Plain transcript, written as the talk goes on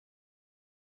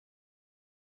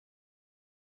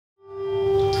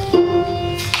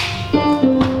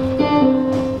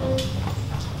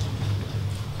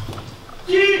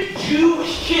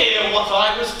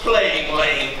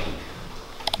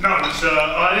sir.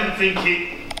 I didn't think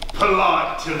it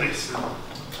polite to listen.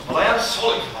 Well, I am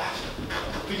sorry for that.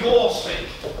 For your sake.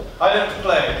 I don't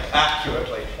play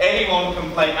accurately. Anyone can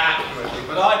play accurately,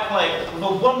 but I play with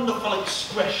a wonderful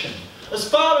expression. As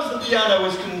far as the piano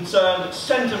is concerned,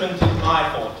 sentiment is my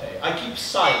forte. I keep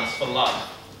silence for life.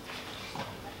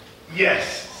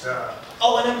 Yes, sir.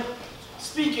 Oh, and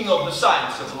speaking of the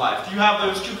science of life, do you have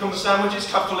those cucumber sandwiches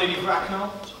cut for Lady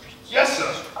Bracknell? Yes,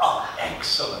 sir. Oh,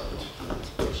 excellent.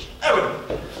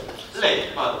 Oh,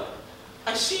 Lady, by the way,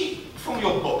 I see from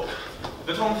your book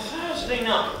that on Thursday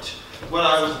night, when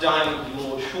I was dining with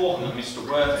Lord Shoreham and Mr.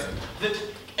 Worthing, that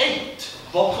 8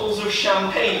 bottles of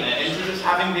champagne are entered as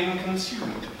having been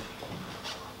consumed.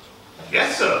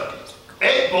 Yes, sir.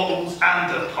 8 bottles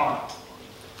and a pint.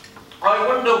 I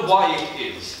wonder why it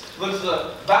is that at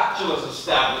a bachelor's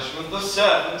establishment, the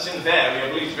servants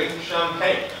invariably drink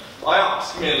champagne. I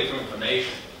ask merely for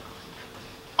information.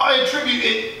 I attribute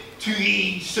it to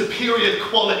the superior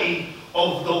quality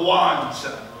of the wine,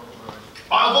 sir.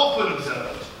 I have often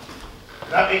observed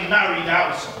that in married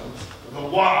households, the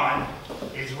wine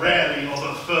is rarely of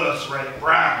a first-rate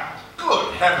brand.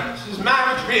 Good heavens, is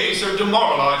marriage really so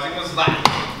demoralising as that?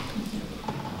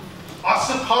 I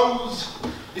suppose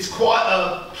it's quite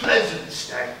a pleasant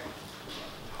state.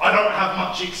 I don't have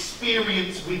much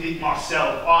experience with it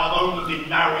myself. I've only been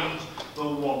married the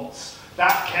once.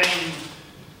 That came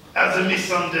as a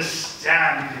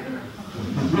misunderstanding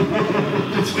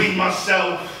between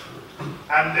myself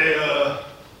and a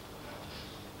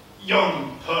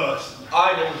young person.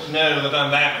 I don't know that I'm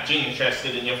that much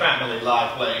interested in your family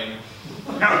life, Lane.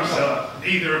 No, sir,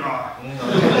 neither am I.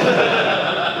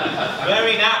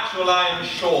 Very natural, I am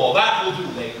sure. That will do,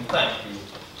 Lane. Thank you.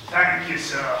 Thank you,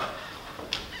 sir.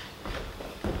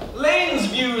 Lane's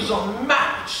views on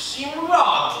marriage seem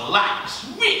rather lax,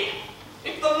 really.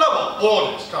 If the lower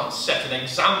orders can't set an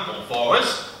example for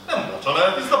us, then what on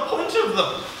earth is the point of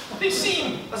them? They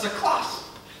seem, as a class,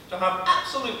 to have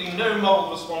absolutely no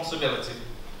moral responsibility.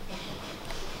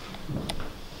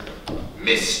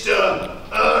 Mr.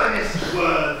 Ernest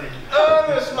Worthing.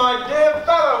 Ernest, my dear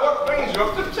fellow, what brings you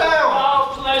up to town?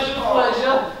 Oh, pleasure,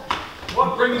 pleasure.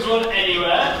 What brings one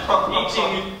anywhere?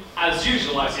 Eating as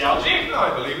usual, I see, Algie.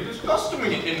 I believe it is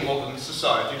customary in modern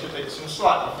society to take some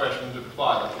slight refreshment at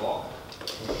 5 o'clock.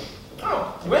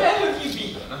 Oh, where have you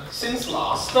been since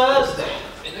last Thursday?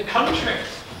 In the country.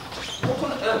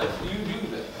 What on earth do you do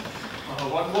there? Oh,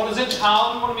 when one is in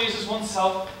town, one amuses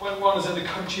oneself. When one is in the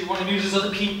country, one amuses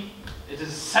other people. It is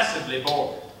excessively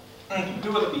boring.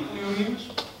 Who are the people you amuse?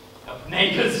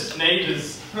 Neighbours,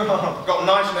 neighbours. Got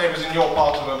nice neighbours in your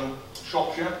part of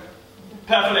Shropshire?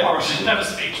 Perfectly horrid. Never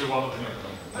speak to one of them.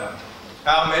 No.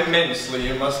 How immensely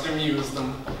you must amuse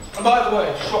them. And by the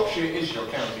way, Shropshire is your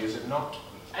county, is it not?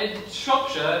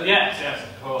 Shropshire? Yes,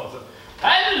 of course.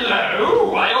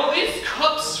 Hello! Why all these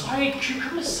cups? Why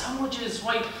cucumber sandwiches?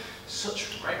 Why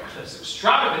such reckless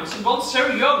extravagance in one so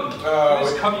young? Who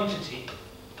is coming to tea?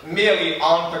 Merely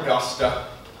Aunt Augusta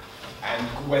and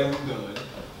Gwendolyn.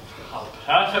 How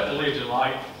perfectly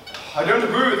delightful. I don't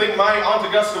think my Aunt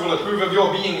Augusta will approve of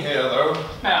your being here, though.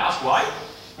 May I ask why?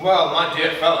 Well, my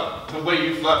dear fellow, the way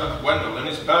you flirt with Gwendolyn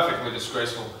is perfectly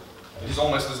disgraceful. It is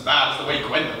almost as bad as the way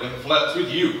Gwendolyn flirts with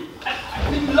you.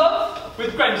 I'm in love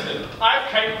with Gwendolyn. I've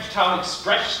came to town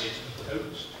expressly to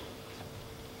propose.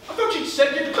 I thought you'd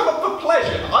said you'd come up for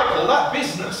pleasure. I call that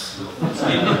business.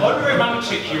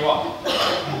 Unromantic you are.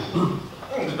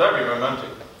 It's very romantic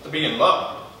to be in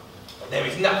love. There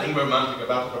is nothing romantic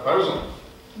about a proposal.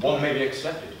 One may be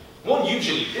accepted. One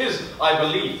usually is, I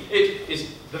believe. It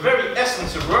is the very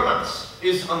essence of romance,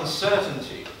 is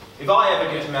uncertainty. If I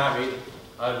ever get married,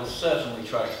 I will certainly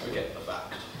try to forget the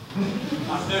fact.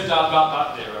 I've no doubt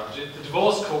about that, dear Algie. The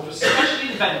divorce court was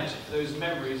specially invented for those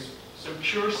memories so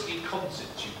curiously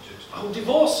constituted. Oh,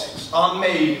 divorces are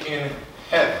made in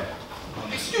heaven.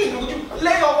 Excuse me, would you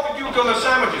lay off the cucumber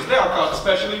sandwiches? They are cut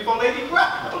specially for Lady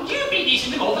Bracknell. Well, you've been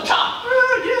eating them all the time.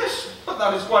 Yes, but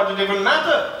that is quite a different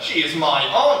matter. She is my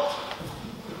aunt.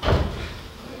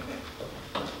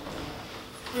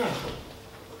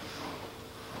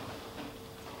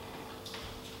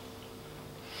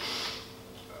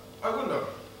 I wonder.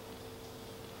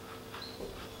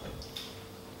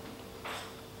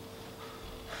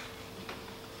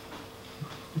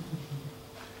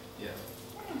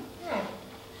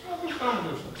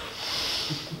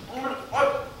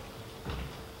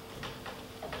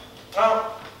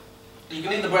 You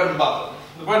can eat the bread and butter.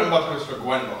 The bread and butter is for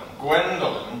Gwendolyn.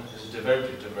 Gwendolyn is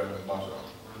devoted to bread and butter.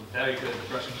 Very good. The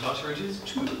bread and butter it is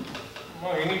too.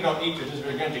 Well, you need not eat it as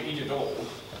we're going to eat it all.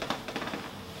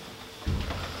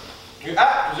 You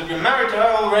act as if you're married to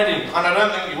her already, and I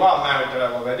don't think you are married to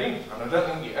her already, and I don't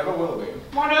think you ever will be.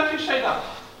 Why don't you say that?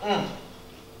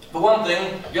 For one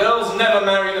thing, girls never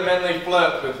marry the men they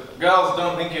flirt with. Girls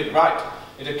don't think it right.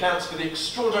 It accounts for the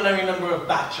extraordinary number of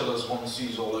bachelors one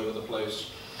sees all over the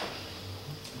place.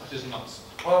 That is nonsense.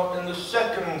 Well, and the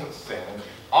second thing,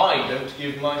 I don't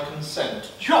give my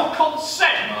consent. Your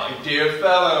consent? My dear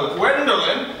fellow,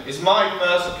 Gwendolyn is my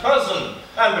first cousin,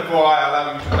 and before I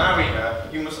allow you to marry her,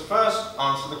 you must first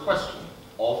answer the question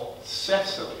of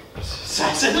Cecily.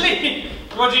 Cecily?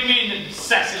 What do you mean,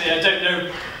 Cecily? I don't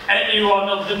know anyone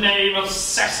of the name of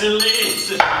Cecily.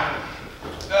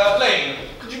 Lane,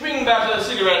 could you bring back a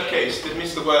cigarette case that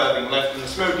Mr. Worthing left in the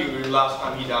smoking room last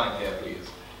time he dined here, please?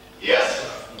 Yes, sir.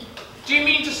 Do you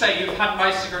mean to say you've had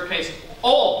my cigarette case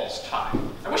all this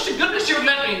time? I wish to goodness you would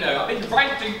let me know. I've been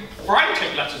writing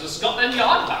frantic letters to Scotland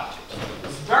Yard about it.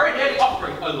 It's very nearly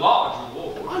offering a large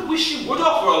reward. I wish you would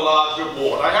offer a large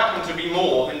reward. I happen to be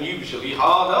more than usually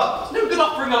hard up. It's no good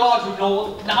offering a large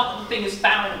reward now that the thing is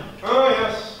found. Oh,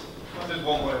 yes. That is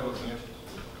one way of looking at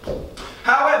it.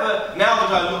 However, now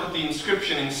that I look at the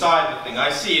inscription inside the thing,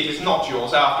 I see it is not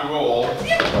yours after all.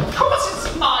 Of course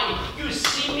it's mine! You've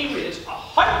seen me with it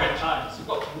 100 times. You've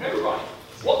got no right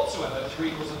whatsoever to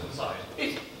read what's inside.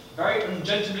 It's a very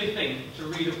ungentlemanly thing to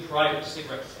read a private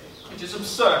cigarette case. It is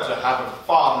absurd to have a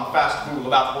hard and fast rule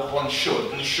about what one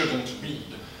should and shouldn't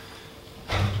read.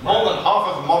 More than half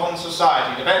of modern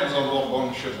society depends on what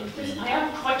one shouldn't read. I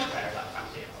am quite aware of that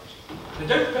fact here. They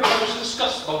don't very much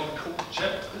discuss modern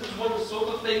culture. This is one sort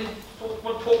of thing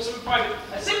one talks in private.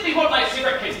 I simply want my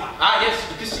cigarette case back. Ah, yes,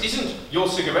 but this isn't your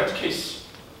cigarette case.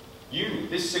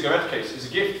 This cigarette case is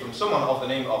a gift from someone of the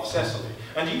name of Cecily,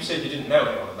 and you said you didn't know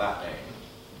anyone of that name.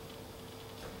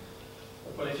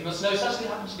 Well, if you must know, Cecily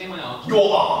happens to be my aunt.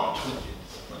 Your aunt?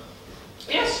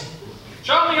 Yes.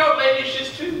 Charming old lady she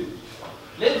is too.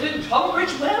 Lived in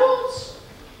Tunbridge Wells.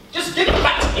 Just give it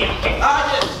back to me.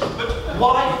 Ah, yes, but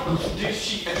why does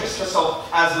she address herself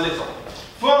as little?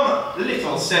 From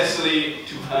little Cecily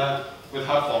to her with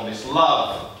her fondest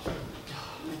love.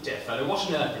 Dear fellow, what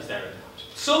on earth is there in that?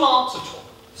 Some aunts are tall,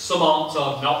 some aunts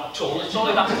are not tall. It's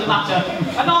not that doesn't matter.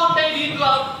 An aunt lady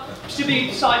loves to be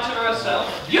beside her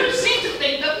herself. You seem to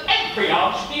think that every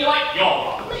aunt should be like your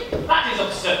aunt. That is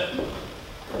absurd.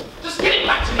 Just give it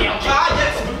back to me, Algernon. Ah,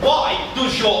 yes, but why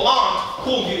does your aunt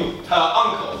call you her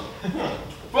uncle?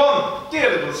 From dear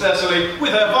little Cecily,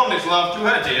 with her fondest love to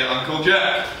her dear Uncle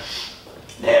Jack.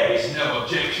 There is no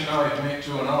objection I would make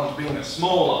to an aunt being a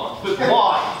small aunt, but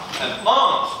why an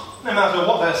aunt, no matter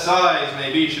what her size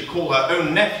may be, should call her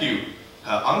own nephew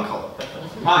her uncle?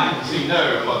 I can see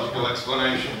no logical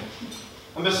explanation.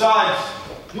 And besides,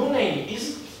 your name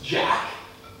isn't Jack,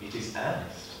 it is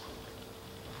Ernest.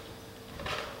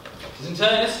 Isn't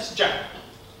Ernest, it's Jack.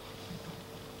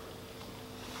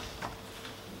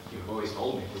 You've always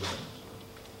told me, wasn't it?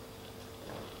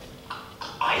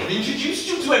 I have introduced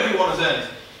you to everyone as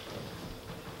Ernest.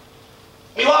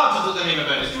 You are just at the name of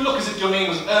Ernest. You look as if your name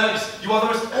was Ernest. You are the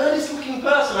most earnest-looking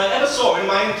person I ever saw in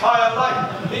my entire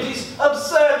life. It is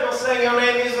absurd you're saying your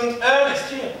name isn't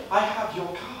Ernest. Here, I have your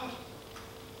card.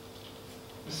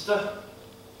 Mr.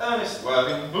 Ernest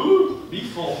Worthing. Ooh,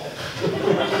 before.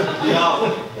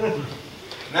 Yeah.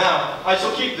 Now, I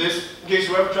shall keep this in case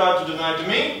you ever try to deny to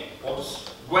me, or to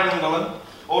Gwendolyn,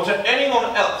 or to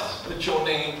anyone else that your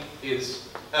name is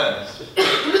Ernest.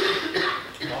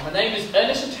 Well, my name is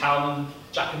Ernest in town and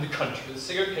Jack in the country. The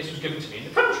cigarette case was given to me in the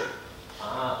country.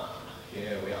 Ah,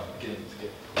 here we are beginning to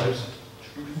get closer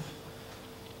to truth.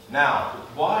 Now,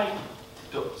 why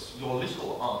does your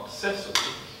little Aunt Cecily,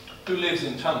 who lives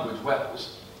in Tunbridge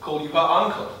Wells, call you her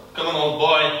uncle? Come on, old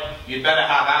boy, you'd better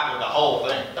have that with the whole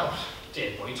thing. Oh,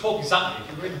 dear boy, you talk exactly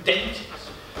if you were a dentist.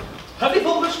 Have you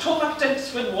thought much talk like a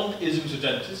dentist when one isn't a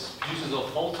dentist? Produces a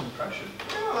false impression.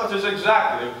 Yeah, that is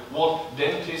exactly what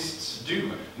dentists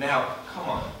do. Now, come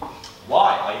on.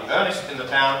 Why are you Ernest in the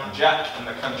town and Jack in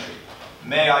the country?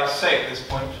 May I say at this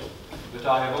point that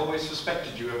I have always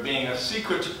suspected you of being a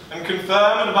secret and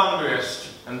confirmed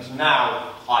Bunburyist, and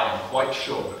now I am quite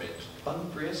sure of it.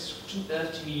 Bunburyist? What on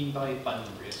earth do you mean by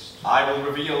Bunburyist? I will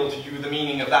reveal to you the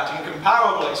meaning of that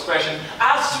incomparable expression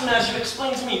as soon as you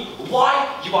explain to me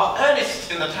why you are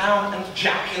Ernest in the town and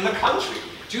Jack in the country.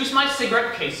 Choose my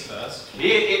cigarette case first.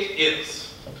 Here it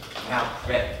is. Now,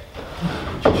 pray,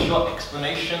 choose your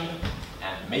explanation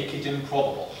and make it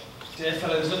improbable. Dear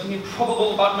fellow, there's nothing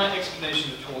improbable about my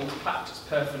explanation at all. In fact, it's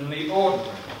perfectly ordinary.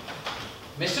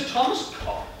 Mr. Thomas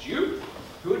Cardew,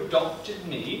 who adopted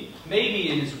me, made me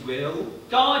in his will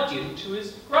guardian to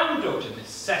his granddaughter, Miss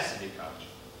Cecily Cardew.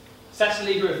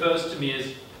 Cecily, who refers to me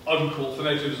as uncle, for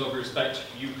motives of respect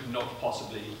you cannot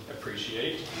possibly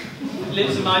appreciate,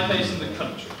 lives in my place in the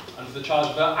country, under the charge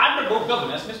of her admirable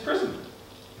governess, Miss Prism.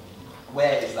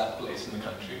 Where is that place in the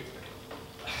country?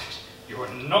 You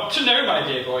are not to know, my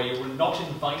dear boy, you were not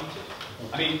invited.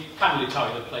 I mean, candidly tell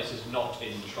you the place is not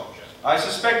in Shropshire. I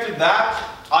suspected that.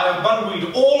 I have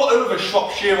bunburyed all over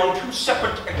Shropshire on 2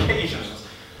 separate occasions,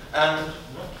 and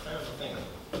not found a thing.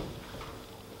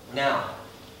 Now,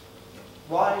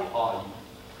 why are you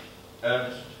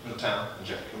Ernest in the town and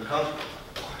Jack in the country?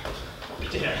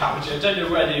 Dear Algernon, I don't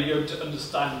know whether you're going to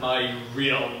understand my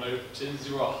real motives.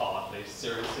 You are hardly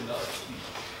serious enough.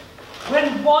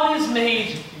 When one is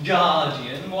made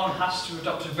guardian, one has to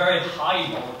adopt a very high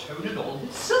moral tone in all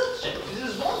his subjects. It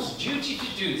is one's duty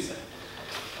to do so.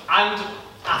 And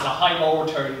as a high moral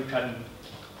tone can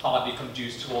hardly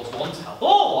conduce towards one's health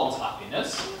or one's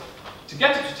happiness, to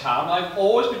get up to town, I've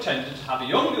always pretended to have a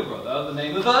younger brother of the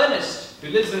name of Ernest, who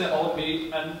lives in the old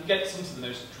me and gets into the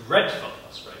most dreadful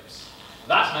scrapes.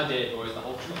 That, my dear boy, is the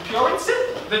whole truth, pure and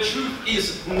simple. The truth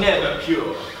is never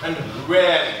pure, and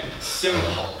rarely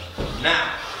simple.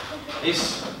 Now,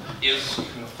 this is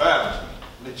confirmed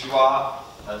that you are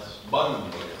as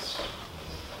bunburyist.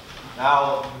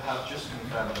 Now, you have just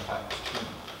confirmed the fact too,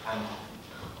 and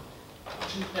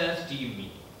What on earth do you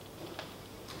mean?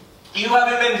 you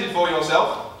have invented for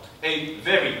yourself a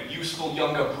very useful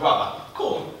younger brother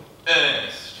called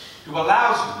Ernest, who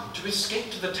allows you to escape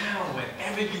to the town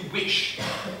whenever you wish.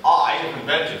 I have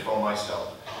invented for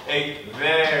myself a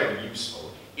very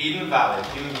useful,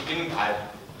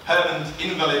 permanent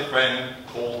invalid friend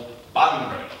called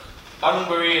Bunbury.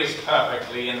 Bunbury is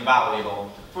perfectly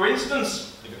invaluable. For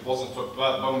instance, if it wasn't for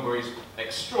Bunbury's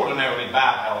extraordinarily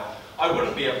bad health, I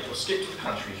wouldn't be able to escape to the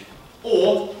country,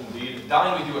 or, indeed,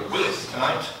 dine with you at Willis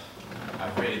tonight.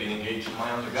 I've really been engaged in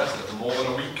my Augusta for more than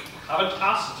a week. I haven't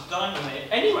asked you to dine with me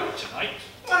anywhere tonight.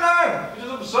 No, it is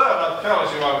absurd. I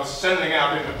promise you I was sending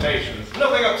out invitations.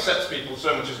 Nothing upsets people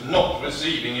so much as not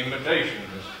receiving invitations.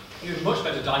 You'd much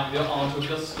better dine with your Aunt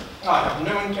Augusta. I have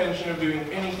no intention of doing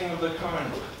anything of the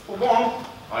kind. For one,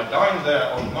 I dined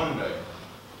there on Monday.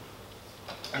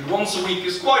 And once a week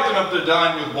is quite enough to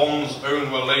dine with one's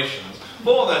own relations.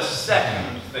 For the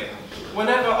second thing,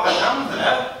 whenever I am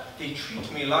there, they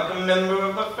treat me like a member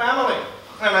of the family.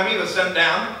 And I'm either sent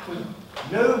down with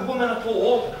no woman at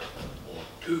all, or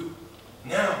 2.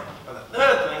 Now, for the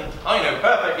third thing, I know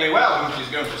perfectly well who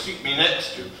she's going to seat me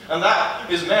next to, and that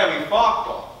is Mary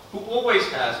Farquhar, who always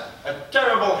has a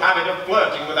terrible habit of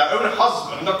flirting with her own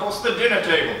husband across the dinner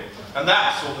table. And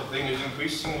that sort of thing is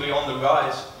increasingly on the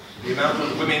rise. The amount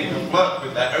of women who flirt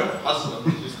with their own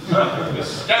husbands is perfectly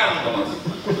scandalous.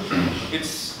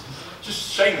 It's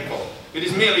just shameful. It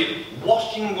is merely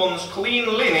washing one's clean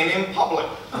linen in public.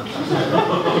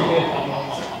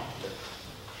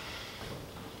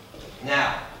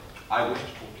 Now, I wish to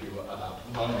talk to you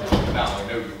about Bunbury. Now I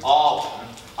know you are one.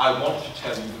 I want to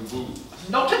tell you the rules.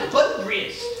 Not a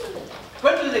bunburyist.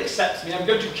 Gwendolyn accepts me, I'm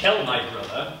going to kill my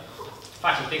brother. In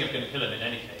fact, I think I'm going to kill him in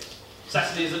any case.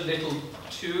 Cecily is a little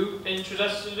too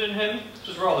interested in him, which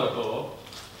is rather a bore.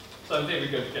 So I think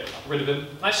we're going to get rid of him.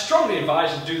 I strongly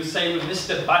advise you to do the same with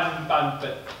Mr.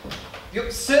 Bunbury. The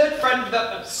absurd friend with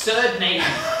that absurd name.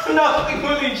 Nothing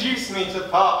will induce me to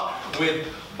part with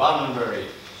Bunbury.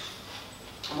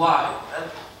 Why,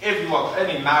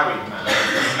 any married man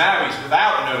who marries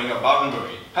without knowing a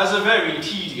Bunbury has a very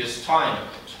tedious time of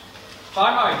it. If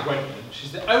I married Gwendolyn,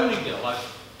 she's the only girl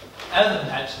I've ever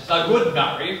met that I would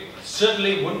marry. I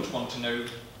certainly wouldn't want to know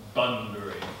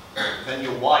Bunbury. Then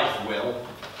your wife will,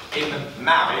 in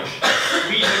marriage,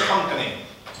 3 is a company,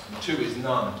 and 2 is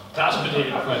none. That, my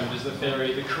dear friend, is the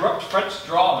theory the corrupt French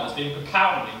drama has been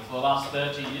propounding for the last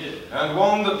 30 years. And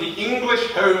one that the English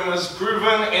home has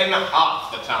proven in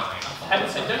half the time. For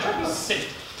heaven's sake, don't try to be simple.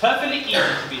 Perfectly easy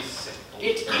to be simple.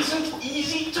 It isn't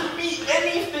easy to be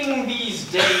anything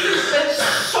these days. There's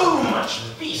so much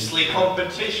beastly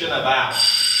competition about.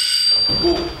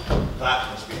 Ooh, that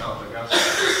must be Aunt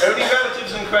Augusta. Only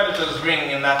relatives and creditors ring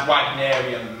in that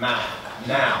Wagnerian manner.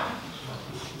 Now,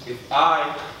 if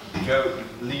I go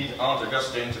lead Aunt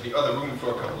Augusta into the other room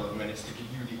for a couple of minutes to give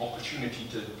you the opportunity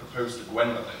to propose to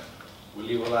Gwendolyn, will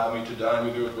you allow me to dine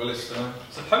with you at Willis tonight?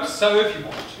 Suppose so if you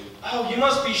want to. Oh, you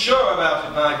must be sure about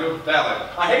it, my good fellow.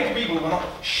 I hate people who are not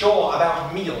sure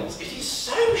about meals. It is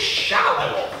so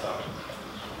shallow of them.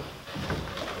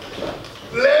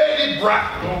 Lady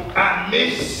Bracknell and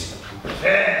Miss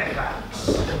Fairfax.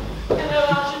 Hello,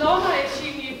 Algernon. I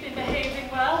assume you've been behaving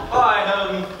well. I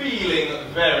am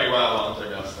feeling very well, Aunt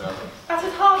Augusta. That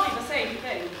is hardly the same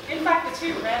thing. In fact, the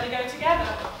two rarely go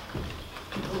together.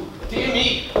 Dear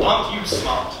me, aren't you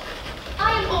smart? I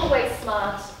I am always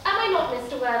smart. Am I not,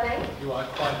 Mr. Worthing? You are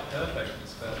quite perfect,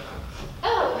 Miss Fairfax.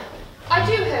 Oh, I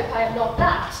do hope I am not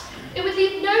that. It would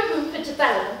leave no room for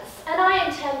developments, and I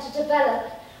intend to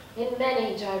develop in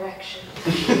many directions.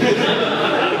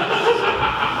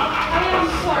 I am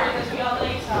sorry that we are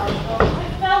late, Algernon.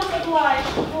 I felt obliged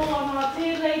to call on our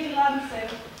dear Lady Lansing.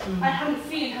 I hadn't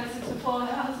seen her since before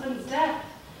her husband's death.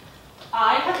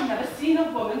 I have never seen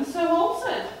a woman so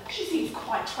altered. She seems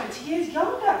quite 20 years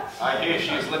younger. I hear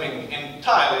she is living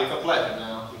entirely for pleasure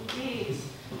now. Indeed.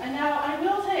 And now I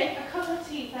will take a cup of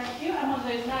tea, thank you, and one of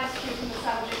those nice cucumber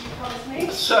sandwiches you promised me.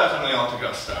 Certainly, Aunt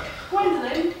Augusta.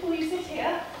 Gwendolyn, will you sit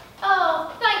here?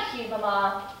 Oh, thank you,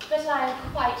 Mamma, but I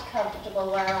am quite comfortable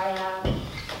where I am.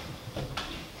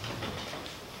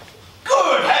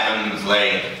 Good heavens,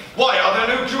 Lane! Why are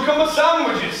there no cucumber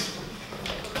sandwiches?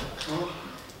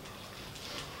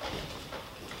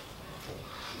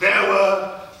 There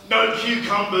were no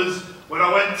cucumbers when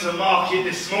I went to market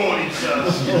this morning, sir.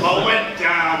 I went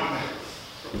down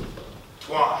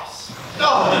twice.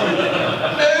 Oh,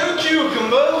 no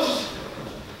cucumbers?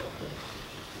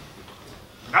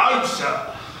 No,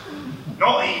 sir.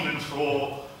 Not even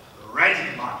for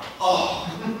ready money. Oh,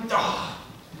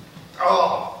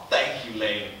 thank you,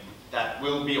 Lane. That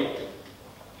will be all.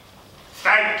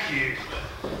 Thank you,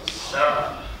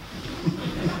 sir.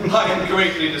 I am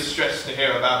greatly distressed to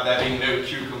hear about there being no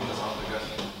cucumbers, Aunt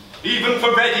Augusta. Even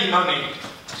for ready money.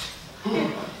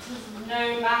 It is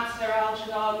no matter,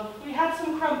 Algernon. We had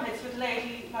some crumpets with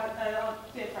Lady, our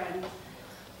dear friend.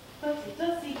 But it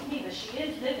does seem to me that she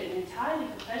is living entirely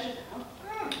for pleasure now.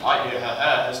 I hear her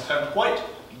hair has turned quite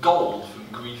gold from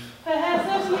grief. Her hair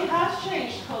certainly has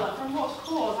changed colour, from what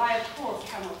cause I of course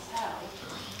cannot tell.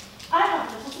 I have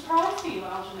a little surprise for you,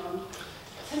 Algernon.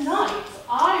 Tonight,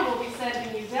 I will be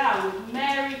sending you down with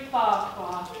Mary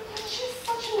Farquhar. She's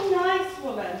such a nice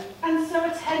woman, and so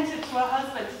attentive to her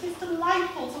husband. It is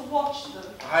delightful to watch them.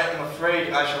 I am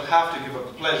afraid I shall have to give up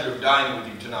the pleasure of dining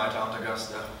with you tonight, Aunt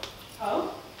Augusta.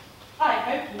 Oh? I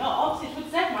hope not. It would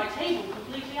set my table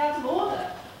completely out of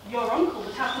order. Your uncle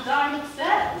would have to dine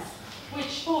upstairs,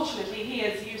 which fortunately he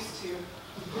is used to.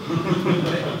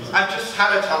 I've just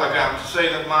had a telegram to say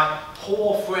that my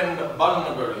poor friend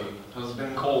Bunbury has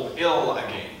been called ill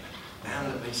again, and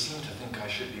that they seem to think I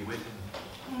should be with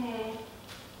him.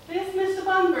 This Mr.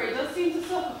 Bunbury does seem to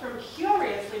suffer from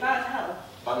curiously bad health.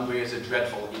 Bunbury is a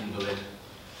dreadful invalid.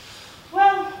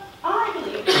 Well, I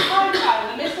believe it's high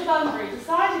time that Mr. Bunbury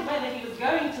decided whether he was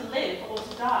going to live or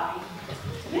to die.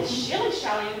 This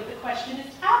shilly-shallying with the question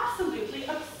is absolutely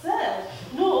absurd,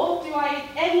 nor do I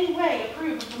in any way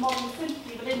approve of the modern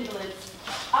sympathy with invalids.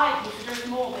 I consider it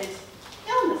morbid.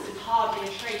 Illness is hardly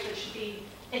a trait that should be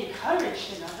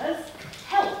encouraged in others.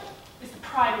 Health is the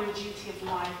primary duty of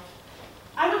life.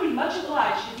 I would be much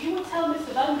obliged if you would tell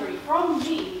Mr. Bunbury from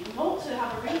me not to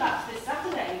have a relapse this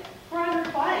Saturday, for I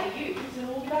require you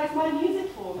to organise my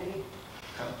music for me.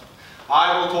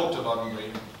 I will talk to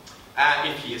Bunbury,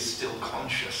 if he is still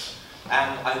conscious,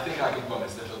 and I think I can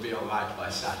promise that he'll be all right by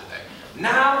Saturday.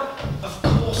 Now, of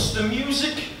course, the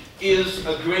music is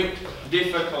a great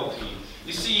difficulty.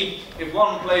 You see, if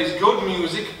one plays good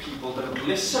music, people don't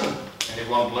listen, and if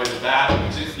one plays bad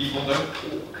music, people don't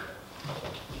talk.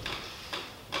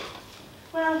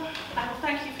 Well, I will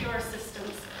thank you for your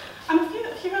assistance. I'm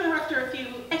after a few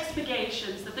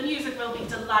expurgations that the music will be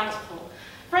delightful.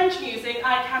 French music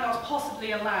I cannot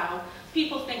possibly allow.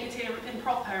 People think it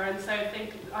improper, and so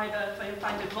think either they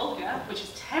find it vulgar, which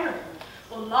is terrible,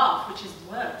 or laugh, which is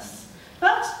worse.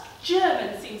 But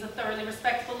German seems a thoroughly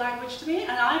respectable language to me,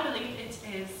 and I believe it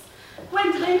is.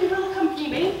 Gwendolyn, you will accompany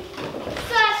me?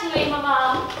 Certainly,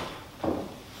 Mamma.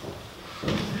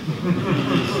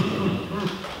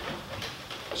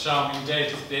 Charming day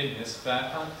it has been, Miss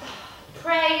Fairfax.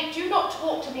 Pray, do not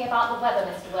talk to me about the weather,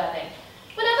 Mr. Worthing.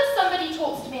 Whenever somebody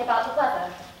talks to me about the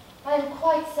weather, I am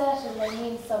quite certain they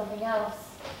mean something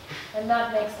else. And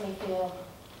that makes me feel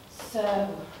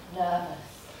so nervous.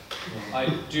 I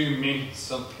do mean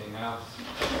something else.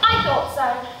 I thought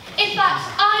so. In fact,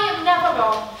 I am never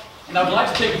wrong. And I would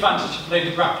like to take advantage of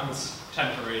Lady Grafton's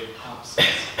temporary absence.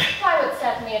 I would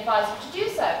certainly advise you to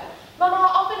do so. Mamma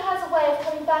often has a way of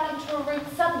coming back into a room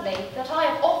suddenly that I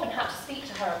have often had to speak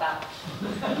to her about.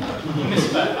 Miss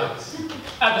Fairfax,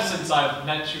 ever since I have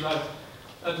met you, I've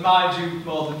admired you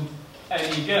more than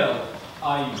any girl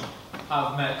I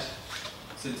have met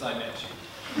since I met you.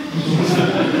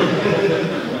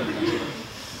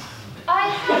 I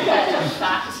have heard of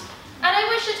that, and I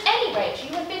wish at any rate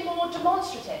you had been more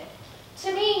demonstrative.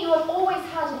 To me, you have always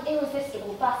had an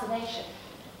irresistible fascination.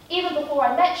 Even before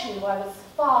I met you, I was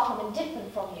far from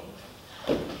indifferent from you.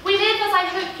 We live, as I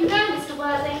hope you know, Mr.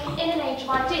 Worthing, in an age of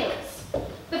ideals.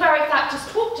 The very fact is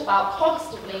talked about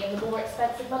constantly in the more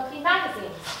expensive monthly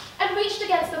magazines and reached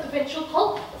against the provincial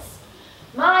pulpits.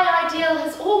 My ideal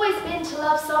has always been to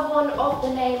love someone of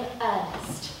the name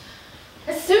Ernest.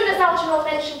 As soon as Algernon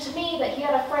mentioned to me that he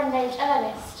had a friend named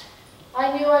Ernest,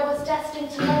 I knew I was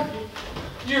destined to love you.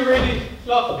 You really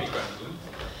love me, Gwendolyn?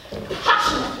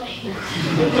 Passionately.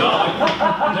 Darling,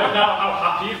 I don't know how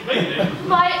happy you've made me.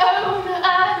 My own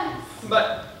Ernest.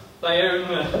 But my own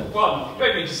one. You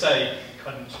don't mean to say you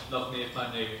couldn't love me if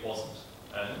my name wasn't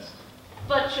Ernest?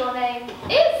 But your name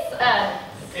is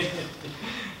Ernest.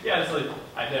 Yes,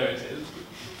 I know it is.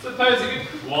 Supposing it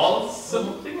was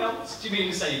something else? Do you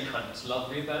mean to say you couldn't love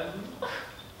me then?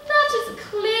 That is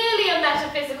clearly a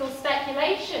metaphysical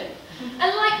speculation.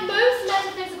 And like most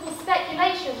metaphysical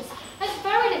speculations, has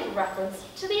very little reference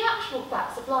to the actual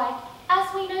facts of life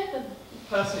as we know them.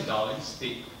 Personally, darling,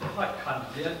 speak quite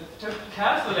candidly. I don't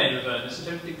care for the name of Ernest.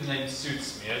 I don't think the name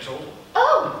suits me at all.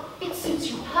 Oh, it suits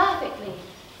you perfectly.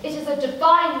 It is a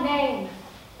divine name.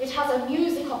 It has a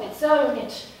music of its own.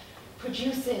 It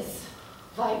produces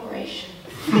vibration.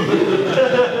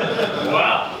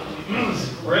 Well,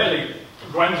 really,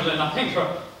 Gwendolyn, I think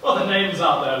the names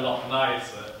out there are a lot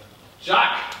nicer.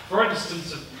 Jack, for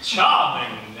instance, a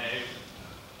charming name.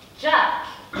 Jack?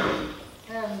 Oh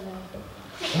no.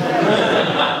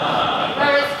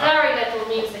 There is very little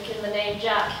music in the name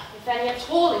Jack, if any at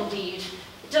all indeed.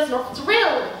 It does not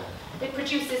thrill. It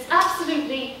produces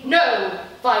absolutely no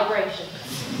vibrations.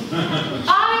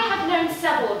 I have known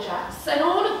several Jacks, and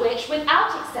all of which,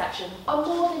 without exception, are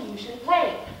more than usually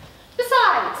plain.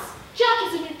 Besides, Jack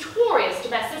is a notorious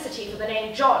domesticity for the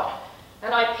name John,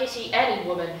 and I pity any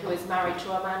woman who is married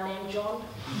to a man named John.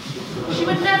 She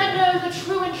would never know the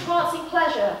true entrancing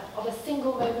pleasure of a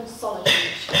single moment's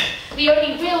solitude. The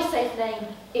only real safe name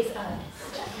is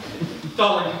Ernest.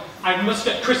 Darling, I must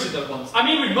get christened at once. I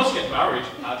mean, we must get married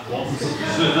at once.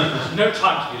 There's no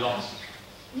time to be lost.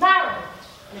 Married,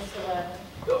 Mr.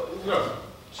 Worthing? No,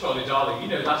 surely, darling, you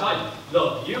know that I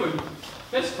love you, and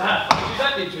Miss Pat, you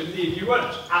don't need to believe you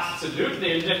weren't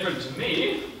absolutely indifferent to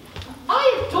me.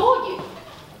 I adore you,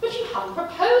 but you haven't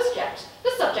proposed yet.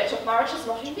 The subject of marriage has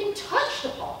not even been touched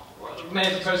upon. Well, may I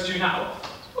propose to you now?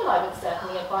 Well, I would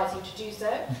certainly advise you to do so,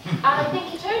 and I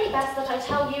think it only best that I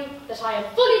tell you that I am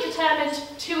fully determined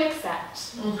to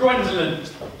accept. Gwendolyn.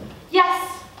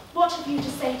 Yes, what have you to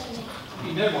say to me?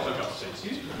 You know what I've got to say to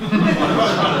you.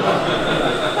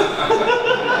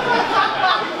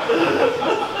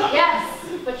 Yes,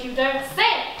 but you don't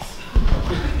say it.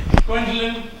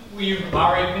 Gwendolyn, will you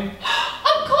marry me?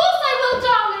 Of course I will,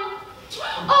 darling.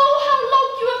 Oh, how long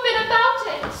you have been about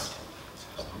it.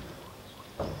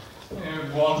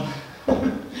 One.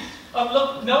 I've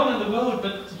loved no one in the world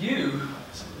but you.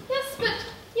 Yes, but,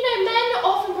 you know, men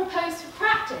often propose for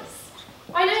practice.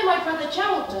 I know my brother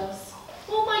Gerald does.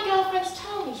 All my girlfriends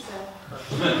tell me so.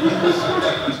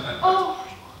 Oh,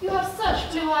 you have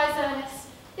such blue eyes, Ernest.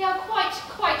 They are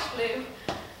quite blue.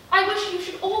 I wish you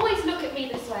should always look at me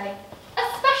this way,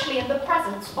 especially in the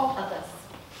presence of others.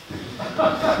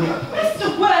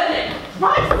 Mr. Worthing!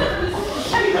 Right,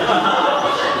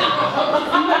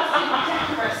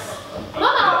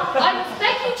 Mama, I must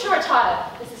beg you to retire.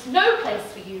 This is no place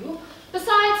for you.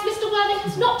 Besides, Mr. Worthing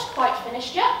has not quite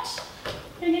finished yet.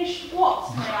 Finish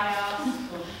what, may I ask?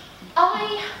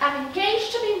 I am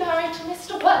engaged to be married to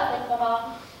Mr. Worthing,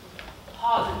 Mama.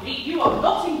 Pardon me, you are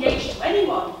not engaged to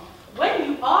anyone. When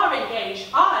you are engaged,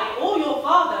 I or your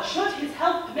father, should his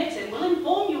health permit it, will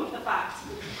inform you of the fact.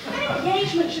 An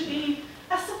engagement should be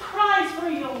a surprise for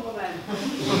a young woman.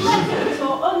 Pleasant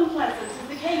or unpleasant, as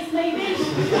the case may be.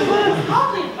 It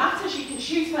hardly matters, she can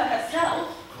choose for herself.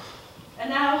 And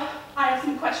now, I have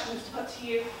some questions to put to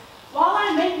you. While I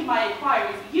am making my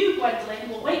inquiries, you, Gwendolyn,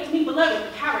 will wait for me below in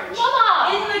the carriage.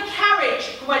 Mama! In the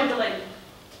carriage, Gwendolyn.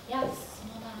 Yes,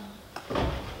 Mama.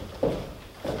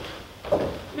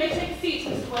 You may take a seat,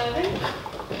 Mr. Worthing.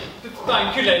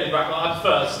 Thank you, Lady Bracknell. I'm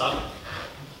first, son.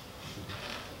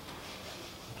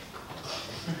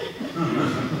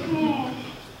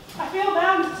 I feel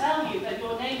bound to tell you that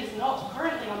your name is not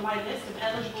currently on my list of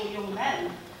eligible young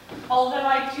men. Although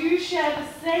I do share the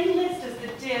same list as the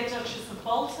dear Duchess of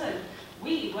Bolton.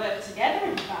 We work together,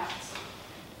 in fact.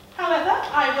 However,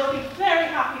 I will be very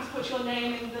happy to put your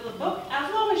name in the book as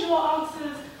long as your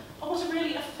answers are what a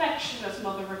really affectionate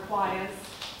mother requires.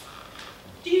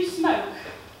 Do you smoke?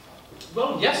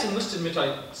 Well, yes, I must admit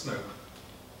I smoke.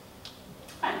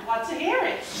 I'm glad to hear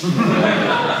it.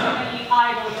 Not many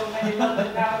idle young men in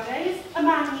London nowadays. A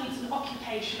man needs an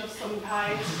occupation of some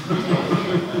kind.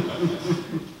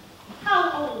 How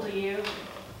old are you?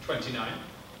 20. 29.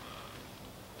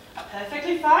 A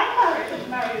perfectly fine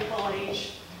marriageable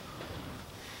age.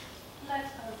 Let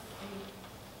us see.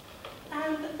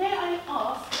 And may I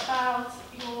ask about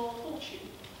your fortune?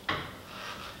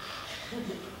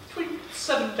 Between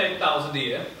 7,000 to 8,000 a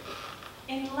year.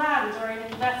 In land or in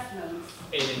investments?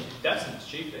 In investments,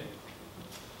 chiefly.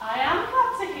 I am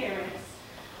glad to hear it.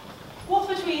 What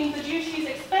between the duties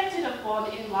expected of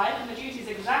one in life and the duties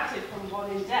exacted from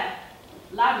one in death,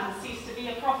 land has ceased to be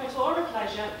a profit or a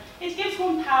pleasure. It gives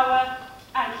one power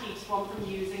and keeps one from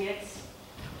using it.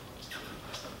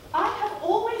 I have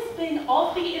always been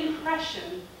of the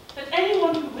impression that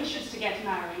anyone who wishes to get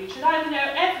married should either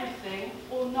know everything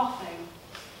or nothing.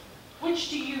 Which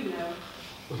do you know?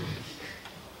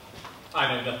 I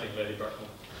know nothing, Lady Bracknell.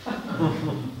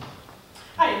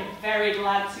 I am very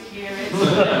glad to hear it.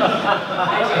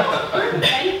 I do not approve of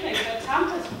anything that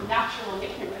tampers with natural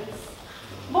ignorance.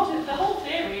 The whole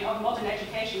theory of modern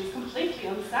education is completely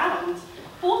unsound.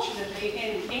 Fortunately,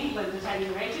 in England at any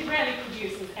rate, it rarely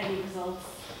produces any results.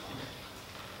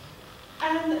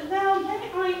 And now,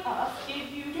 may I ask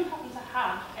if you do happen to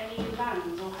have any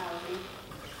land or housing?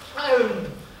 I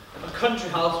own a country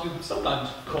house with some land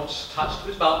costs attached to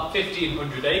it, about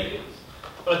 1,500 acres.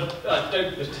 But I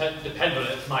don't depend on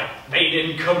it for my main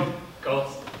income, God.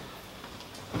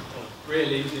 Well,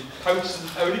 really, the posts and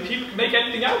only people can make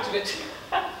anything out of it.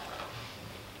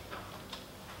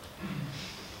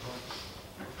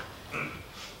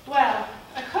 Well,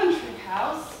 a country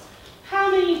house. How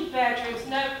many bedrooms?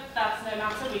 No, that's no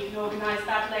matter, we can organise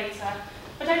that later.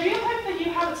 But I do hope that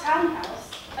you have a townhouse.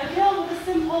 A girl with a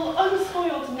simple,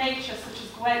 unspoiled nature such as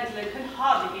Gwendolyn can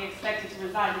hardly be expected to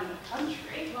reside in the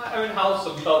country. My own house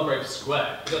on Belgrave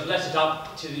Square, but I've let it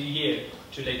out to the year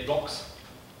to Lady Blox.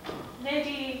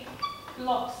 Lady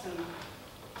Bloxham.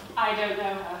 I don't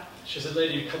know her. She's a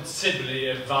lady considerably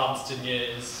advanced in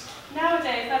years.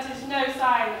 Nowadays, that is no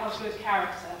sign of good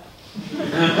character.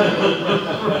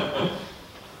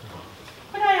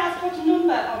 Could I ask what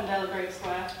number on Belgrave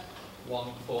Square?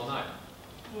 149.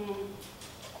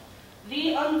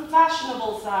 The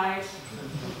unfashionable side.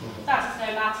 That is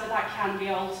no matter, that can be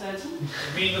altered.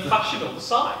 You mean the fashionable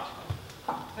side?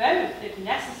 Both, if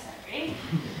necessary.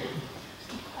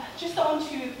 Just on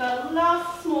to the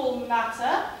last small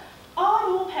matter. Are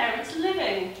your parents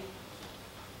living?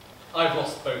 I've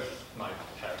lost both my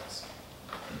parents.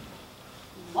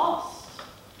 Lost?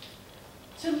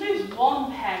 To lose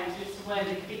one parent, Mr.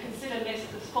 Worthing, could be considered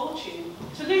misfortune.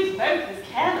 To lose both is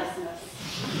carelessness.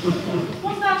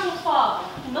 Was that your father?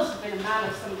 He must have been a man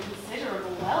of some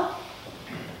considerable wealth.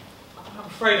 I'm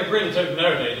afraid I really don't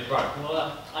know, Lady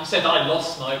Bracknell. I said I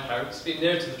lost my parents. Being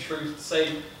near to the truth, to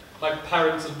say my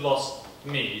parents have lost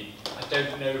me. I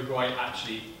don't know who I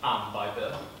actually am by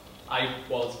birth. I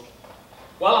was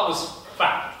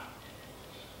found.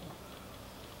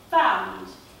 Found?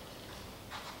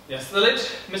 Yes, the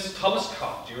late Mr. Thomas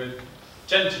Cardew, a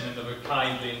gentleman of a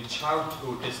kindly and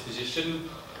charitable disposition,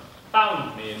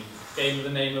 found me and gave me the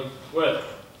name of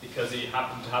Worthing, because he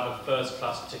happened to have a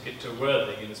first-class ticket to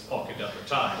Worthing in his pocket at the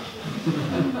time.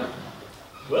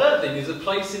 Worthing is a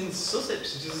place in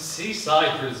Sussex, which is a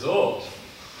seaside resort.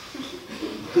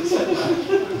 And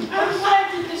where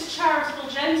did this charitable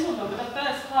gentleman with a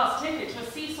first-class ticket to a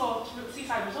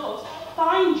seaside resort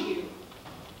find you?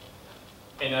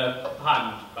 In a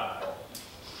handbag.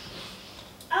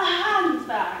 A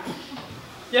handbag?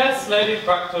 Yes, Lady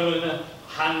Bracknell, in a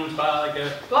handbag,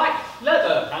 a black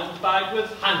leather handbag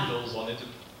with handles on it. An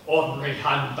ordinary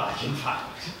handbag, in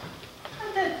fact.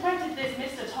 And then where did this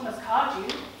Mr. Thomas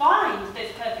Cardew find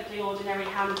this perfectly ordinary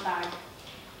handbag?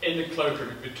 In the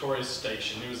cloakroom at Victoria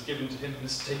Station. It was given to him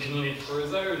mistakenly for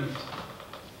his own.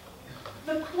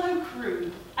 The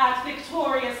cloakroom at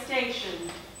Victoria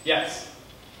Station? Yes,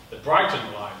 the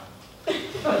Brighton line.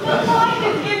 The line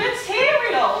is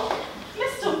immaterial!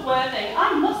 Mr. Worthing,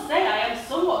 I must say I am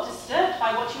somewhat disturbed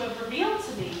by what you have revealed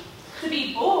to me. To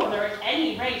be born, or at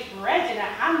any rate bred in a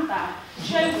handbag,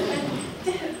 shows a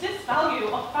disvalue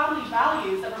of family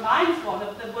values that reminds one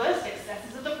of the worst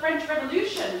excesses of the French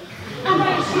Revolution. And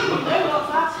I assume you know what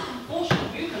that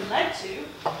unfortunate movement led to.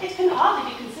 It can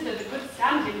hardly be considered a good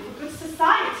standing for good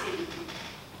society.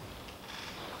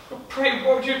 Pray,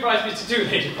 what would you advise me to do,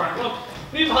 Lady Bracknell?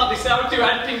 Need hardly say I would do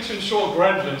anything to ensure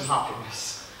Gwendolyn's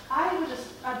happiness. I would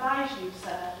advise you,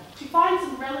 sir, to find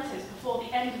some relatives before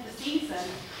the end of the season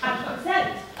and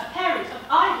present a parent of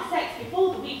either sex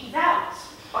before the week is out.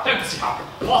 I don't see how I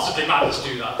could possibly manage to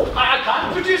do that. I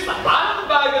can't produce the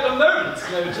handbag at a moment's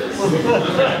notice. Surely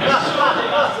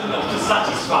that's enough to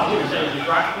satisfy you, Lady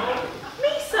Bracknell.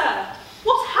 Me, sir?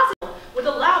 What hazard would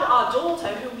allow our daughter,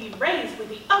 whom we raised with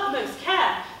the utmost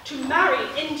care, to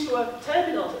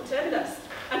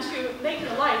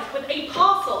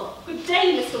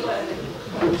day, Mr.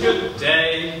 Worthing. Good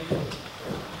day.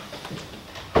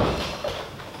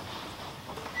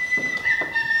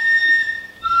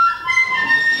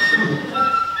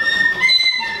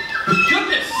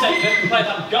 Goodness sake, don't play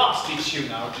that ghastly tune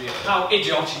now, dear. How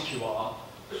idiotic you are.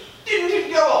 Didn't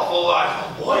it go off all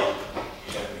right, boy?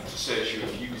 You don't mean to say she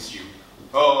refused you.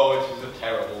 Oh, it is a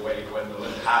terrible way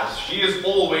Gwendolyn has. She is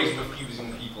always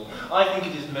refusing people. I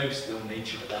think it is most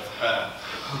ill-natured of her.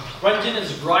 Gwendolyn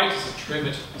is right as a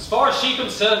trivet. As far as she's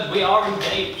concerned, we are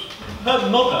engaged. Her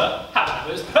mother,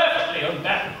 however, is perfectly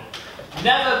unbearable.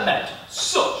 Never met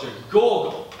such a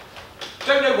gorgon.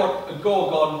 Don't know what a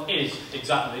gorgon is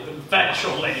exactly, but I'm fairly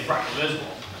sure Lady Bracknell is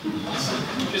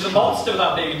one. She's a monster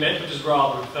without being a myth, which is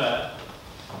rather unfair.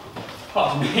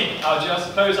 Pardon me, Algernon, I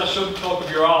suppose I shouldn't talk of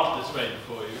your art this way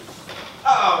before you.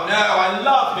 Oh no, I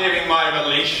love hearing my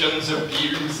relations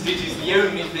abused. It is the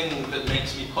only thing that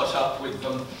makes me put up with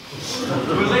them.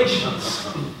 Relations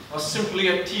are simply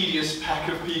a tedious pack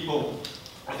of people,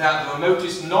 without the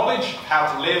remotest knowledge of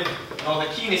how to live, nor the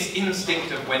keenest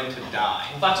instinct of when to die.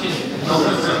 Well, that is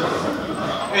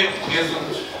It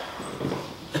isn't.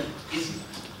 Isn't.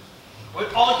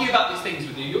 We'll argue about these things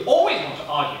with you. You always want to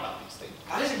argue about these things.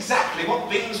 That is exactly what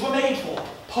things were made for.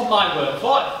 Upon my word, if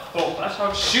I thought that, I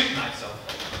would shoot myself.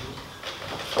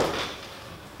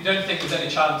 You don't think there's any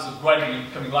chance of Gwen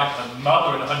becoming like her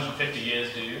mother in 150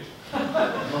 years, do you?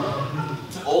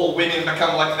 All women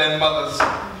become like their mothers.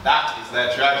 That is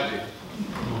their tragedy.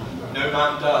 No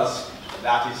man does.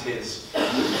 That is his. Is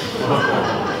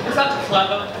that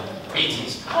clever? It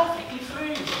is perfectly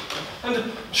free.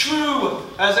 And true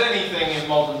as anything in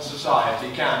modern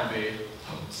society can be.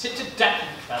 Sit to death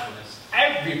with cleverness.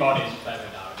 Everybody's clever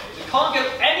nowadays. You can't go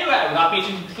anywhere without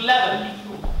meeting clever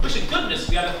people. Wish to goodness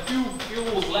we had a few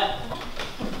fuels left.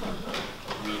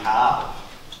 We have.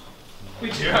 We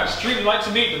do. I'd extremely like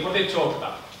to meet them. What do they talk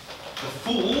about? The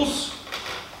fools.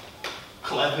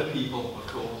 Clever people, of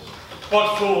course.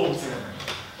 What fools?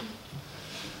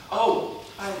 Oh,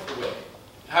 by the way,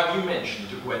 have you mentioned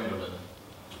to Gwendolyn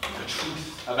the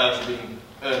truth about being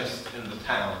Ernest in the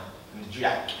town and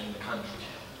Jack in the country?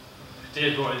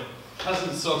 Dear boy,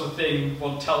 pleasant sort of thing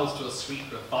one tells to a sweet,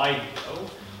 refined girl.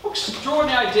 What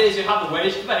extraordinary ideas you have of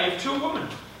ways to behave to a woman.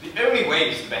 The only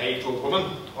ways to behave to a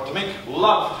woman are to make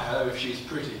love to her if she is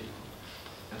pretty,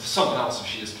 and to someone else if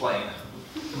she is plain.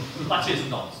 That is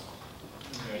nonsense.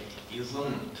 It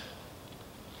isn't.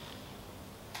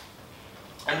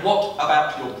 And what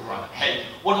about your brother? Hey,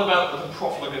 what about the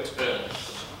profligate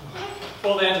Ernest?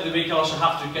 Before the end of the week, I shall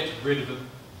have to get rid of him.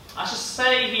 I should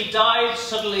say he died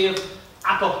suddenly of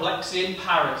apoplexy in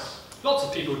Paris. Lots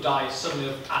of people die suddenly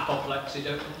of apoplexy,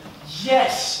 don't they?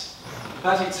 Yes,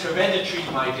 but it's hereditary,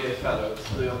 my dear fellow.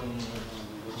 The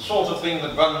sort of thing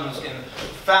that runs in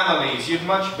families. You'd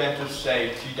much better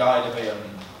say he died of a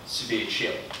severe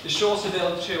chill. The sure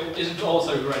severe chill isn't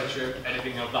also hereditary or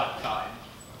anything of that kind.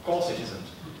 Of course it isn't.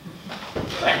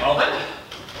 Very well then.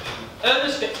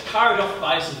 Ernest gets carried off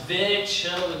by a severe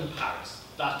chill in Paris.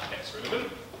 That gets rid of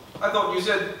him. I thought you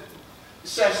said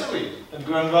Cecily had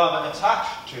grown rather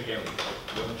attached to him.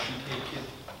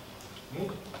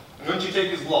 Wouldn't you take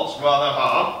his loss rather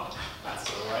hard? That's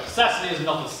all right. Cecily is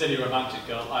not a silly romantic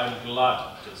girl, I'm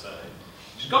glad to say.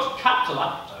 She's got a capital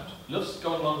appetite, loves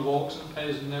going on walks and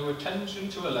pays no attention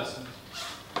to her lessons.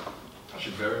 I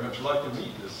should very much like to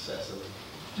meet this Cecily.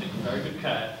 Take very good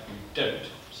care. You don't.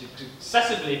 She's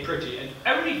excessively pretty and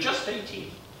only just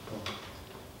 18.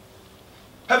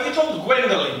 Have you told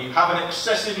Gwendolyn you have an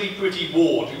excessively pretty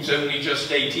ward who's only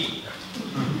just 18?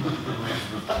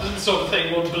 That isn't the sort of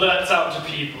thing one blurts out to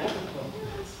people.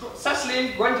 Cecily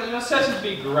and Gwendolyn are certain to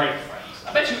be great friends.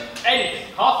 I bet you anything,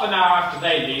 half an hour after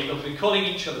they leave, they'll be calling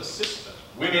each other sister.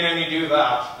 Women only do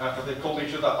that after they've called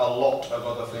each other a lot of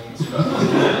other things first.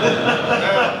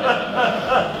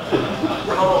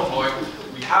 Oh boy,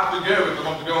 we have to go if we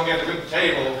want to go and get a good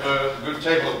table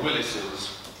at Willis's.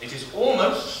 It is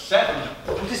almost 7.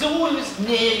 It is almost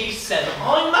nearly 7.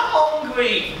 I'm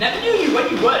hungry. Never knew you when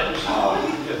you weren't. Oh,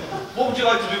 what would you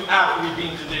like to do after we've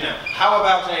been to dinner? How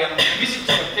about a visit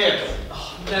to the theatre?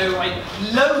 Oh, no, I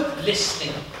loathe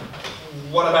listening.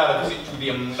 What about a visit to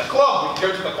the club? We can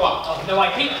go to the club. Oh, no, I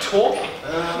hate talking.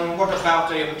 What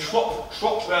about a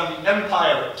trot around the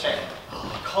Empire at 10? Oh,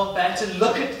 I can't bear to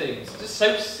look at things. It's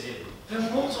so silly.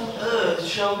 Then what on earth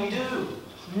shall we do?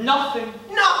 Nothing.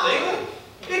 Nothing?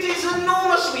 It is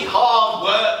enormously hard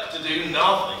work to do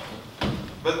nothing.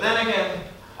 But then again,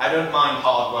 I don't mind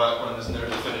hard work when there's no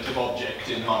definitive object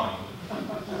in mind.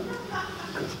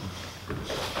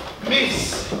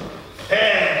 Miss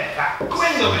Fairfax.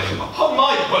 Gwendolyn, upon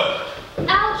my word,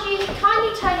 Algie,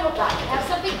 kindly turn your back. I have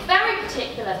something very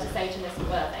particular to say to Mr.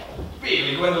 Worthing.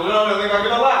 Really, Gwendolyn, I don't think I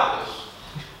can allow this.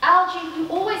 Algie, you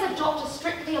always adopt a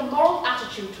strictly immoral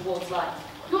attitude towards life.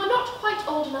 You are not quite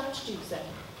old enough to do so.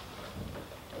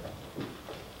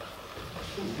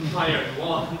 My own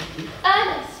one.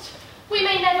 Ernest, we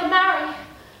may never marry.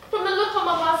 From the look on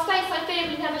Mamma's face, I fear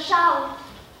we never shall.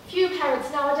 Few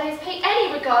parents nowadays pay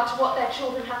any regard to what their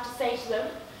children have to say to them.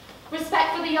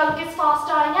 Respect for the young is fast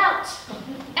dying out.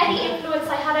 Any influence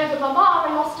I had over Mamma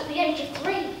I lost at the age of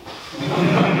 3.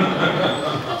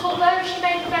 But although she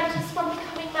may prevent us from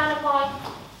becoming man and wife,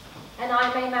 and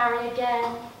I may marry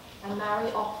again, and marry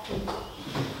often,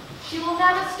 she will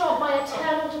never stop my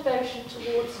eternal devotion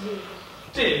towards you.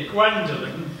 Dear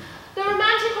Gwendolyn. The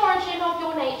romantic origin of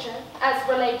your nature, as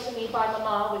relayed to me by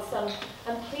Mamma with some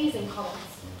unpleasing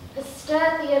comments, has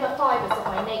stirred the inner fibres of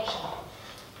my nature.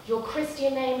 Your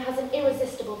Christian name has an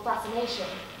irresistible fascination.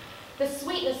 The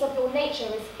sweetness of your nature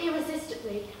is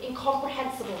irresistibly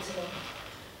incomprehensible to me.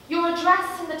 Your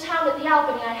address in the town at the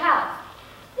Albany I have.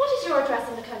 What is your address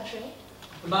in the country?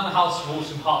 The Manor House of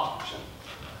Walton, Hertfordshire.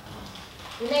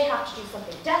 We may have to do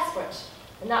something desperate,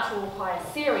 and that will require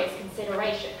serious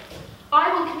consideration.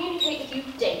 I will communicate with you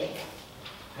daily.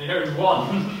 My own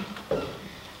one.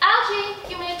 Algie,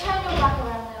 you may turn your back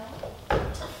around now.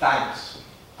 Thanks.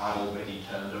 I've already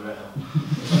turned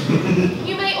around.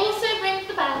 You may also ring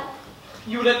the bell.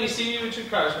 You will let me see you to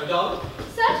Paris, my darling?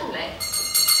 Certainly.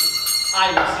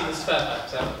 I will see Miss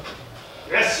Fairfax out.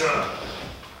 Yes, sir.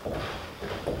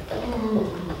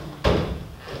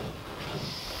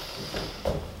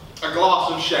 A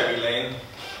glass of sherry, Lane.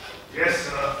 Yes,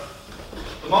 sir.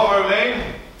 Tomorrow,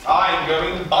 Lane, I'm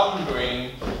going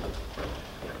bundering.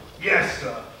 Yes,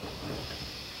 sir.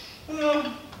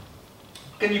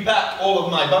 Can you pack all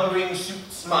of my bundering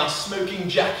suits, my smoking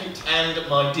jacket, and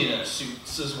my dinner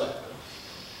suits as well?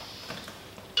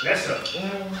 Yes, sir.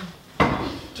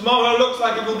 Tomorrow looks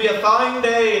like it will be a fine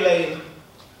day, Lane.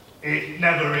 It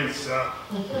never is, sir.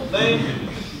 Lane,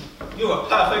 you're a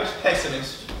perfect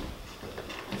pessimist.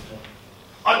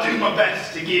 I do my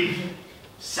best to give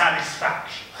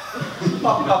satisfaction.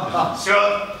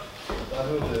 Sir.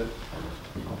 That'll do.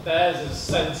 There's a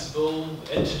sensible,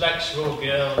 intellectual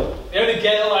girl. The only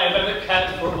girl I have ever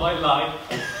cared for in my life.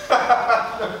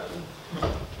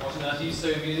 Wasn't that you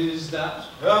so amused at?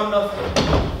 Oh, nothing.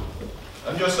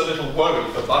 I'm just a little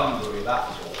worried for Bunbury,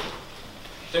 that's all.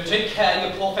 Don't take care,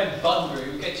 your poor friend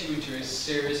Bunbury will get you into a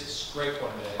serious scrape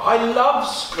one day. I love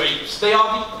scrapes. They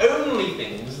are the only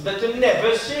things that are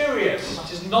never serious.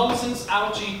 That is nonsense,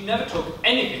 Algie. You never talk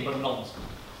anything but nonsense.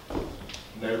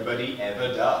 Nobody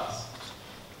ever does.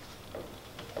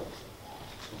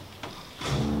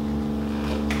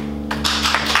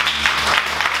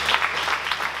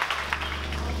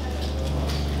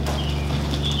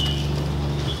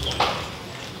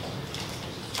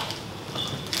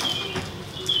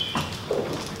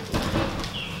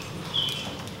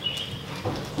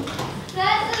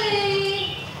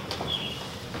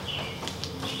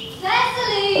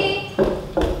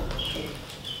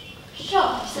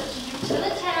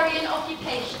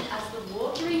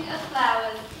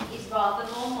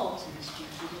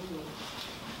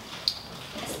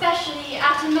 Especially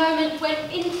at a moment when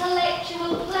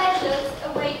intellectual pleasures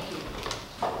await you.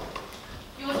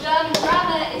 Your German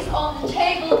grammar is on the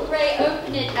table. Pray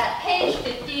open it at page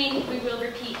 15. We will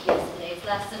repeat yesterday's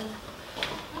lesson.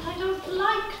 But I don't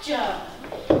like German.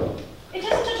 It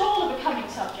isn't at all a becoming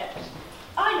subject.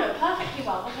 I know perfectly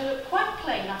well that I look quite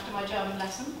plain after my German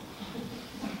lesson.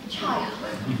 Child,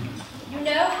 you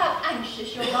know how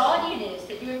anxious your guardian is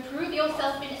that you improve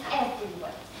yourself in every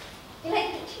way. He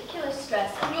laid particular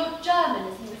stress on your German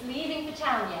as he was leaving for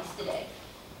town yesterday.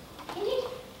 Indeed,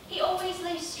 he always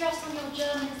lays stress on your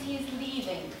German as he is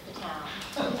leaving for town.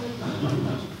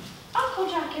 Uncle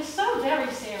Jack is so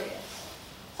very serious.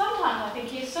 Sometimes I think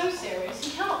he is so serious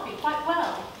he cannot be quite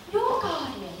well. Your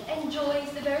guardian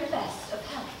enjoys the very best of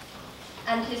health,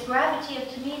 and his gravity of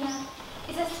demeanour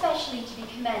is especially to be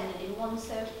commended in one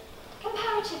so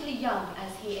comparatively young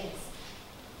as he is.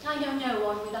 I know no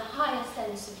one with a higher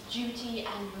sense of duty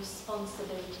and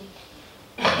responsibility.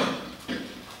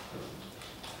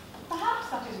 Perhaps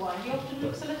that is why he often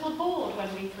looks a little bored when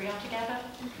we three are together.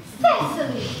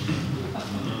 Cecily!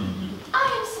 I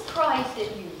am surprised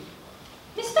at you.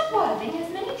 Mr. Worthing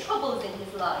has many troubles in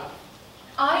his life.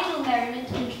 Idle merriment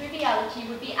and triviality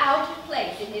would be out of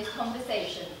place in his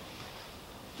conversation.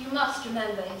 You must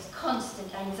remember his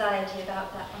constant anxiety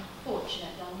about that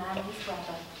unfortunate young man, his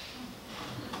brother.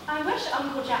 I wish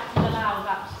Uncle Jack would allow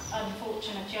that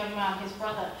unfortunate young man, his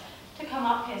brother, to come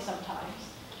up here sometimes.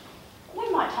 We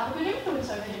might have a good influence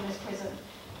over him, Miss Prism.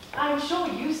 I'm sure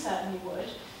you certainly would.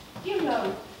 You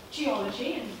know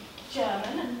geology and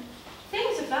German and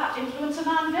things of that influence a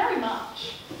man very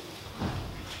much.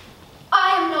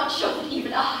 I am not sure that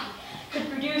even I could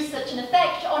produce such an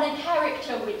effect on a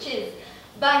character which is,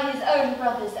 by his own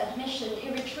brother's admission,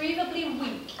 irretrievably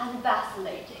weak and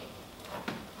vacillating.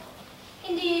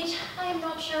 Indeed, I am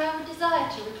not sure I would desire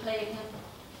to reclaim him.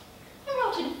 I'm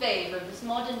not in favour of this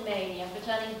modern mania for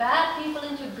turning bad people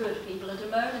into good people at a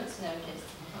moment's notice.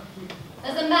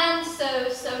 As a man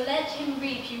sows, so let him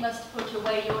reap. You must put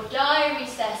away your diary,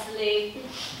 Cecily.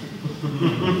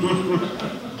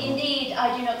 Indeed,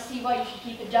 I do not see why you should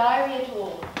keep a diary at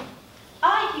all.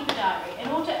 I keep a diary in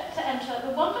order to enter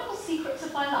the wonderful secrets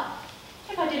of my life.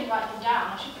 If I didn't write them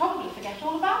down, I should probably forget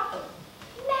all about them.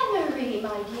 Memory,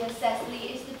 my dear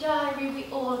Cecily, is the diary we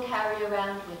all carry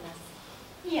around with us.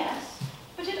 Yes,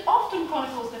 but it often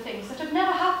chronicles the things that have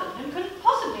never happened and couldn't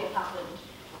possibly have happened.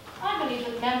 I believe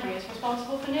that memory is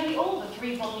responsible for nearly all the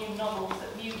 3-volume novels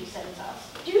that Moody sends us.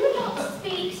 Do not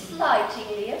speak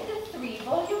slightingly of the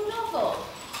 3-volume novel.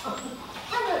 I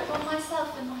wrote one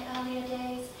myself in my earlier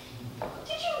days.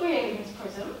 Did you really, Miss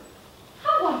Prism?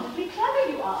 How wonderfully clever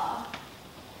you are.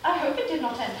 I hope it did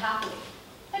not end happily.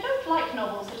 I don't like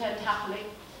novels that end happily.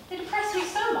 They depress me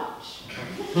so much.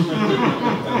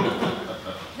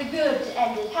 The good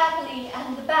ended happily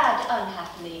and the bad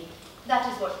unhappily. That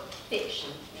is what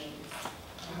fiction means.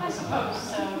 I suppose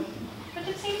so, but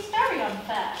it seems very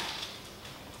unfair.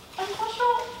 And was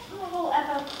your novel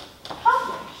ever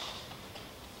published?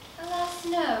 Alas,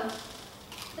 no.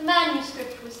 The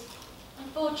manuscript was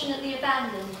unfortunately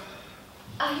abandoned.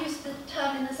 I use the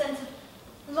term in the sense of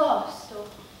lost or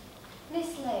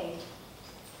mislaid.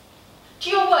 To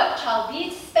your work, child,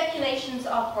 these speculations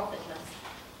are profitless.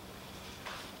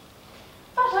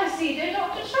 But I see dear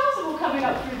Dr. Chasuble coming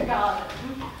up through the garden.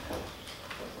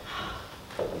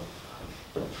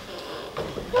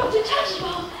 Dr.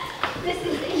 Chasuble, this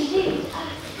is indeed a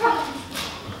surprise.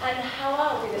 And how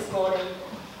are we this morning?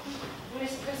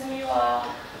 Miss Prism, you are,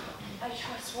 I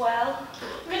trust, well?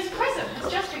 Miss Prism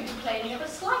has just been complaining of a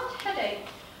slight headache.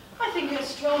 I think a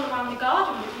stroll around the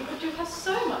garden with you would do her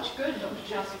so much good, Dr.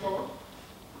 Chasuble.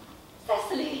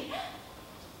 Cecily,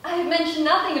 I have mentioned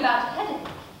nothing about a headache.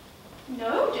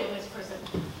 No, dear Miss Prism,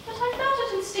 but I felt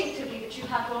it instinctively that you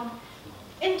had one.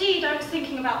 Indeed, I was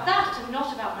thinking about that and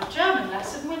not about my German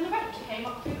lesson when the rector came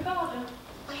up through the garden.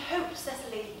 I hope,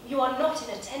 Cecily, you are not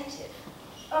inattentive.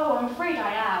 Oh, I'm afraid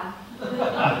I am.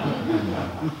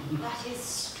 That is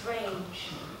strange.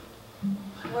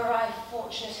 Were I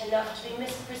fortunate enough to be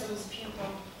Miss Prism's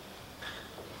pupil,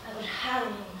 I would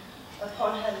hang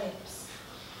upon her lips.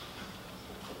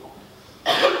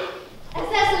 And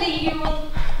Cecily, you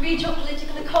will read your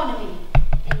political economy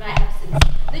in my absence.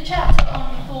 The chapter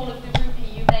on the fall of the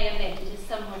rupee you may omit. It is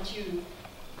somewhat too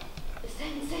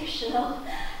sensational.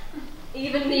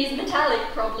 Even these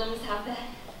metallic problems have their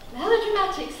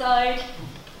melodramatic side.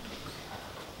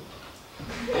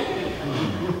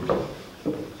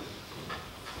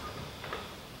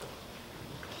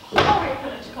 Horrid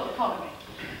political economy.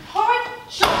 Horrid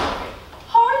geography.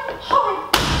 Horrid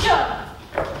German.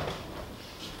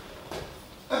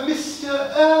 Mr.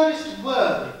 Ernest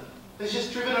Worthing has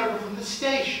just driven over from the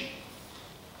station.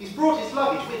 He's brought his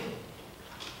luggage with him.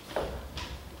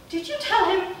 Did you tell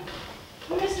him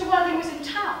Mr. Worthing was in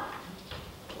town?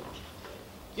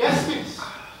 Yes, miss.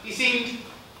 He seemed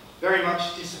very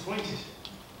much disappointed.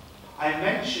 I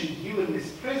mentioned you and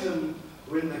Miss Prism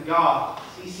were in the gardens.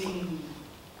 He seemed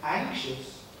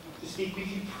anxious to speak with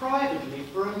you privately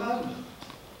for a moment.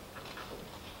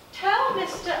 Tell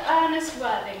Mr. Ernest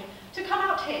Worthing to come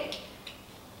out here.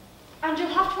 And you'll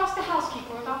have to ask the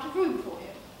housekeeper about a room for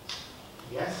him.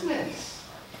 Yes, miss.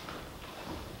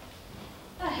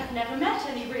 I have never met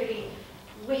any really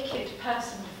wicked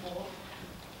person before.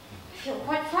 I feel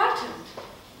quite frightened.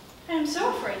 I am so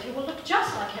afraid he will look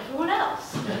just like everyone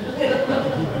else.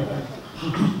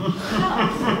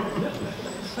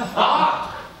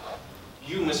 Ah!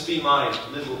 You must be my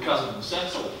little cousin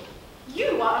Cecil.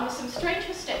 You are under some strange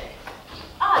mistake.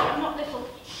 I am not little.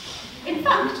 In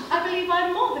fact, I believe I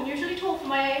am more than usually tall for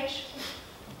my age.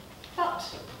 But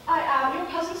I am your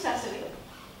cousin Cecily.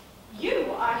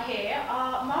 You, I hear,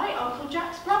 are my Uncle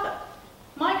Jack's brother.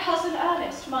 My cousin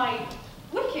Ernest, my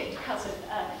wicked cousin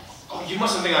Ernest. Oh, you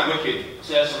mustn't think I'm wicked,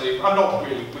 Cecily. I'm not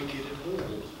really wicked at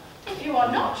all. If you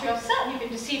are not, you have certainly been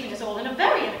deceiving us all in a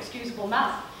very inexcusable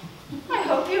manner. I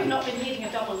hope you have not been leading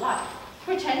a double life,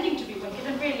 pretending to be wicked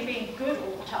and really being good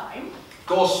all the time. Of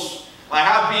course, I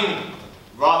have been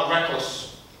rather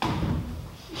reckless.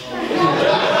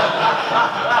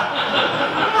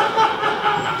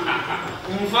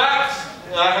 fact,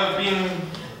 I have been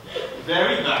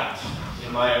very bad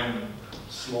in my own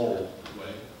small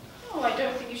way. Oh, I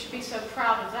don't think you should be so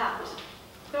proud of that.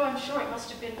 Though I'm sure it must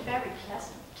have been very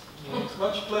pleasant. It's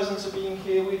much pleasanter being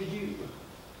here with you.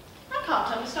 I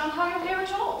can't understand how you're here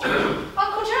at all.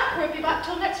 Uncle Jack won't be back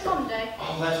till next Monday.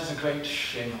 Oh, that is a great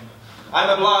shame. I'm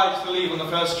obliged to leave on the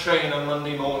first train on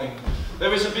Monday morning.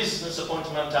 There is a business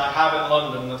appointment I have in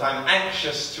London that I'm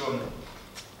anxious to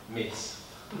miss.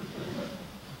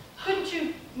 Couldn't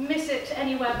you miss it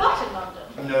anywhere but in London?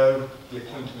 No, the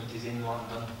appointment is in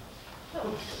London.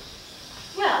 Oh.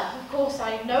 Well, of course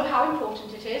I know how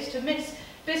important it is to miss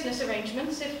business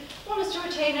arrangements if one is to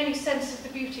retain any sense of the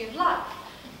beauty of life.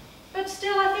 But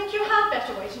still, I think you had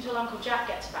better wait until Uncle Jack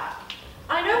gets back.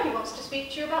 I know he wants to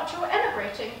speak to you about your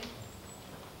emigrating.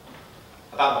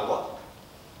 About my what?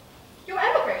 You're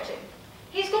emigrating.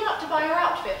 He's gone up to buy your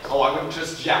outfit. Oh, I wouldn't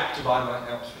trust Jack to buy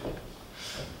my outfit.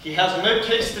 He has no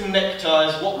taste in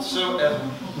neckties whatsoever.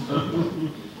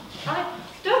 I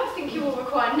don't think you will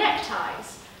require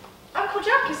neckties. Uncle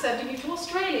Jack is sending you to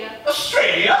Australia.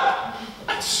 Australia?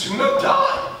 I'd sooner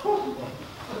die.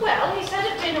 Well, he said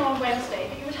at dinner on Wednesday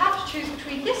that you would have to choose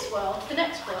between this world, the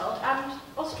next world, and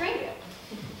Australia.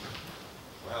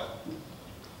 Well,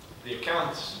 the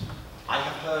accounts I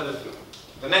have heard of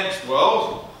the next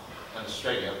world and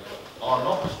Australia are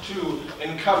not too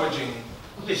encouraging.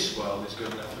 This world is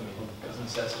good enough for me, Cousin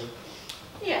Cecily.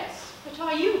 Yes, but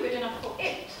are you good enough for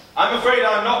it? I'm afraid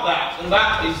I'm not that, and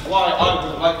that is why I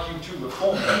would like you to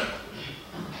reform me.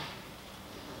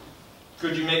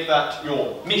 Could you make that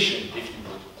your mission, if you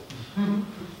would?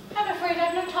 I'm afraid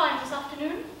I've no time this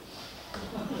afternoon.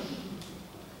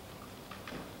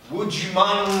 Would you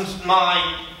mind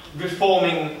my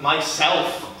reforming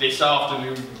myself this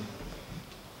afternoon?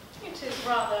 It is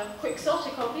rather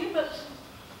quixotic of you, but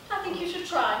I think you should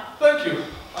try. Thank you.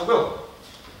 I will.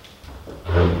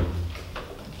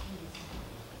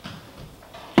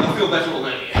 I feel better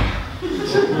already.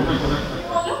 You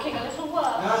are looking a little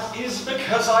worse. That is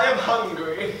because I am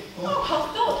hungry. Oh, how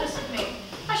thoughtless of me.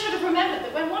 I should have remembered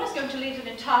that when one is going to lead an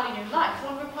entirely new life,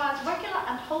 one requires regular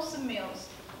and wholesome meals.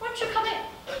 Won't you come in?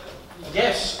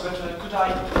 Yes, but could I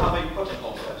have a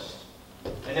buttermilk first?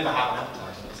 I never have an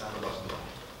appetizer inside a buttermilk.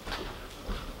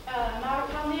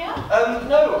 Maricania?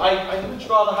 No, I'd much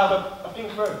rather have a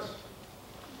pink rose.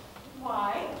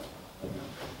 Why?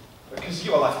 Because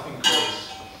you are like a pink rose,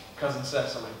 Cousin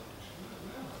Cecily.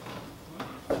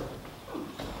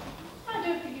 I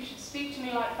don't think you should speak to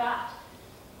me like that.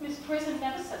 Miss Prison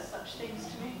never says such things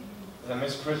to me. Then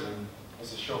Miss Prison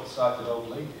is a short-sighted old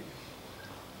lady.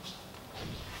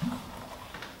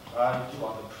 And you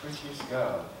are the prettiest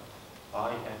girl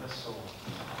I ever saw.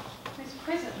 Miss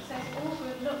Prison says all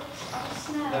good looks are a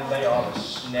snare. Then they are a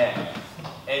snare.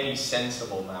 Any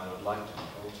sensible man would like to be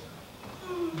called to.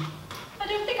 I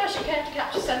don't think I should care to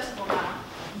catch a sensible man.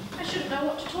 I shouldn't know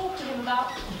what to talk to him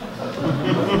about.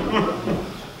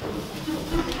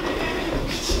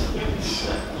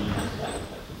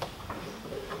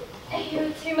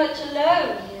 You're too much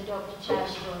alone here, Dr.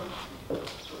 Chashwood. You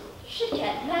should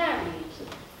get married.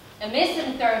 A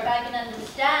misanthrope I can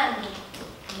understand.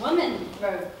 A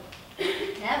womanthrope,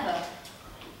 never.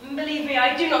 Believe me,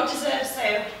 I do not deserve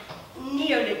so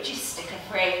neologistic a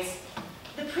phrase.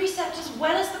 The precept as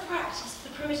well as the practice of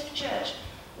the primitive church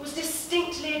was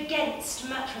distinctly against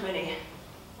matrimony.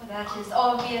 Well, that is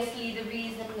obviously the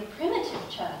reason the primitive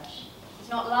church has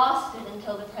not lasted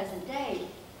until the present day.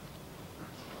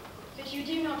 But you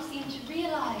do not seem to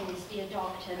realize, dear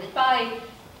doctor, that by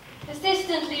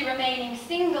persistently remaining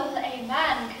single, a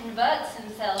man converts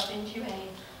himself into a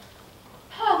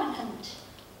permanent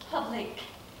public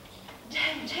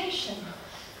temptation.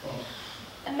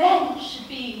 Men should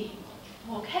be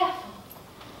more careful.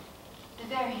 The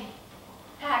very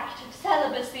act of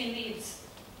celibacy leads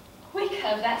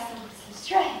weaker vessels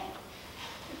astray.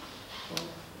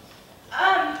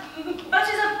 But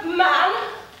is a man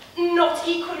not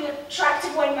equally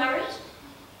attractive when married?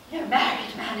 No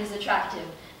married man is attractive,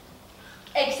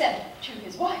 except to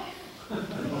his wife.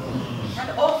 And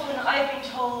often I've been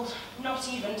told, not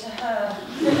even to her.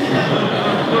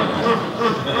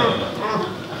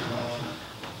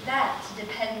 That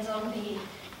depends on the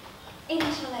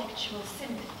intellectual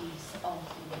sympathies of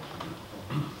the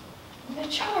woman.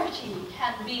 Maturity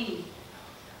can be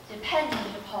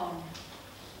dependent upon.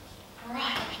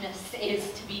 Ripeness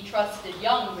is to be trusted.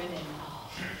 Young women are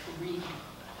free.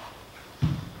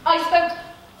 I spoke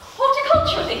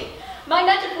horticulturally. My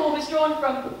metaphor was drawn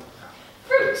from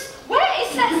fruits. Where is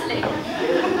Cecily?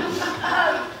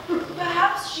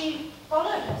 Perhaps she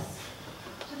followed us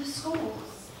to the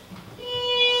schools.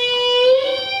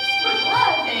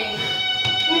 Mr.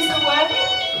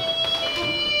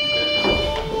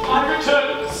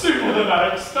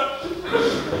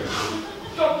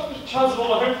 Dr.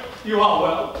 Chasuble, I hope you are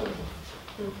well.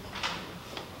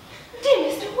 Dear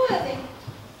Mr. Worthing,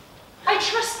 I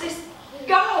trust this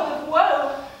garb of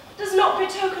woe does not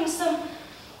betoken some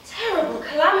terrible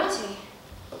calamity.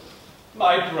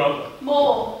 My brother.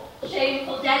 More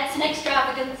shameful debts and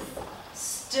extravagance.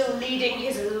 Still leading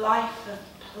his life of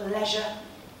pleasure.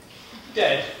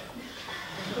 Dead.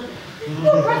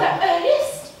 Your brother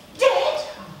Ernest? Dead?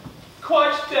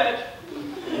 Quite dead.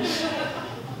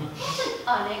 What an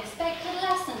unexpected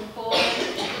lesson for him.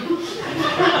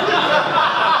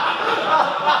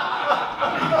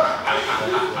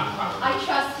 I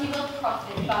trust he will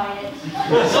profit by it.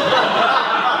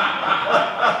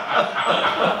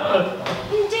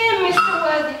 Dear Mr.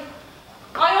 Worthing,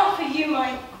 I offer you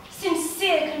my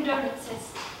sincere condolences.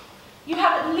 You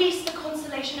have at least the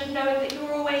consolation of knowing that you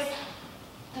are always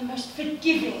the most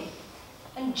forgiving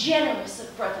and generous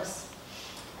of brothers.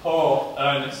 Poor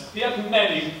Ernest. He had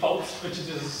many faults, but it is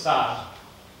a sad,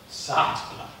 sad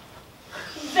blow.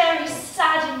 Very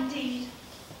sad indeed.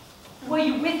 Were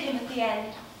you with him at the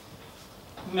end?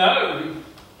 No,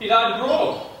 he died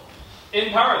abroad.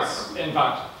 In Paris, in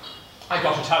fact. I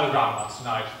got a telegram last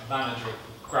night from the manager of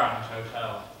the Grand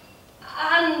Hotel.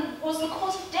 And was the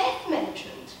cause of death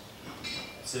mentioned?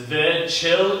 Severe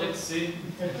chill, it seemed.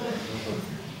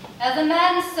 As a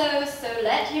man sows, so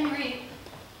let him reap.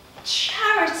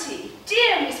 Charity,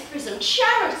 dear Miss Prism,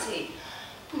 charity.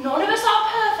 None of us are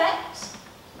perfect.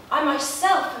 I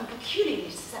myself am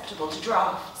peculiarly susceptible to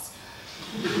drafts.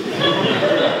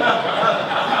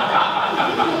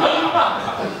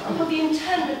 Will the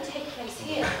interment take place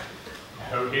here?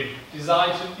 No, he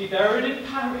designed to be buried in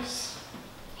Paris.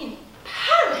 In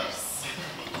Paris?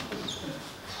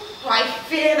 I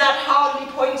fear that hardly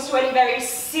points to any very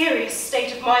serious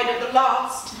state of mind at the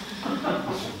last.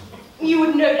 You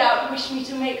would no doubt wish me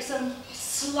to make some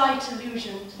slight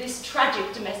allusion to this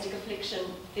tragic domestic affliction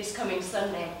this coming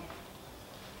Sunday.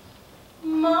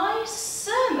 My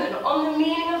sermon on the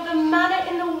meaning of the manna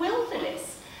in the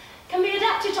wilderness can be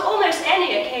adapted to almost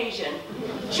any occasion.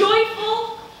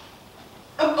 Joyful,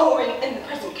 or in the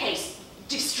present case,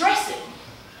 distressing.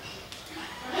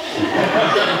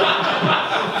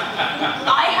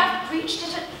 I have preached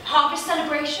it at harvest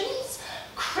celebrations,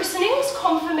 christenings,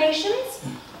 confirmations,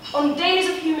 on days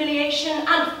of humiliation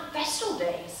and festal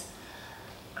days.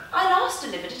 I last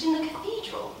delivered it in the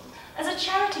cathedral as a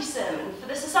charity sermon for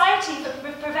the Society for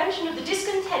the Prevention of the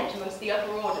Discontent amongst the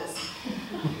upper orders.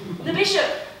 The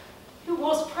bishop, who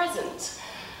was present,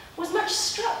 was much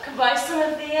struck by some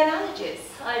of the analogies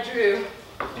I drew.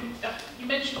 You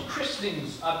mentioned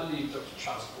christenings, I believe, Dr.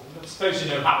 Chasuble. I suppose you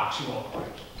know how to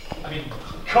operate. I mean,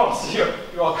 of course, you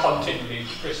are continually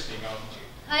christening, aren't you?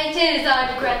 It is,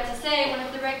 I regret to say, one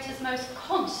of the rector's most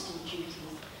constant duties.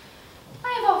 I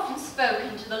have often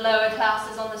spoken to the lower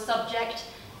classes on the subject,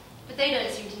 but they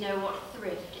don't seem to know what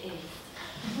thrift is.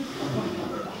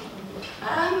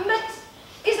 But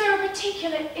is there a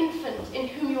particular infant in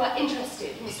whom you are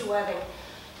interested, Mr. Worthing?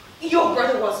 Your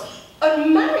brother was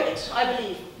unmarried, I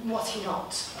believe, was he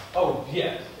not? Oh,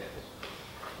 yes.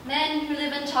 Men who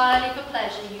live entirely for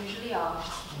pleasure usually are.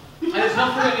 And it's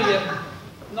not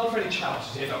for any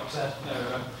charity, dear Doctor.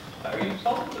 No, very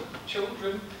fond of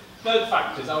children. No, the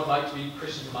fact is, I would like to be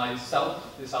christened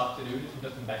myself this afternoon if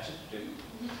nothing better to do.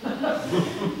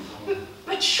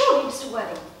 But surely, Mr.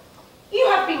 Worthing, you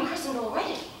have been christened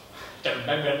already. Don't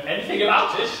remember anything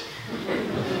about it.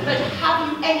 But have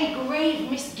you any grave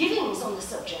misgivings on the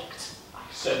subject? I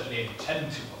certainly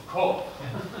intend to, of course.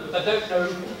 But I don't know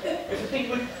if the thing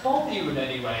would bother you in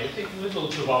any way. I think a little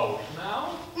too old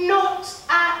now. Not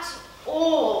at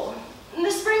all.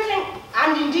 The sprinkling,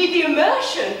 and indeed the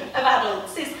immersion of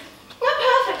adults, is a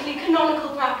perfectly canonical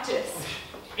practice.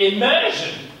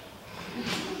 Immersion?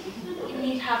 You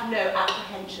need have no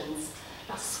apprehensions.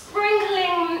 A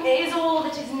sprinkling is all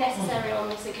that is necessary on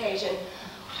this occasion,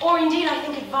 or indeed I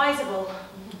think advisable.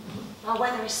 Our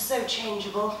weather is so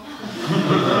changeable.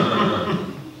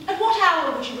 At what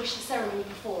hour would you wish the ceremony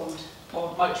performed?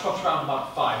 Or might trot around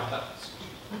about 5, if that's...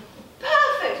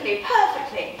 Perfectly,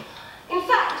 perfectly. In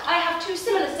fact, I have 2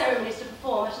 similar ceremonies to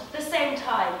perform at the same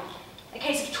time. A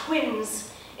case of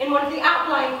twins in one of the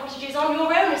outlying cottages on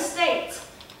your own estate.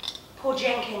 Poor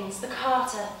Jenkins, the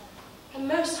carter, a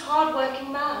most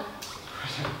hard-working man.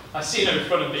 I see no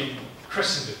fun in being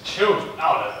christened with children.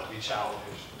 Now that would be childish.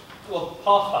 Well,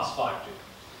 5:30, do.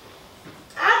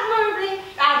 Admirably,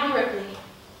 admirably.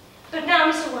 But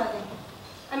now, Mr. Worthing,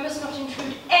 I must not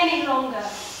intrude any longer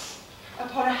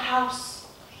upon a house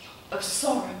of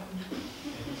sorrow.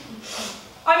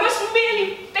 I must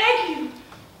merely beg you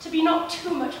to be not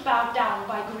too much bowed down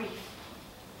by grief.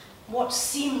 what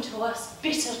seem to us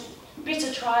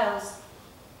bitter trials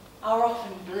are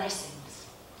often blessings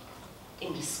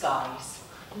in disguise.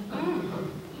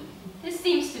 This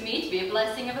seems to me to be a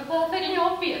blessing of a perfectly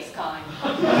obvious kind.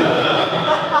 Uncle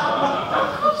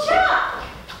Jack!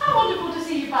 How wonderful to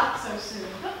see you back so soon.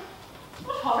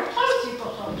 What horrid clothes you've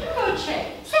got on. Do go and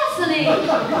change. Cecily!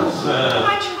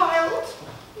 My child,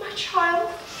 my child.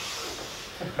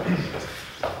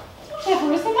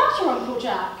 Whatever is the matter, Uncle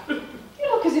Jack? You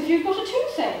look as if you've got a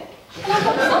toothache. And I've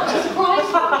got such a surprise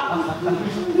for you.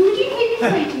 Who do you think is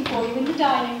waiting for you in the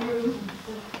dining room?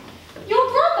 Your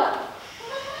brother.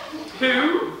 Who?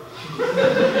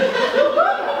 Your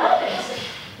brother, Ernest.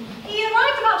 He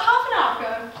arrived about half an hour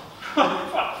ago.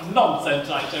 Nonsense,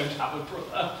 I don't have a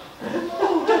brother.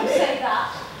 Oh, don't say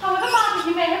that. However badly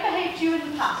he may have behaved to you in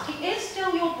the past, he is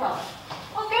still your brother.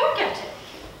 I'll go and get him.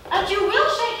 And you will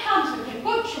shake hands with him,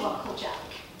 won't you, Uncle Jack?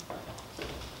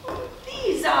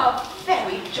 These are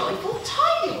very joyful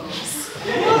tidings.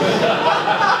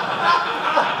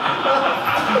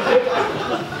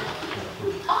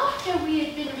 After we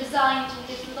had been resigned to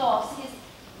his loss, his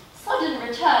sudden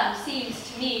return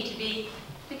seems to me to be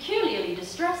peculiarly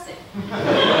distressing.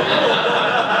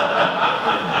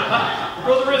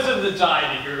 Brother is in the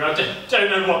dining room. I don't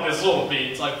know what this all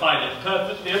means. I find it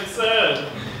perfectly absurd.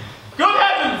 Good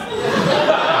heavens!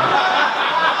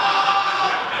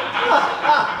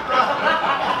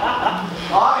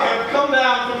 I have come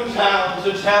down from town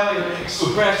to tell you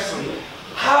expressly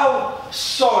how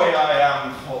sorry I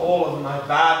am for all of my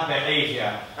bad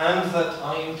behaviour, and that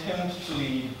I intend to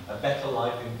lead a better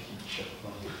life in future.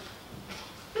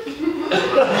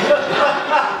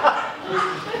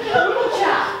 Uncle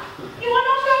Jack, you are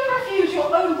not going to refuse your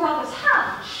own brother's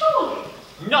hand, surely?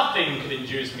 Nothing could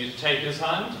induce me to take his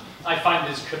hand. I find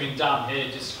his coming down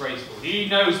here disgraceful. He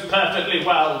knows perfectly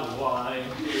well why.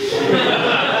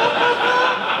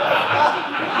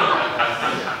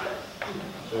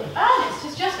 Ernest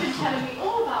has just been telling me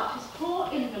all about his poor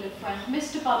invalid friend,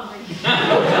 Mr. Bunbury.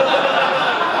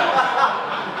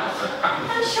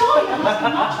 And surely there must be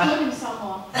much good in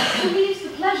someone who leaves the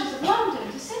pleasures of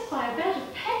London to sit by a bed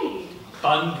of pain.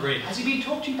 Bunbury. Has he been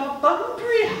talking about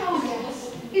Bunbury? Oh yes.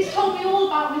 He's told me all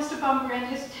about Mr. Bunbury and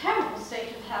his terrible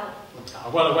state of health.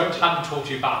 Well, I won't have to talk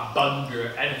to you about Bunbury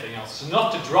or anything else. It's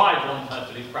enough to drive one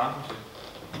perfectly frantic.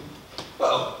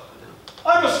 Well,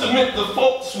 I must admit the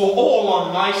faults were all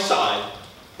on my side,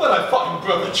 but I find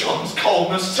Brother John's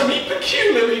coldness to me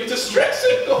peculiarly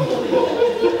distressing. Uncle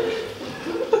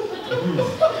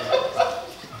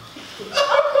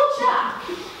Jack,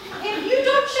 if you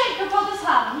don't shake your brother's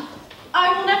hand,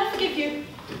 I will never forgive you.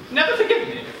 Never forgive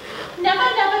me. Never,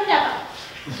 never, never.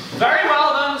 Very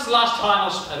well then, it's the last time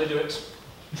I'll ever do it.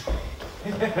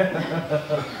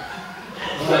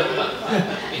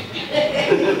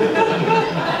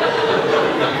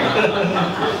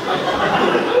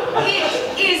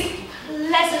 It is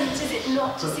pleasant, is it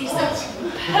not, to see such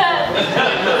perfect.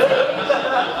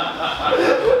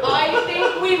 I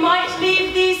think we might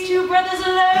leave these two brothers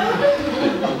alone.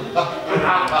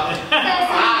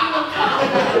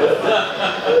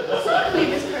 Certainly,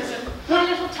 Miss Prism. My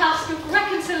little task of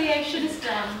reconciliation is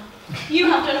done. You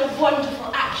have done a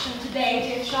wonderful action today,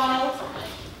 dear child.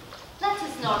 Let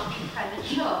us not be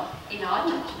premature in our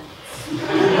judgments.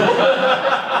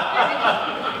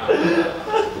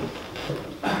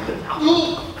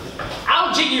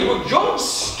 Algy, you young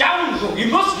scoundrel! You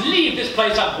must leave this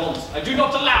place at once. I do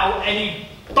not allow any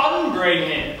Bunbury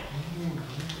here.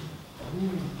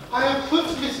 I have put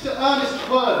Mr. Ernest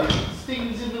Worthing's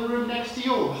things in the room next to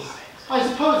yours. I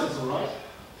suppose it's all right.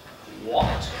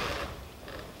 What?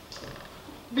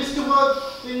 Mr.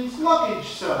 Worthing's luggage,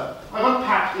 sir. I've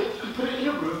unpacked it and put it in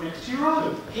a room next to your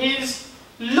own. His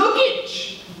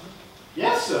luggage?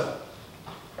 Yes, sir.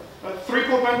 3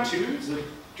 portmanteaus, a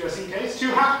dressing case,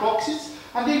 2 hat boxes,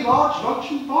 and a large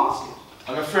luncheon basket.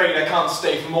 I'm afraid I can't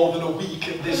stay for more than a week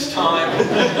at this time.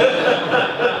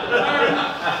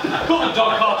 Call the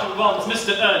dog cart at once.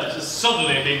 Mr. Ernest has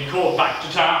suddenly been called back to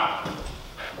town.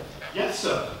 Yes,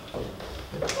 sir.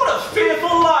 What a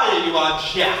fearful liar you are,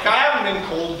 Jack. I haven't been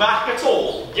called back at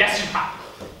all. Yes, you have.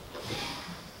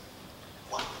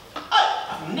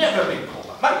 I've never been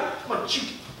called back. My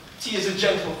duty as a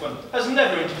gentleman has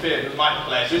never interfered with my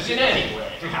pleasures in any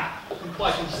way. I can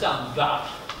quite understand that.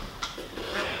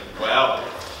 Well,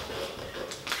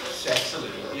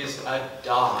 Cecily is a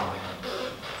darling.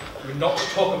 You're not to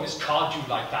talk of Miss Cardew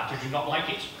like that. I do not like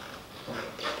it.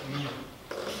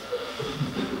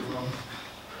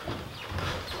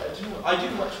 I do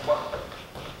much work.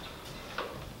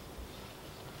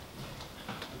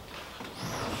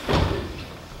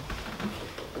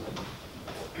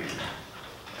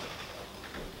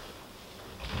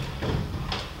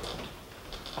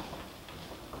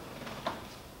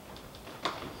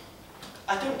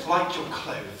 don't like your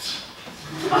clothes.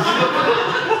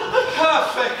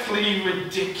 Perfectly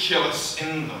ridiculous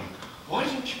in them. Why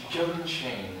don't you go and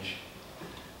change?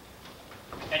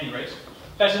 At any rate,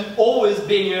 better than always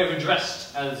being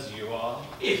overdressed as you are.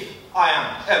 If I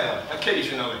am ever,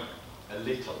 occasionally, a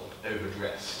little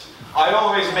overdressed, I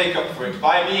always make up for it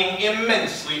by being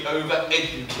immensely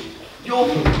overeducated. Your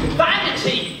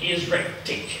vanity is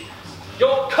ridiculous.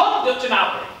 Your conduct an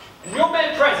outrage, and your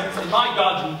mere presence in my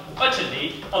garden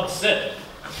utterly absurd.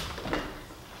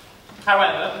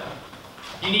 However,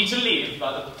 you need to leave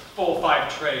by the 4:05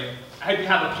 train. I hope you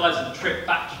have a pleasant trip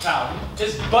back to town.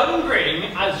 This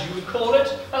bungering, as you would call it,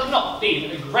 has not been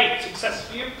a great success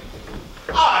for you.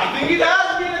 I think it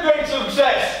has been a great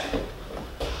success.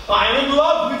 I'm in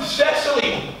love with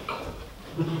Cecily.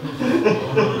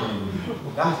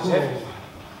 That is everything.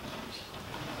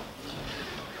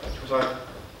 But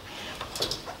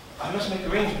I must make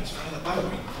arrangements for another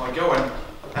bungering before I go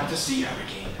and to see her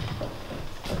again.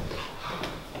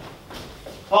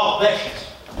 Oh, there she is.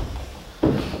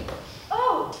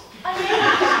 Oh, I mean,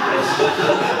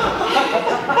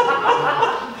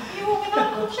 you were with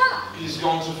Uncle Jack? He's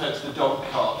gone to fetch the dog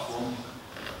cart for me.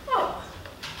 Oh,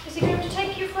 is he going to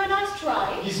take you for a nice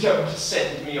drive? He's going to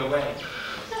send me away.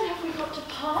 Then have we got to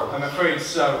part? I'm afraid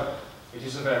so. It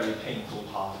is a very painful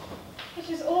part. It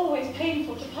is always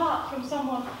painful to part from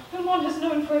someone whom one has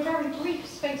known for a very brief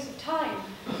space of time.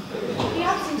 The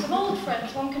absence of old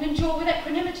friends one can endure with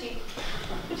equanimity,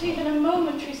 but even a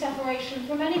momentary separation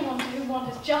from anyone to whom one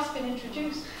has just been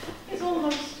introduced is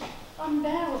almost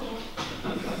unbearable.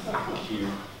 Thank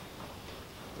you.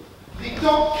 The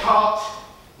dog cart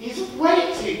is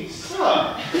waiting,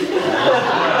 sir. Wait,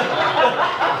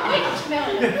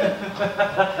 Melanie.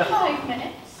 5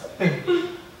 minutes.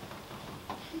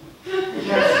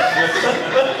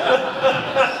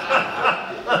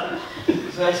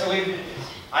 Cecily,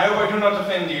 I hope I do not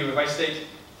offend you if I state,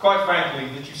 quite frankly,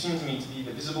 that you seem to me to be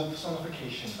the visible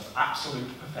personification of absolute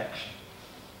perfection.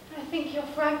 I think your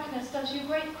frankness does you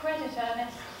great credit,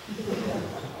 Ernest.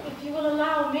 If you will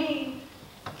allow me,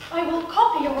 I will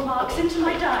copy your remarks into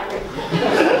my diary.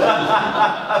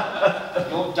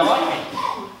 Your diary?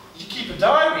 You keep a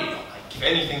diary? I'd give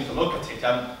anything to look at it.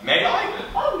 May I?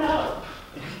 Oh, no.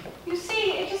 You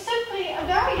see, it is simply a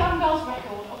very young girl's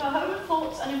record of her own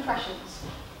thoughts and impressions,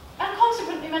 and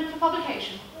consequently meant for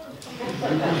publication.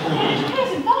 It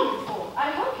appears in volume form.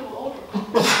 I hope you will order it.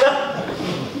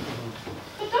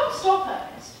 But don't stop,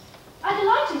 Ernest. I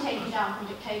delight in taking down from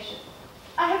dictation.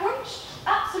 I have reached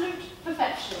absolute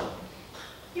perfection.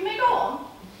 You may go on.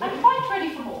 I'm quite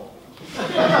ready for more.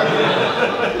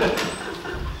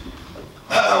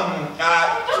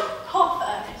 Don't cough,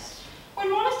 Ernest. When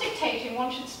one is dictating,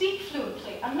 one should speak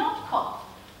fluently and not cough.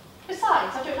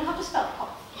 Besides, I don't know how to spell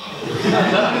cough.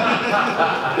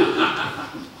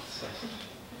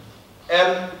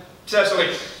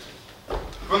 Cecily,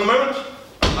 from the moment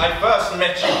I first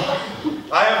met you,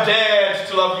 I have dared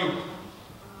to love you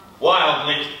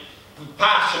wildly,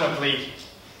 passionately,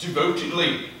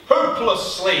 devotedly,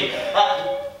 hopelessly. I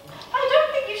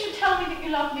don't think you should tell me that you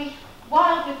love me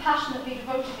wildly, passionately,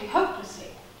 devotedly, hopelessly.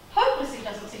 Hopelessly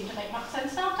doesn't seem to make much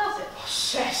sense now, does it? Oh,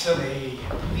 Cecily.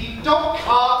 The dog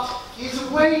cart is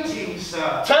waiting,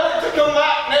 sir. Tell it to come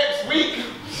back next week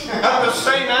at the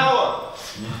same hour.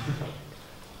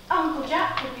 Uncle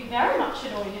Jack would be very much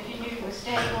annoyed if he knew you were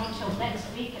staying on till next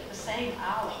week at the same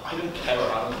hour. I don't care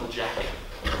about Uncle Jack.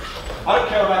 I don't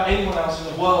care about anyone else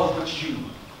in the world but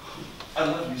you. I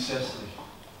love you, Cecily.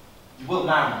 You will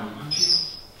marry me, won't you?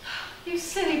 You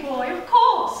silly boy, of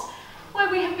course. Why,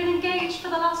 we have been engaged for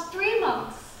the last 3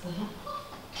 months.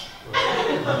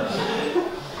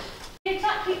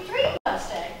 Exactly 3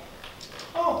 birthday.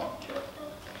 Oh.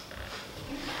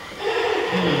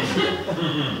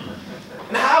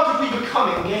 And how did we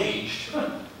become engaged?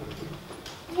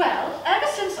 Well, ever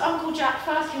since Uncle Jack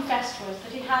first confessed to us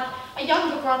that he had a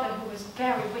younger brother who was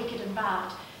very wicked and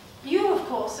bad, you, of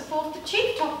course, have formed the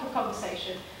chief topic of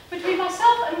conversation between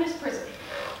myself and Miss Prison.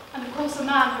 And of course, a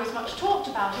man who is much talked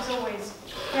about is always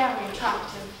very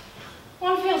attractive.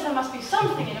 One feels there must be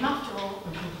something in him after all.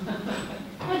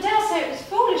 I dare say it was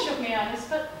foolish of me, Ernest,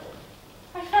 but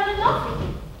I fell in love with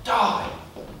him. Darling.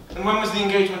 And when was the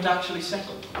engagement actually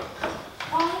settled?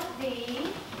 On the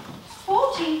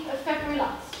 14th of February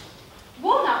last.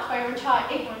 Worn out by your entire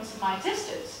ignorance of my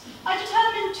existence, I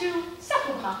determined to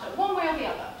settle the matter one way or the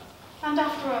other. And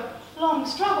after a long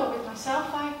struggle with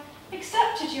myself, I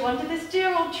accepted you under this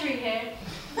dear old tree here.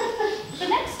 The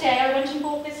next day I went and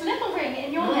bought this little ring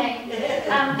in your name,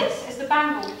 and this is the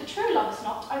bangle with the true lover's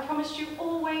knot I promised you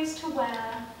always to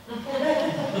wear.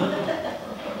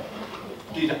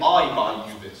 Did I buy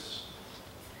you this?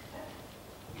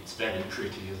 very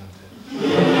pretty, isn't it?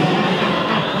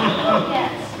 Oh,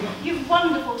 yes. You've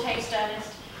wonderful taste,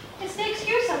 Ernest. It's the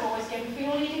excuse I've always given for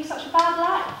your leading such a bad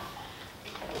life.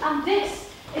 And this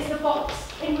is the box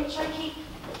in which I keep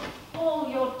all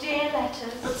your dear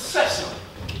letters. But Cecil,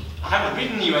 I haven't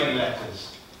written you any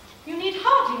letters. You need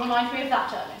hardly remind me of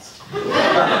that, Ernest. I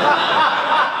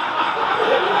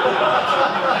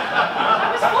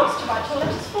was forced to write your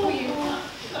letters for you.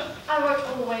 I wrote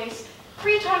always,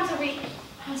 3 times a week,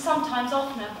 and sometimes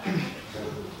oftener.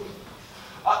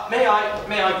 May I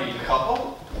read a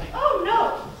couple? Oh,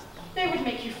 no. They would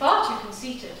make you far too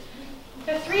conceited.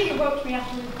 The 3 you wrote me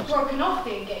after we'd broken off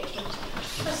the engagement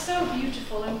are so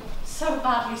beautiful and so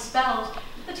badly spelled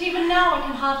that even now I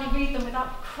can hardly read them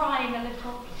without crying a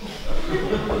little.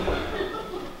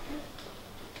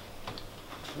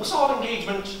 Was our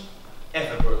engagement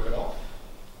ever broken off?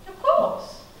 Of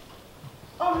course.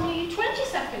 On the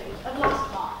 22nd of last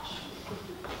March.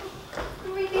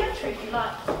 Read the entry if you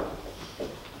like.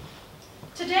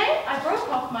 Today I broke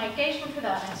off my engagement with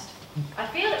Ernest. I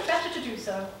feel it's better to do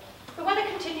so. The weather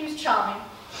continues charming.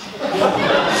 Cecily,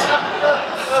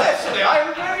 I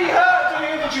am very hurt to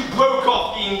hear that you broke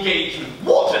off the engagement.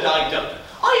 What had I done?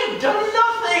 I had done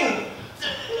nothing.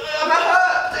 I'm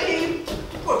hurt that he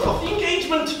broke off the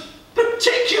engagement,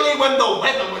 particularly when the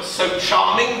weather was so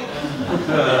charming.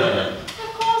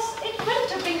 Of course, it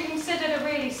couldn't have been considered a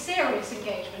really serious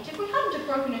engagement if we hadn't have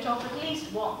broken it off at least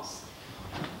once.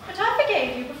 But I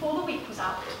forgave you before the week was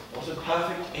out. What a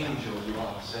perfect angel you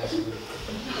are, Cecily.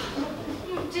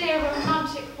 You dear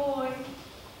romantic boy.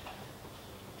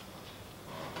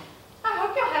 I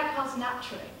hope your hair curls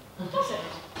naturally, does it?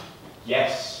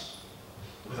 Yes,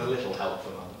 with a little help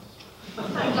from others.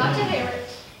 I'm glad to hear it.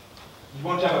 You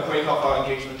won't ever break off our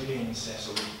engagement again,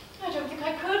 Cecily. I don't think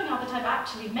I could now that I've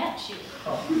actually met you.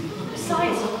 Oh.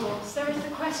 Besides, of course, there is the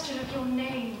question of your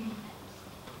name.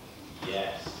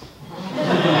 Yes.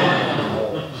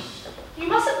 You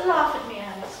mustn't laugh at me,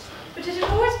 Ernest, but it had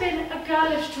always been a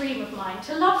girlish dream of mine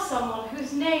to love someone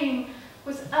whose name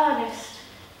was Ernest.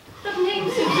 That name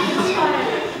seems to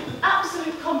inspire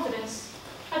absolute confidence.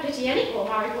 I pity any poor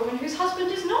married woman whose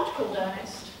husband is not called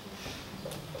Ernest.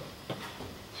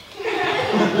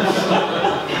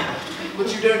 But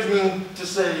you don't mean to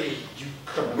say you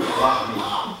couldn't love me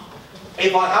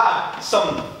if I had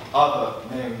some other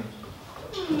name?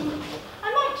 I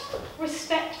might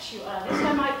respect you, Ernest.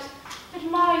 I might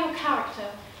admire your character,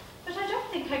 but I don't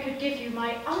think I could give you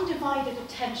my undivided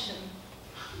attention.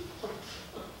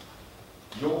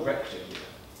 Your rector here,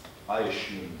 I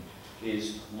assume,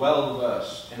 is well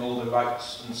versed in all the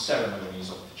rites and ceremonies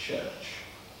of the church.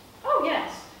 Oh,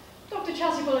 yes. Dr.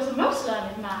 Chasuble is a most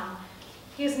learned man.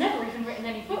 He has never even written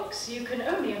any books. You can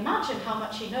only imagine how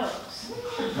much he knows.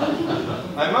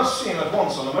 I must see him at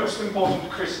once on the most important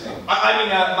christening.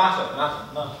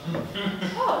 Matter.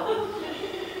 Oh.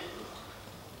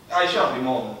 I shan't be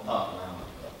more than half an hour.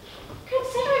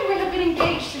 Considering we have been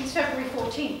engaged since February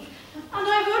 14th, and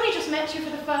I've only just met you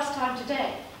for the first time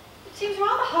today, it seems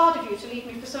rather hard of you to leave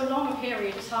me for so long a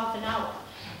period as half an hour.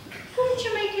 Couldn't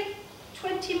you make it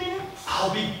 20 minutes?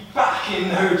 I'll be back in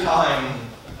no time.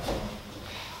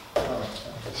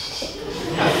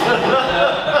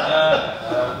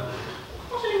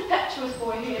 What an impetuous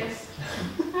boy he is.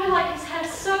 I like his hair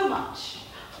so much.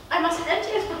 I must enter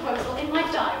his proposal in my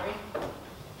diary.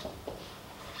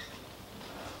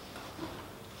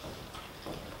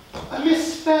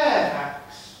 Miss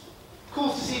Fairfax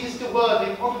calls to see Mr.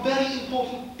 Worthing on very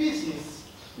important business,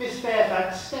 Miss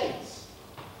Fairfax states.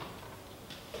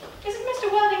 Isn't Mr.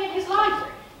 Worthing in his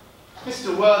library?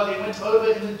 Mr. Worthing went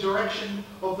over in the direction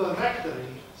of the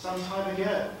rectory some time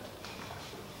ago.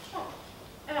 Oh,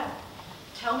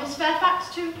 tell Miss Fairfax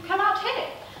to come out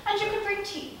here, and you can bring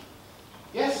tea.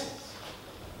 Yes.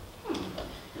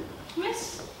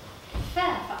 Miss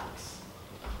Fairfax.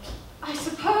 I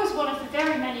suppose one of the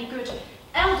very many good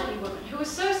elderly women who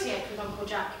associate with Uncle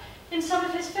Jack in some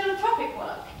of his philanthropic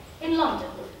work in London.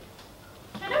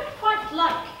 I don't quite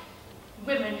like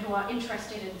women who are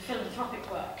interested in philanthropic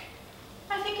work.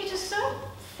 I think it is so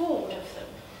forward of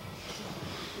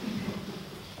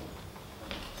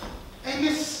them.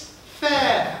 Miss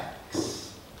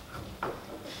Fairfax.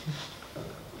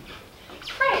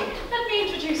 Pray, let me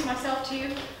introduce myself to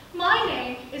you. My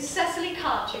name is Cecily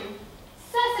Cardew.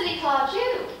 Cecily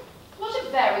Cardew. What a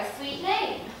very sweet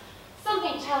name.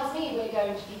 Something tells me we're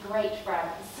going to be great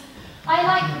friends. I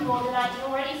like you more than I can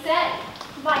already say.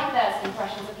 My first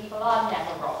impressions of people are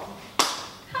never wrong.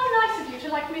 How nice of you to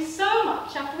like me so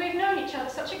much after we've known each other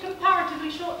such a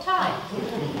comparatively short time.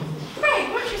 Pray,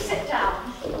 won't you sit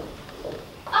down?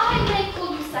 I may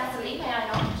call you Cecily, may I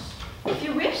not? If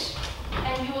you wish.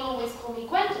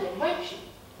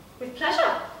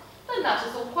 pleasure. Then that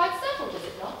is all quite settled, is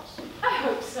it not? I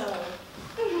hope so.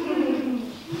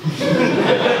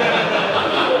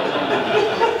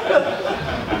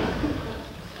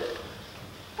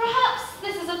 Perhaps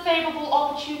this is a favourable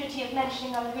opportunity of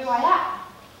mentioning who I am.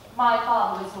 My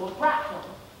father is Lord Bracknell.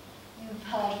 You've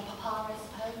heard of Papa, I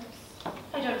suppose?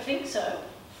 I don't think so.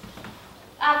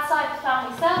 Outside the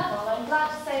family circle, I'm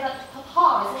glad to say that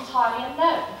Papa is entirely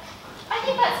unknown. I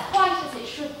think that's quite as it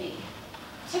should be.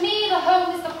 To me, the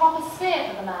home is the proper sphere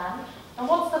for the man, and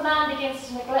once the man begins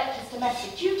to neglect his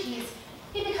domestic duties,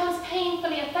 he becomes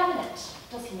painfully effeminate,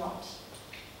 does he not?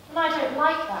 And I don't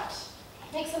like that.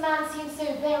 It makes a man seem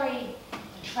so very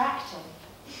attractive.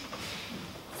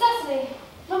 Cecily,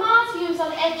 Mamma's views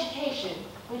on education,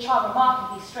 which are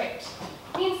remarkably strict,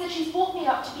 means that she's brought me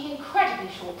up to be incredibly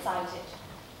short-sighted.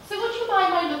 So would you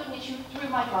mind my looking at you through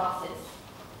my glasses?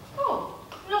 Oh,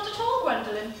 not at all,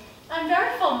 Gwendolen. I'm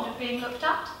very fond of being looked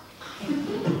at. You're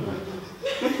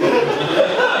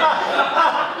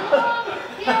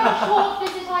a short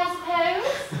visit, I suppose?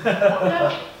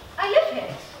 No, I live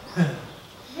here.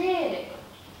 Really?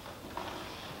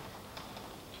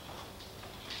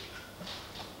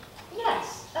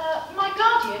 Yes, my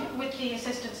guardian, with the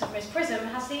assistance of Miss Prism,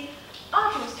 has the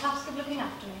arduous task of looking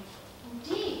after me.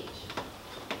 Indeed.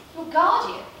 Your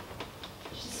guardian?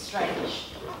 Which is strange.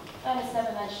 Ernest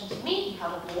never mentioned to me he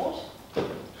had a ward.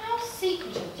 How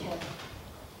secretive of him.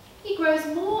 He grows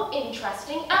more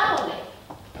interesting hourly.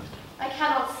 I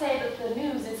cannot say that the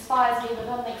news inspires me with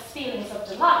unmixed feelings of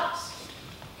delight.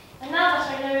 And now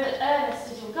that I know that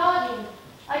Ernest is your guardian,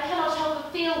 I cannot help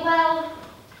but feel, well,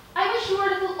 I wish you were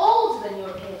a little older than you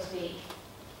appear to be,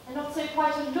 and not so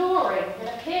quite alluring in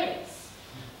appearance.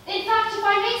 In fact, if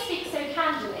I may speak so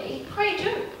candidly... Pray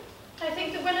do. I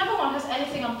think that whenever one has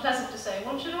anything unpleasant to say,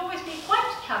 one should always be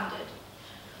quite candid.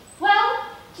 Well,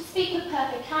 to speak with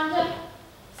perfect candour,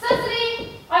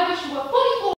 Cecily, I wish you were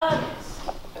fully Ernest.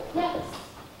 Yes.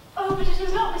 Oh, but it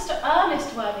is not Mr.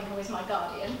 Ernest Worthing who is my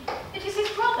guardian. It is his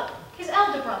brother, his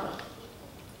elder brother.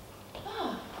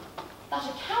 Ah, that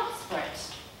accounts for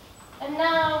it. And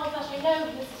now that I know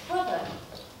he is his brother,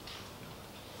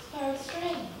 it's very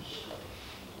strange.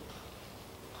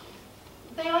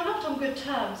 They are not on good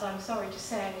terms, I'm sorry to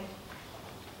say.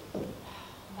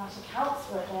 That accounts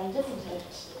for it then, doesn't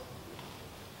it?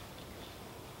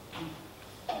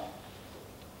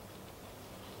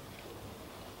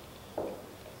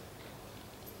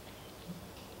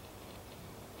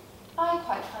 I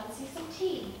quite fancy some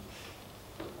tea.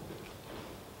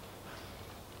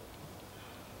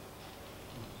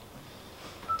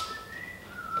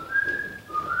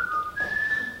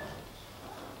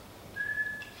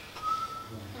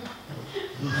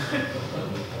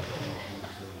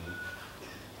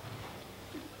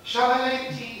 Shall I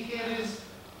make tea here as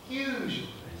usual?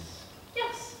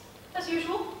 Yes, as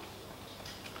usual.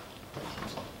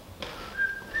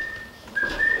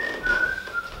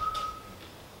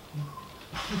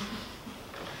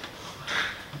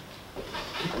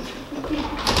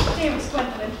 Dearest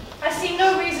Gwendolen, I see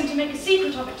no reason to make a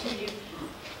secret of it to you.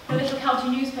 The little county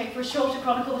newspaper is sure to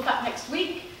chronicle the fact next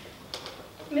week.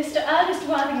 Mr. Ernest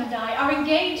Worthing and I are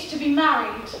engaged to be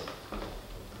married.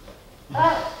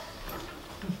 Oh.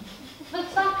 But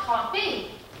that can't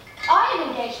be. I am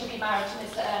engaged to be married to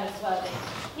Mr. Ernest Worthing.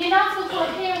 The announcement will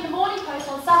appear in the Morning Post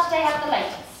on Saturday at the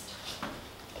latest.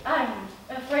 I'm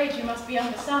afraid you must be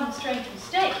under some strange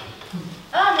mistake.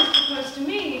 Ernest proposed to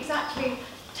me exactly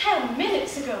 10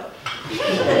 minutes ago.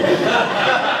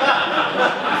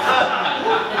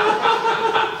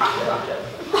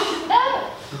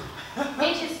 Oh,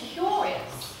 it is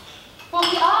curious. For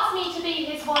he asked me to be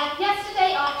his wife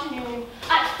yesterday afternoon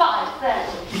at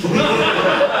 5:30. If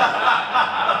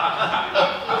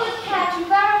you would care to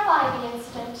verify the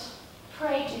incident,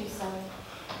 pray do so.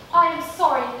 I am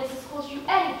sorry if this has caused you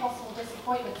any possible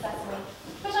disappointment, Cecily,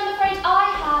 but I'm afraid I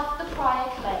have the prior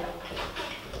claim.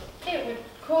 It would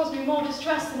cause me more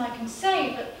distress than I can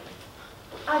say, but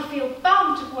I feel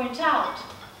bound to point out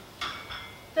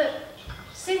that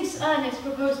since Ernest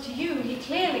proposed to you, he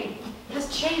clearly has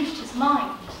changed his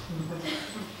mind.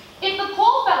 If the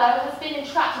poor fellow has been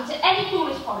entrapped into any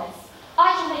foolish promise,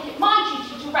 I shall make it my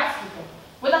duty to rescue him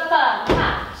with a firm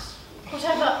hand.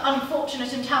 Whatever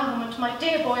unfortunate entanglement my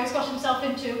dear boy has got himself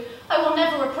into, I will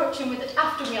never approach him with it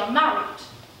after we are married.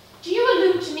 Do you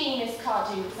allude to me, Miss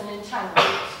Cardew, as an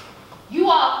entanglement? You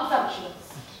are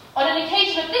presumptuous. On an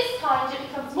occasion of this kind, it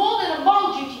becomes more than a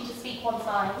moral duty to speak one's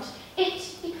mind. It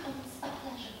becomes a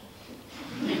pleasure.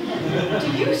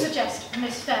 Do you suggest,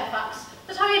 Miss Fairfax,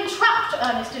 that I entrapped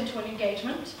Ernest into an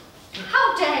engagement?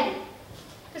 How dare you?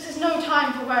 This is no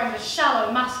time for wearing the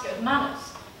shallow mask of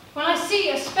manners. When I see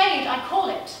a spade, I call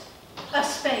it a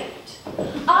spade.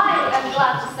 I am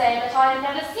glad to say that I have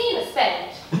never seen a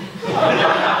spade.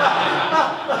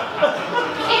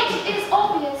 It is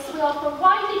obvious we are from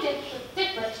widely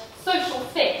different social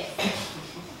spheres.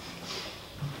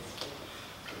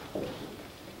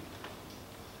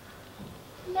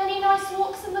 Many nice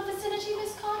walks in the vicinity,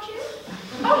 Miss Cardew?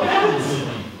 Oh, yes.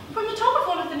 From the top of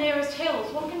one of the nearest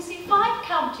hills, one can see 5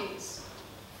 counties.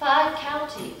 5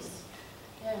 counties?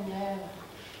 Oh no,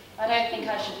 I don't think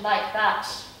I should like that.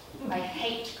 I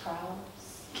hate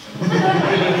crowds.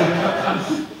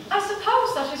 I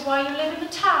suppose that is why you live in the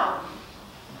town.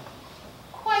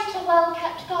 Quite a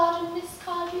well-kept garden, Miss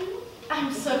Cardew.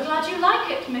 I'm so glad you like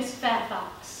it, Miss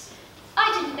Fairfax.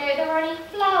 I didn't know there were any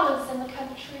flowers in the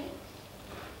country.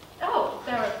 Oh,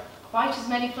 there are quite as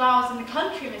many flowers in the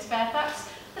country, Miss Fairfax,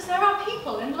 as there are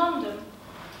people in London.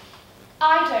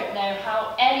 I don't know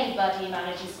how anybody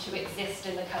manages to exist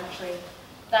in the country.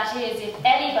 That is, if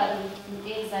anybody who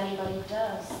is anybody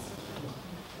does.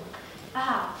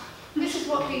 Ah, this is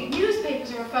what the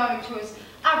newspapers are referring to as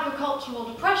agricultural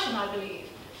depression, I believe.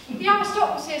 The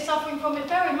aristocracy is suffering from it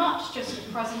very much just at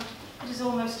present. It is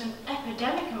almost an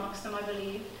epidemic amongst them, I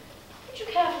believe. Would you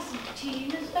care for some tea,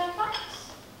 Miss Fairfax?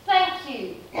 Thank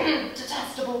you,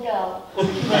 detestable girl. But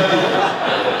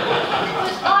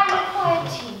I require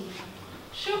tea.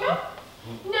 Sugar?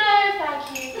 No, thank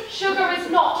you. Sugar is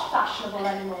not fashionable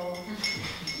anymore.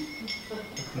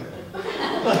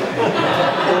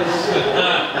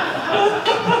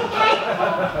 Cake?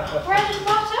 Bread and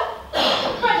butter?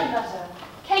 Bread and butter.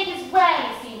 Cake is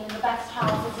rarely seen in the best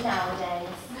houses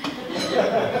nowadays.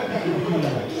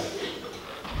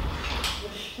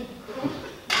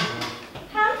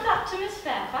 Hand that to Miss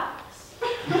Fairfax.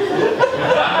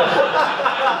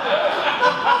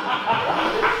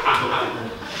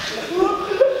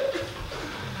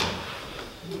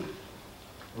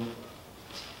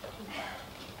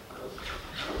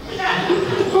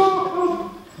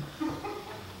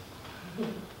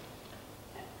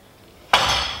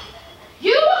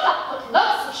 You have put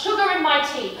lots of sugar in my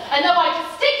tea, and though I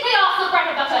distinctly asked for bread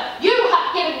and butter, you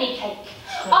have given me cake.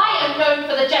 I am known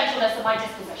for the gentleness of my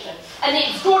disposition, and the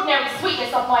extraordinary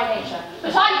sweetness of my nature,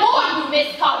 but I warn you,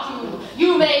 Miss Cardew,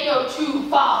 you may go too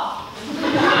far.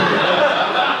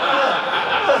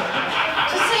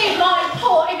 To save my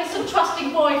poor, innocent,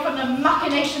 trusting boy from the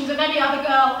machinations of any other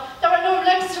girl, there are no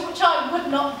lengths to which I would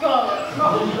not go.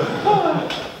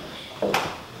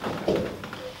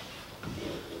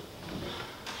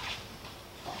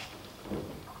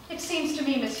 It seems to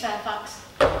me, Miss Fairfax,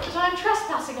 that I am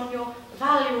trespassing on your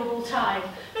valuable time.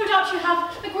 No doubt you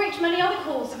have a great many other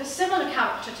calls of a similar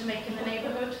character to make in the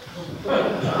neighbourhood.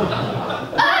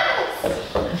 Ernest!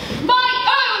 My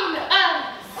own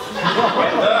Ernest!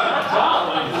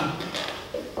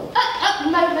 A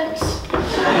moment.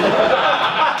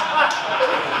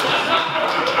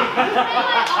 May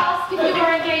I ask if you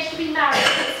were engaged to be married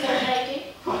to this young lady?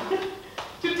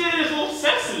 To dear little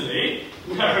Cecily?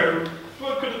 No.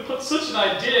 What could have put such an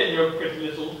idea in your pretty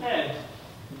little head?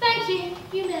 Thank you.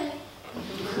 You may.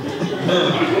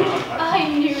 I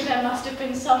knew there must have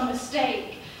been some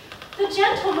mistake. The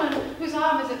gentleman whose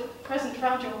arm is at present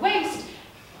round your waist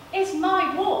is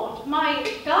my ward, my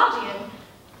guardian,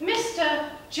 Mr.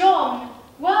 John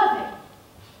Worthing.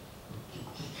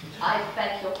 I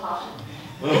beg your pardon.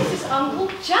 This is Uncle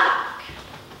Jack.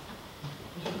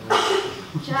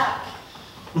 Jack.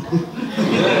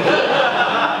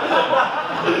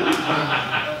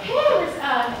 Here is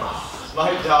Ernest.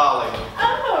 My darling. A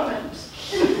moment.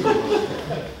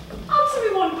 Answer me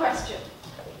one question.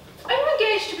 Are you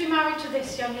engaged to be married to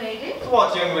this young lady?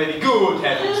 What young lady? Good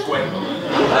heavens, Gwen.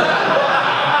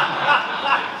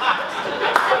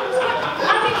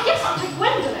 I mean, yes, to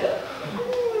Gwendolyn.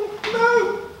 No.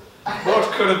 What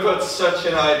could have put such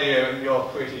an idea in your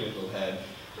pretty little head?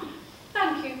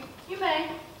 Thank you. You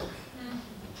may.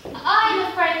 I'm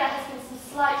afraid there has been some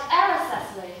slight error,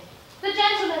 Cecily. The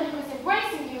gentleman who is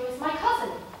embracing you is my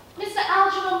cousin, Mr.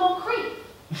 Algernon Moncrief.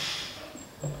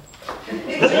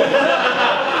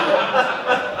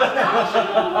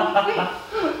 Algernon Moncrief.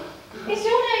 Is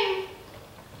your name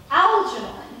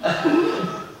Algernon?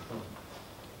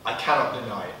 I cannot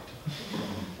deny it.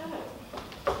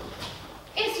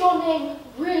 Is your name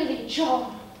really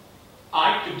John?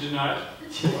 I could deny it.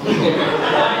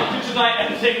 I could deny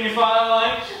anything if I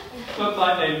liked, but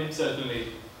my name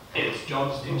certainly is John.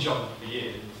 It's been John for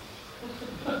years.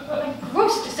 A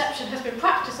gross deception has been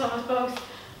practiced on us both.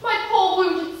 My poor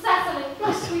wounded Cecily.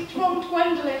 My sweet wronged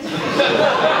Gwendolyn. My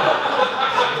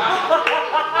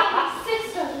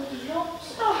sister will not.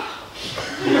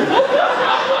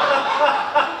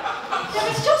 There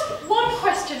is just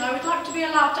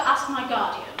allowed to ask my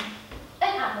guardian?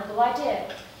 An admirable idea.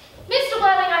 Mr.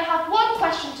 Worthing, I have one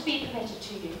question to be permitted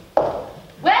to you.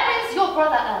 Where is your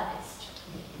brother Ernest?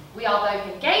 We are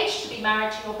both engaged to be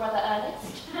married to your brother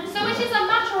Ernest, so it is a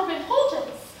matter of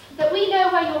importance that we know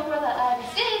where your brother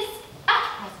Ernest is at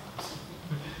present.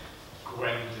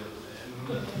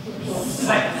 Gwendolyn,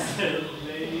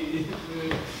 Cecily.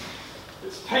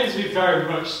 It pains me very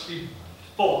much to be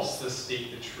forced to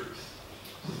speak the truth.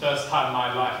 The first time in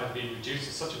my life I've been reduced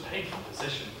to such a painful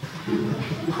position.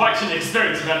 Quite an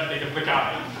experience of anything of the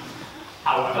kind.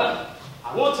 However,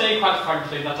 I will tell you quite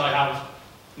frankly that I have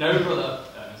no brother,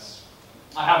 Ernest.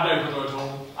 I have no brother at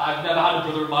all. I've never had a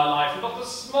brother in my life, and not the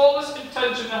smallest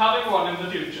intention of having one in the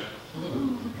future.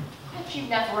 Have you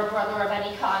never a brother of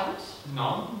any kind?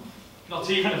 None. Not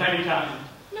even of any kind.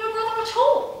 No brother at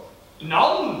all?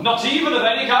 None. Not even of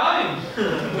any kind.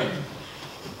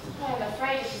 I am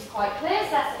afraid it is quite clear,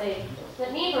 Cecily,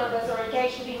 that neither of us are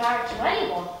engaged to be married to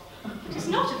anyone. It is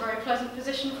not a very pleasant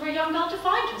position for a young girl to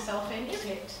find herself in, is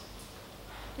it?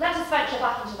 Let us venture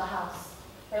back into the house.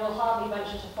 They will hardly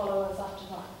venture to follow us after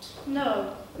that.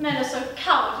 No, men are so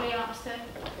cowardly, aren't they?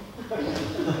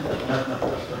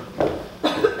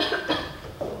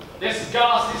 This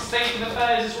ghastly state of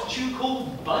affairs is what you call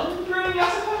bundering, I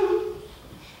suppose?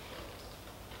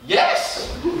 Yes!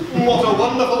 What a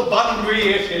wonderful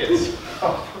Bunbury it is!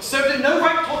 So there's no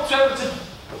right whatsoever to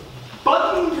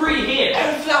Bunbury here?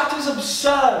 And that is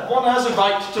absurd! One has a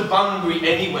right to Bunbury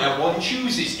anywhere one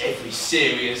chooses. Every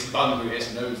serious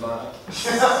Bunburyist knows that.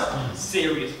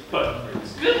 Serious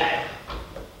Bunburyist. Good head.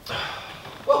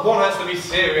 Well, one has to be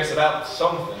serious about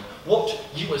something. What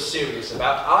you are serious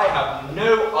about, I have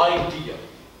no idea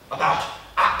about.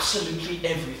 Absolutely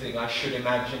everything, I should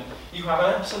imagine. You have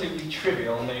an absolutely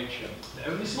trivial nature.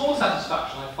 The only small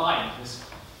satisfaction I find in this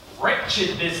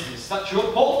wretched business that your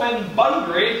poor friend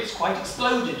Bunbury has quite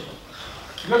exploded.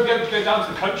 You don't go down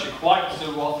to the country quite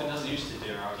so often as you used to,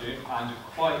 dear Algernon. I find it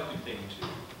quite a good thing too.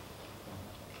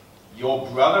 Your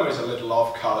brother is a little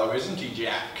off colour, isn't he,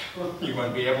 Jack? You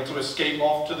won't be able to escape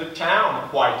off to the town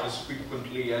quite as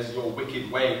frequently as your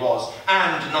wicked way was,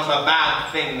 and not a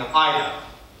bad thing either.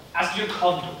 As to your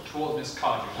conduct towards Miss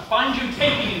Cardew, I find you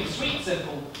taking a sweet,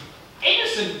 simple,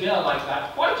 innocent girl like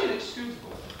that quite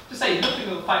inexcusable, to say nothing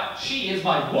of the fact she is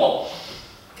my ward.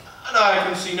 And I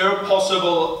can see no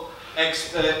possible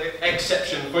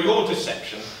exception for your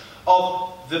deception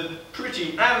of the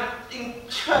pretty and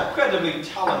incredibly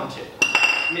talented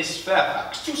Miss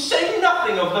Fairfax, to say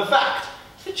nothing of the fact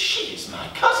that she is my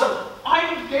cousin.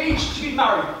 I'm engaged to be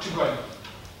married to Gwen.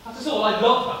 That is all. I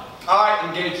love her. I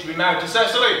engaged to be married to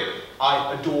Cecily.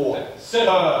 I adore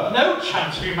her. No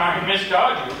chance of you marrying Miss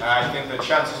Cardew. I think the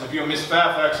chances of you and Miss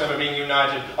Fairfax ever being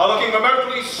united are looking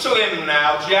remotely slim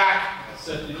now, Jack. That's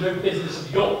certainly no business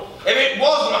of yours. If it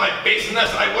was my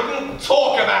business, I wouldn't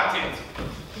talk about it.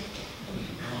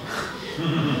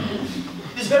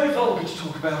 It's very vulgar to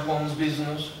talk about one's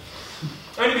business.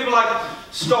 Only people like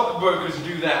stockbrokers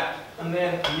do that, and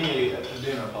then merely at the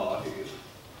dinner parties.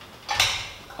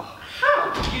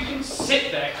 How? You can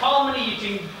sit there calmly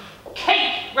eating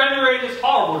cake, rendering this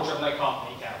horrible trouble I can't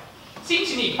make out.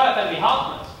 Seems to me perfectly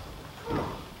harmless.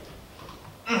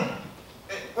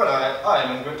 Well, I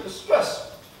am in great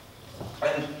distress,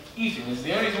 and eating is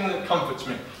the only thing that comforts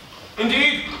me.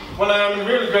 Indeed, when I am in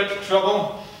really great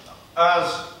trouble,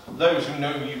 as those who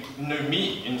know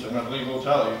me intimately will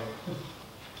tell you,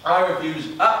 I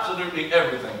refuse absolutely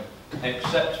everything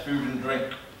except food and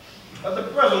drink. At the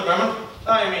present moment,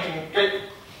 I am eating cake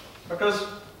because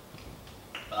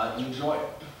I enjoy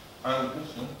it. I'm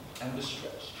listening and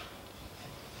distressed.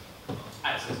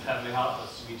 As it's perfectly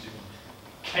heartless to eat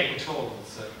cake at all in the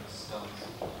circumstances.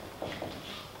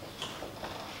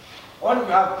 Why don't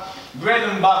you have bread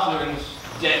and butter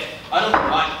instead? I don't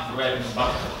like bread and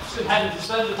butter. Good heavens, the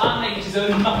spurn of the man making his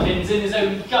own muffins in his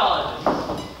own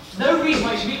garden. No reason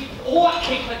why you should eat all that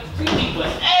cake like 3 people.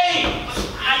 Hey!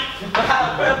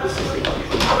 Purposely, I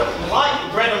don't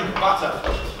like bread and butter.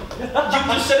 You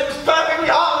just said it was perfectly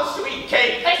harmless to eat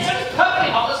cake. They said it's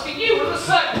perfectly harmless for you with the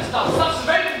circumstances. That's a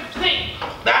very good thing.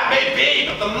 That may be,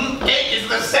 but the cake is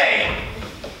the same.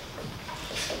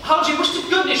 How do you wish to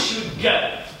goodness you would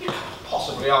go? You can't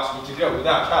possibly ask me to go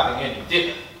without having any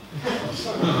dinner.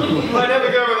 I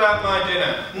never go without my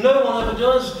dinner. No one ever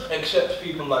does, except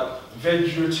people like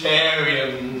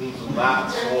vegetarians and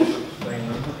that sort of thing.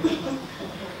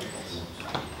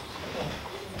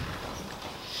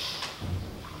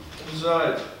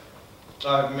 Besides,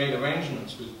 I've made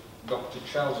arrangements with Dr.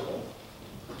 Chasuble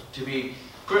to be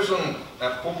christened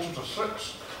at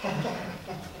 6:45.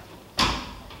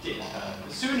 Dear,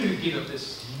 the sooner you give up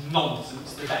this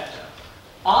nonsense, the better.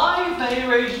 I obey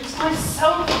arrangements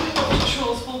myself with Dr.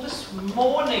 Chorlesford this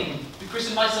morning to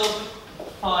christen myself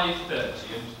at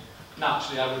 5:30, and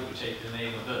naturally I would be taking the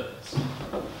name of Ernest.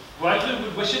 Whoever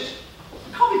would wish it,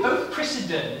 we can't be both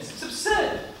christened Ernest. It's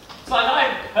absurd. It's like I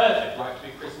have perfect right to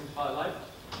be christened by life.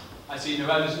 I see no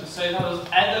evidence to say that I was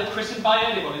ever christened by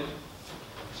anybody.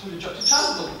 So rejected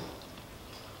charitable.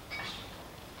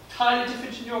 Entirely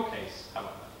different in your case,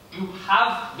 however. You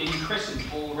have been christened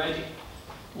already.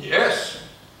 Yes,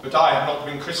 but I have not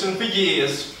been christened for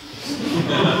years.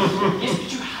 Yes,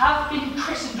 but you have been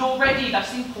christened already.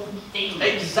 That's the important thing.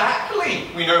 Exactly.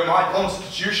 We know my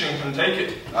constitution can take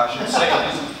it. I should say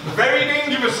it is very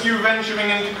dangerous you venturing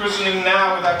into christening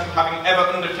now without you having ever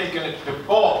undertaken it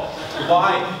before.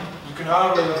 Why? You can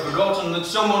hardly have forgotten that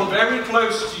someone very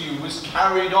close to you was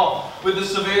carried off with a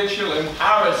severe chill in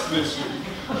Paris this week.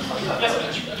 Yes,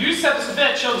 but you said the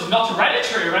severe chill was not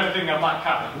hereditary or anything of that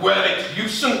kind. Well, it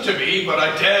usedn't to be, but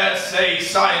I dare say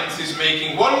science is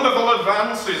making wonderful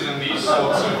advances in these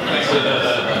sorts of things.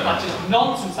 That is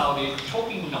nonsense, Albie. You're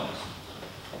talking nonsense.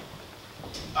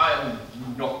 I am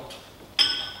not.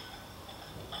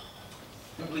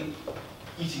 Simply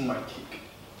eating my cake.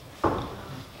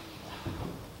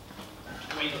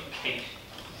 Wait, cake.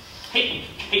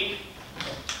 Cake.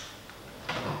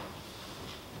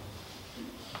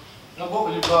 Now what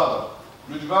would you rather?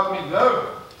 Would you rather me go?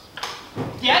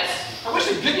 Yes? I wish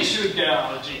to goodness you would go,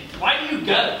 Algie. Why do you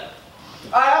go?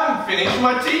 I haven't finished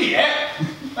my tea yet,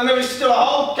 and there is still a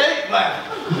whole cake left.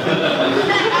 The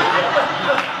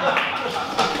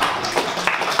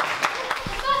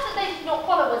fact that they did not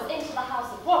follow us into the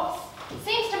house at once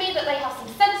seems to me that they have some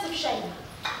sense of shame.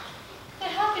 They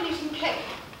have been eating cake.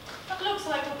 That looks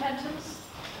like repentance.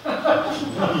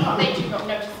 They do not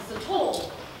notice us at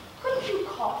all. Couldn't you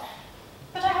cough?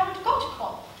 But I haven't got a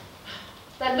cough.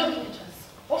 They're looking at us.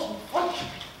 What an effrontery.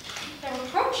 They're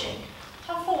approaching.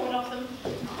 How forward of them.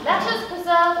 Let us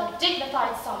preserve a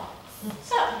dignified silence.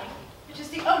 Certainly. It is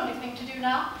the only thing to do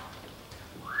now.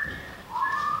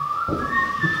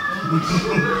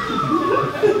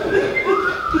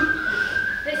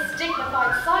 This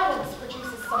dignified silence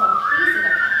produces some unpleasing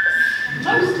effects. A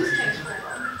most distasteful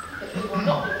one. But we will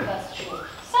not be the first ashore.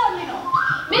 Certainly not.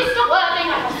 Mr.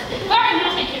 Worthing, I have something very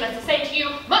particular to say to you,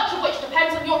 much of which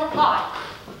depends on your reply.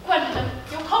 Gwendolyn,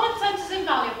 your common sense is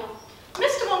invaluable.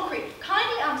 Mr. Moncrief,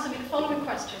 kindly answer me the following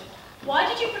question. Why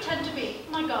did you pretend to be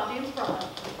my guardian's brother?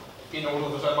 In order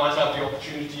that I might have the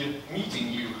opportunity of meeting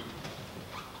you.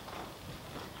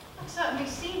 That certainly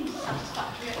seems a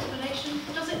satisfactory explanation,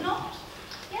 does it not?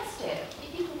 Yes, dear,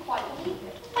 if you can quite believe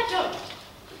it. I don't.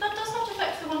 But that does not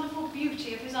affect the wonderful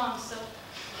beauty of his answer.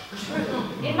 True.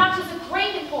 In matters of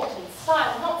great importance,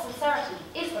 style, not sincerity,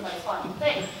 is the most vital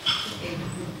thing.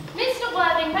 Mr.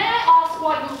 Worthing, may I ask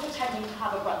why you were pretending to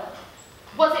have a brother?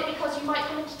 Was it because you might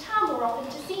come into town more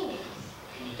often to see me?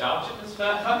 You doubt it, Miss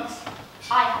Fairfax?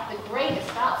 I have the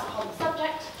greatest doubts upon the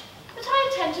subject, but I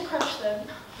intend to crush them.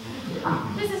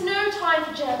 This is no time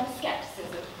for German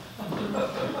scepticism.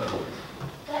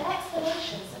 Their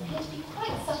explanations appear to be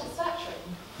quite satisfactory,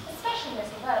 especially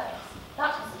Mr. Worthing's.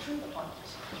 That is the truth upon it.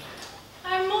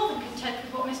 I am more than content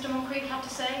with what Mr. Moncrief had to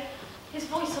say. His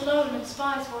voice alone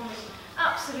inspires one with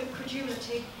absolute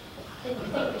credulity. Then you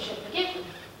think we should forgive them?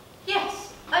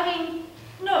 Yes, I mean,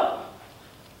 no.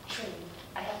 True,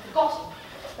 I have forgotten.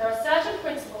 There are certain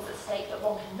principles at stake that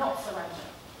one cannot surrender.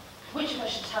 Which of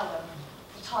us should tell them?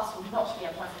 The task will not be a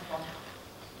pleasant one.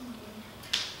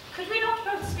 Could we not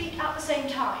both speak at the same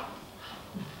time?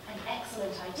 An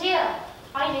excellent idea.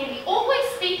 I nearly always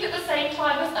speak at the same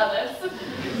time as others. Will you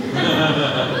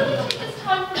take this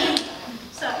time for me?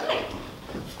 Certainly.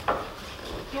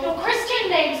 Your Christian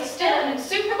names are still an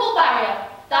insuperable barrier.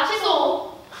 That is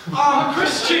all. Our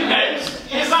Christian names?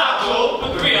 Is that all?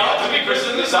 We are to be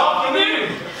christened this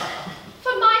afternoon.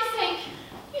 For my sake,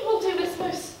 you will do this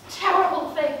most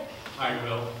terrible thing. I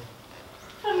will.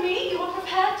 For me, you are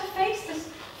prepared to face this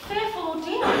fearful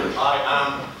ordeal. I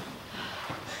am.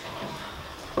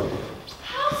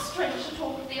 How strange to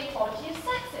talk of the equality of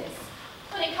sexes.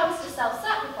 When it comes to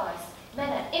self-sacrifice, men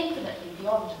are infinitely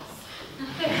beyond us.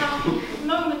 They have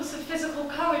moments of physical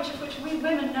courage of which we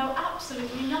women know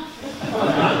absolutely nothing.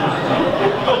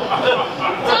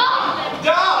 Darling!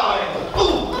 Darling!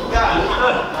 Ooh,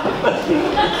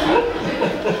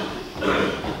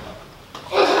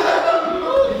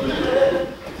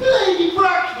 Lady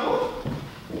Bracknell!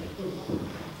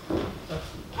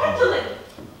 Gwendolyn,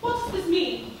 what does this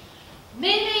mean?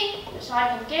 Meaning that I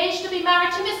am engaged to be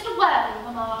married to Mr. Worthing,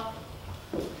 Mamma.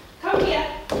 Come here.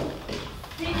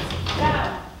 Sit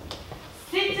down.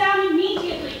 Sit down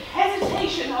immediately.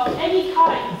 Hesitation of any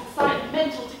kind is a sign of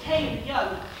mental decay in the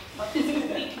young.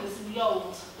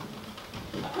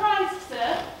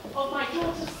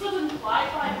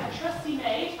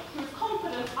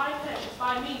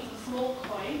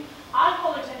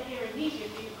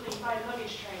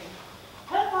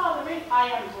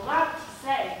 am glad to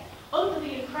say, under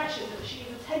the impression that she is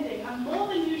attending a more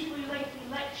than usually lengthy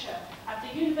lecture at the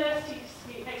University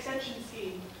Extension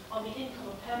Scheme on the income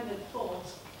of permanent thought.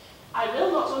 I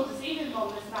will not undeceive him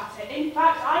on this matter. In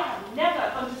fact, I have never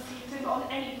undeceived him on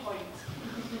any point.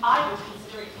 I would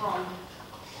consider it wrong.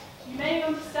 You may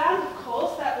understand, of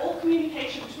course, that all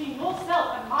communication between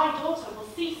yourself and my daughter will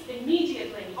cease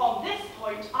immediately. On this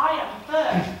point, I am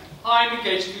firm. I am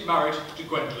engaged to be married to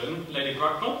Gwen, Lady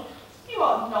Bracknell. You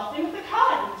are nothing of the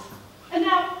kind. And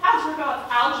now, as regards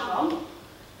Algernon.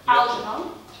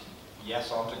 Algernon?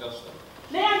 Yes, Aunt Augusta.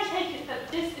 May I take it that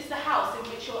this is the house in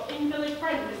which your invalid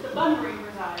friend, Mr. Bunbury,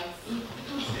 resides?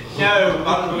 No,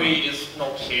 Bunbury is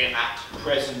not here at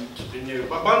present. No,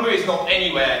 but Bunbury is not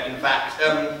anywhere, in fact.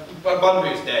 But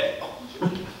Bunbury is dead.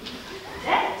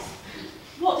 Dead?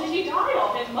 What did he die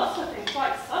of? It must have been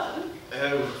quite sudden.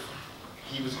 Oh,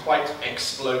 he was quite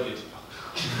exploded.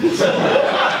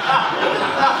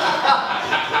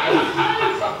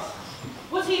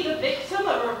 Was he the victim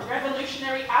of a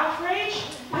revolutionary outrage?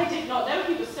 I did not know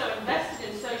he was so invested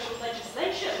in social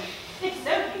legislation. If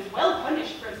so, he was well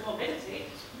punished for his morbidity.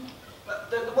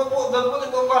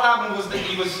 What happened was that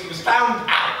he was found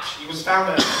out. He was found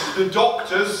out. The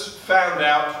doctors found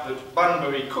out that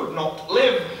Bunbury could not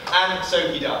live, and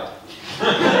so he died.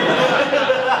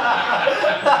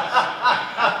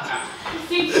 He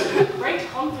seems to have great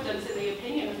confidence in the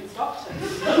opinion of his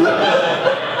doctors. But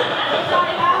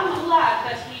I am glad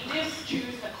that he did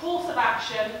choose a course of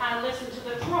action and listen to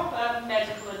the proper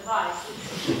medical advice.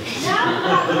 Now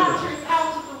that matter is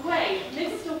out of the way,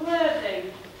 Mr.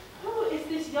 Worthing, who is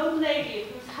this young lady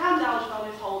whose hand Algernon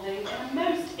is holding in a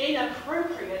most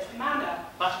inappropriate manner?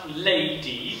 That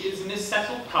lady is Miss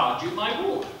Cecil Cardew, my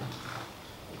ward.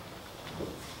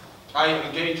 I am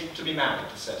engaged to be married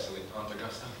to Cecily, Aunt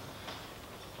Augusta.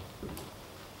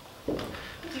 I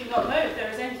do not know if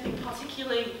there is anything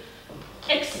particularly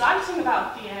exciting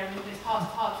about the air in this part of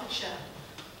Hertfordshire,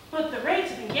 but the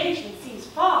rate of engagement seems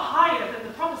far higher than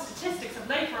the proper statistics have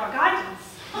laid for our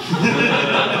guidance. I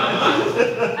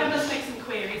must make some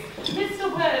queries. Mr.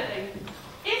 Worthing,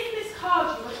 is Miss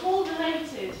Cardew at all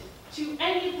related to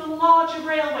any of the larger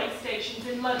railway stations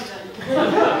in London?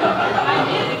 I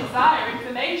merely desire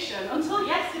information. Until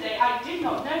yesterday, I did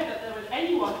not know that there was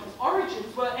anyone whose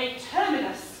origins were a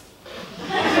terminus.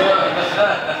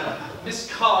 Miss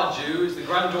Cardew is the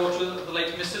granddaughter of the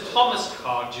late Mr. Thomas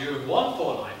Cardew of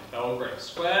 149 Belgrave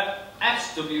Square,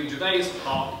 S.W. Gervais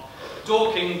Park,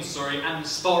 Dorking, Surrey, and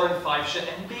Sporran,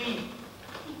 NB.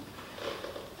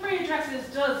 3 addresses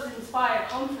does inspire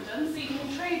confidence, even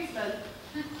in tradesmen.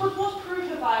 But what proof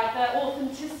provide their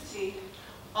authenticity?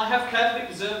 I have carefully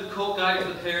preserved the court guides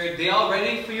of the period. They are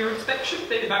ready for your inspection,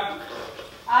 Lady Bracknell.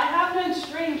 I have known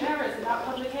strange errors in that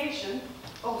publication.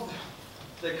 Oh,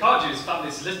 the Cardew's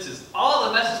family solicitors are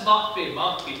the Messrs. Markby, and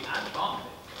Markby.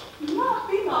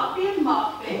 Markby and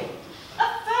Markby? A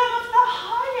firm of the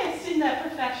highest in their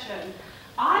profession.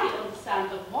 I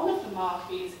understand that one of the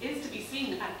Markbys is to be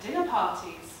seen at dinner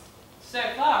parties. So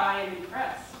far, I am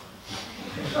impressed.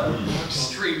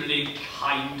 Extremely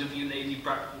kind of you, Lady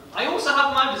Bracknell. I also have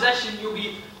in my possession, you'll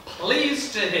be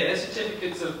pleased to hear,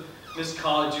 certificates of Miss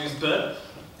Cardew's birth,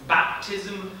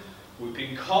 baptism,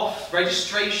 whooping cough,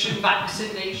 registration,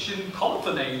 vaccination,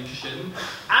 confirmation,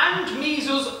 and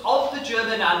measles of the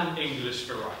German and English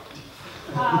variety.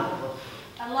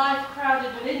 A life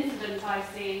crowded with incident, I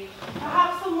see.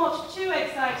 Perhaps somewhat too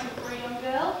exciting for a young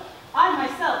girl. I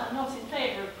myself am not in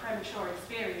favour of premature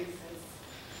experiences.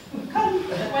 Come,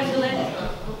 Gwendolyn.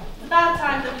 It's about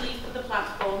time that we leave for the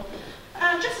platform.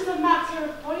 Just as a matter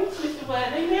of point, Mr.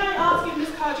 Worthing, may I ask if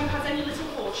Miss Cardew has any little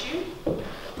fortune?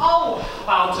 Oh,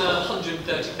 about £130,000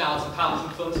 in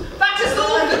funds. That is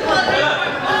all good money!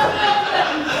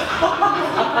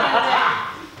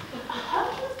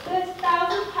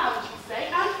 £130,000, you say,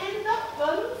 and in the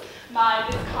funds? My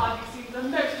Miss Cardew seems the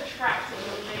most attractive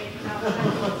young lady now.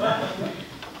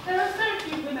 There are so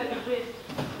few women with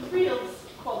real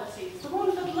qualities, the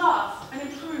ones that last and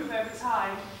improve over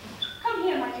time. Come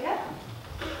here, my dear.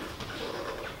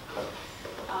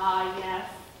 Ah, yes.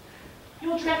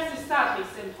 Your dress is sadly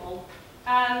simple,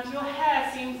 and your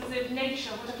hair seems as if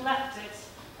nature would have left it.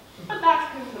 But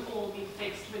that couldn't all be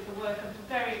fixed with the work of a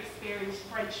very experienced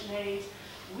French maid.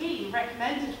 We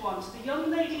recommended one to the young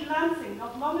Lady Lansing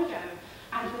not long ago,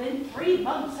 and within 3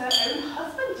 months her own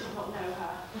husband did not know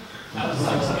her. That was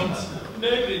 6 months.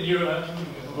 Nobody knew her.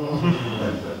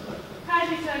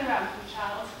 Kindly turn around, my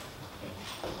child.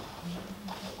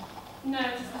 No,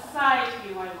 it is the side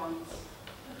view I want.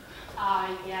 Ah,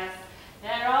 yes.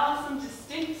 There are some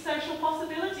distinct social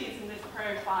possibilities in this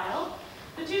profile.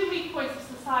 The two weak points of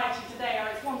society today are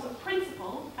its want of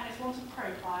principle and its want of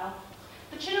profile.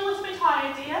 The chin a little bit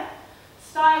higher, dear.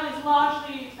 Style is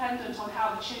largely dependent on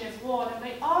how the chin is worn, and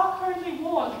they are currently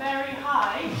worn very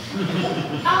high.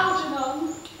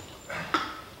 Algernon.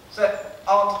 Sir,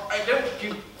 Aunt,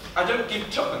 I don't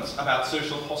give tuppence about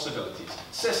social possibilities.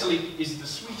 Cecily is the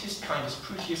sweetest, kindest,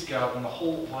 prettiest girl in the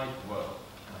whole wide world,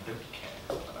 and I don't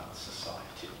care about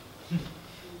society.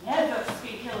 Never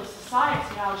speak ill of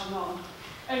society, Algernon.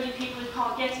 Only people who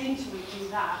can't get into it do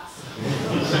that.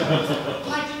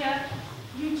 My dear,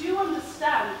 you do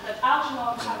understand that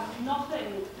Algernon has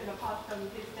nothing apart from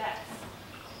his debts.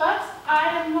 But I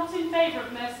am not in favour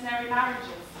of mercenary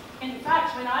marriages. In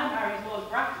fact, when I married Lord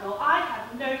Bracknell, I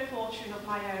had no fortune of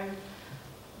my own.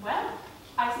 Well,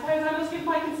 I suppose I must give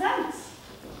my consent.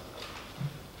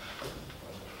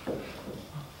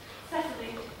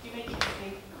 Cecily, you may kiss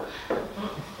me.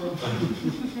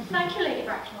 Thank you, Lady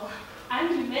Bracknell. And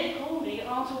you may call me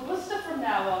Aunt Augusta from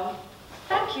now on.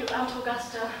 Thank you, Aunt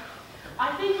Augusta.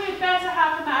 I think we'd better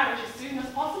have the marriage as soon as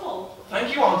possible.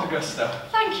 Thank you, Aunt Augusta.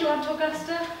 Thank you, Aunt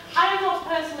Augusta. I am not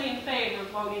personally in favour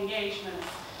of long engagements.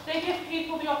 They give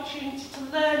people the opportunity to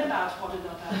learn about one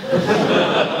another.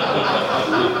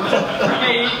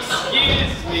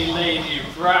 Excuse me, Lady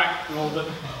Bracknell, but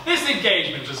this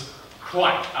engagement is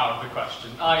quite out of the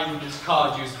question. I'm Miss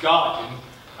Cardew's guardian,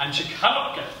 and she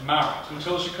cannot get married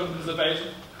until she comes of age,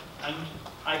 and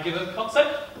I give her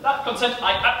consent. That consent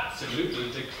I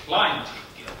absolutely decline to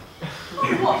give.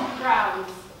 On what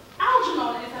grounds?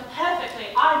 Algernon is a perfectly,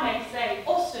 I may say,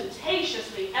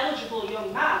 ostentatiously eligible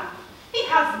young man. He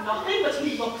has nothing, but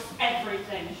he looks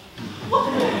everything.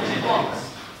 What more do you want?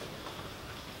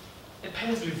 It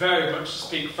pains me very much to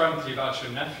speak frankly about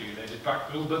your nephew, Lady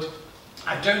Bracknell, but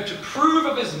I don't approve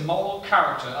of his moral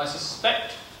character. I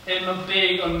suspect him of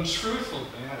being untruthful.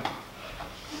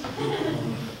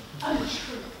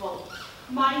 Untruthful.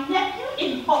 My nephew?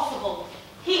 Impossible.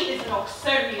 He is an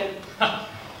Oxonian.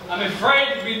 I'm afraid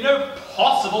there can be no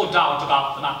possible doubt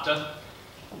about the matter.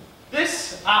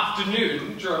 This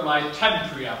afternoon, during my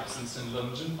temporary absence in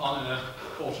London on an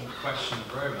important question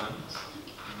of romance,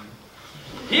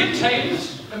 he obtained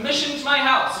admission to my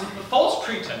house under the false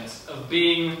pretense of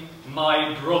being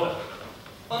my brother.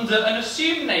 Under an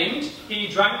assumed name, he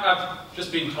drank, I've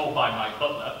just been told by my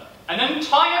butler, an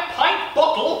entire pint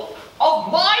bottle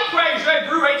of my Grey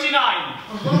Brew 89.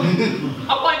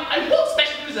 A wine I bought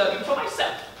specially reserving for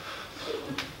myself.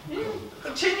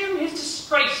 Continuing his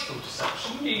disgraceful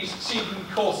deception, he succeeded in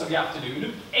the course of the afternoon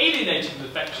of alienating the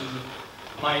affections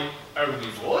of my only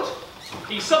ward.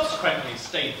 He subsequently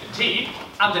stayed for tea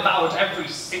and devoured every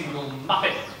single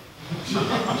muffin.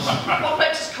 What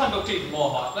makes his conduct even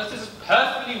more heartless is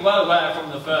perfectly well aware from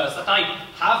the first that I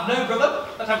have no brother,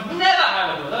 that I've never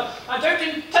had a brother, I don't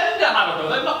intend to have a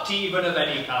brother, not even of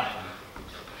any kind.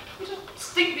 I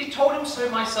distinctly told him so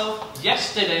myself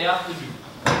yesterday afternoon.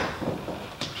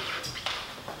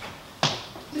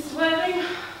 Mr. Worthing,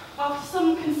 after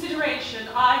some consideration,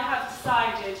 I have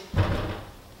decided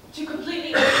to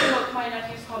completely overlook my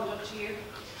nephew's conduct to you.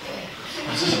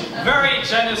 Very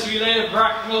generous of you, Lady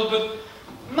Bracknell, but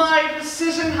my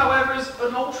decision, however, is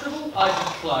unalterable. I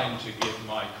decline to give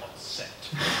my consent.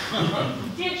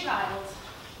 Dear child,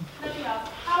 let me ask,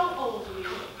 how old are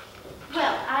you?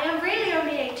 Well, I am really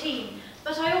only 18,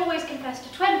 but I always confess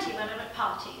to 20 when I'm at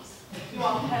parties. You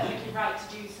are perfectly right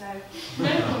to do so.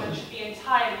 No woman should be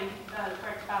entirely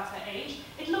correct about her age.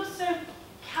 It looks so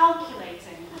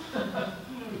calculating.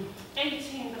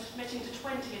 18 but admitting to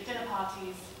 20 at dinner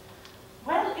parties.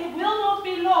 Well, it will not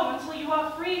be long until you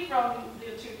are free from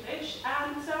the tutelage,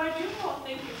 and so I do not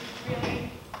think it is really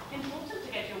important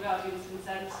to get your guardian's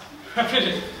consent.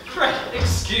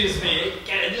 Excuse me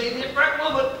again, Lady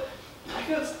Bracknell, but I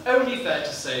think it's only fair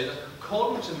to say that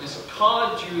according to Miss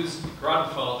Cardew's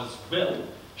grandfather's will,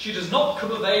 she does not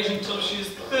come of age until she is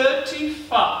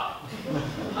 35.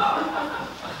 I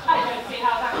don't see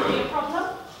how that would be a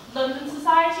problem. London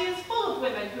society is full of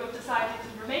women who have decided to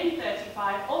remain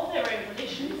 35 of their own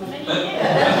volition for many years.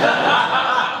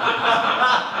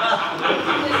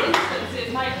 This instance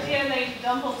is my dear Lady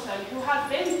Dumbleton, who has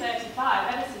been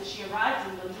 35 ever since she arrived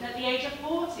in London at the age of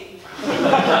 40.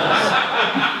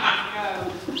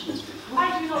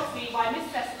 I do not see why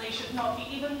Miss Cecily should not be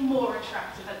even more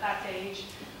attractive at that age,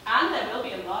 and there will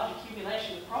be a large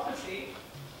accumulation of property.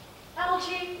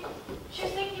 Algie, do you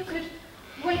think you could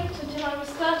wait until I was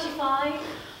 35?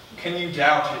 Can you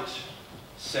doubt it,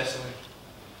 Cecily?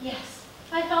 Yes,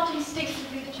 I felt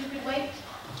instinctively that you could wait.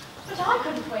 But I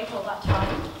couldn't wait all that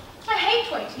time. I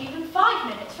hate waiting even 5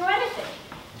 minutes for anything.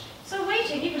 So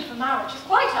waiting, even for marriage, is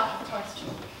quite out of the question.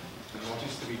 And what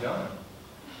is to be done?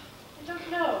 I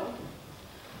don't know.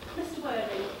 Mr.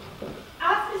 Worthing,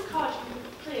 as Miss Cardew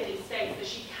clearly states that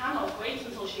she cannot wait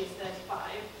until she is 35,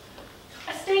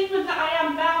 a statement that I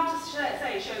am bound to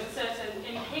say shows a certain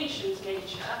impatient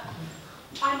nature,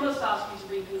 I must ask you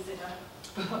to reconsider.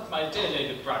 But, my dear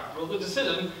Lady Bracknell, the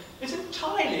decision is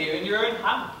entirely in your own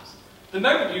hands. The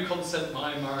moment you consent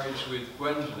my marriage with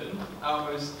Gwendolyn, I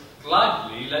will most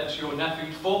gladly let your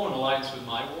nephew form an alliance with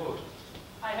my ward.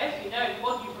 I hope you know that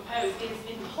what you propose is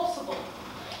impossible.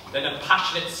 Then a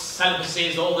passionate celibacy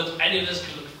is all that any of us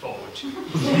can look forward to.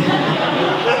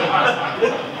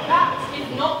 That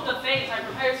is not the fate I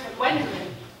propose for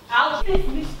Gwendolyn. Algernon is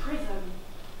Miss Prism,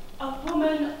 a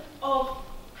woman of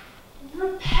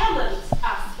repellent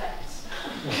aspects,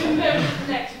 most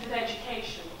connected with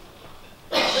education.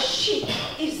 She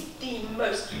is the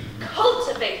most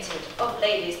cultivated of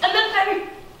ladies, and the very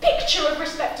picture of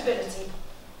respectability.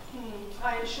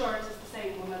 I am sure it is the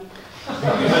same woman. May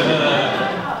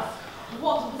I ask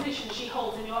what position she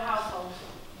holds in your household?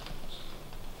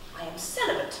 I am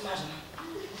celibate, madam.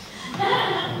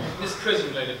 Miss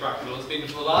Prism, Lady Bracknell, has been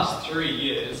for the last 3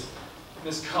 years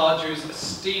Miss Cardew's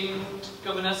esteemed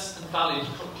governess and valued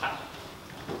companion.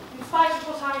 In spite of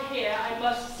what I hear, I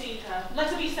must see her.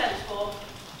 Let her be sent for.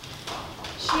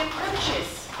 She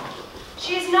approaches.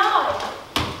 She is nigh.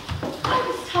 I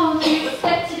was told you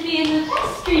expected to be in the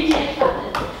vestry, dear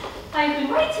Canon. I've been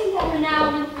waiting there an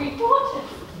hour and 3/4.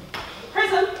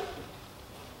 Prism!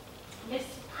 Miss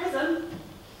Prism!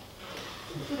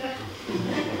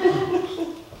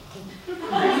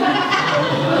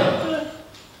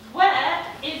 Where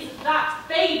is that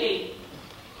baby?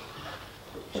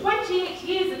 28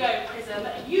 years ago, Prism,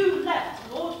 you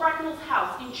left Lord Bracknell's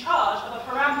house in charge of a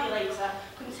perambulator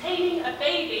containing a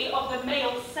baby of the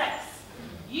male sex.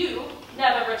 You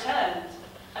never returned.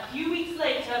 A few weeks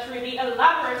later, through the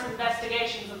elaborate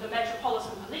investigations of the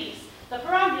Metropolitan Police, the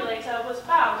perambulator was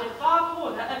found in Far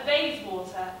Corner of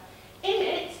Bayswater. In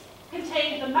it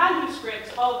contained the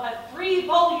manuscript of a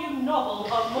 3-volume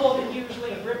novel of more than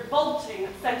usually revolting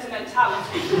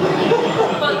sentimentality.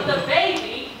 But the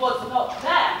baby was not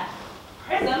there.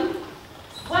 Prism,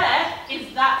 where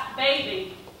is that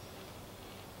baby?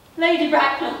 Lady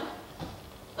Bracknell,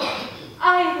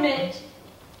 I admit,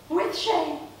 with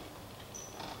shame,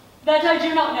 that I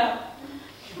do not know.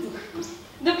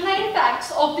 The plain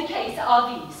facts of the case are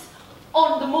these.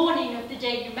 On the morning of the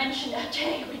day you mention, a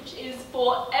day which is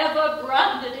forever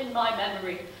branded in my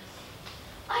memory,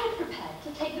 I had prepared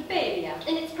to take the baby out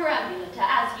in its perambulator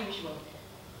as usual.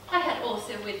 I had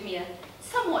also with me a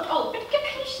somewhat old but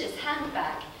capacious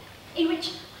handbag, in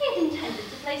which I had intended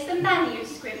to place the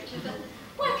manuscript of a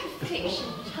work of fiction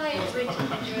which I had written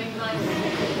during my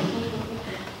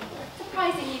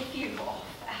surprisingly few off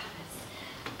hours.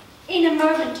 In a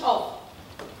moment of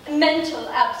mental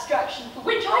abstraction for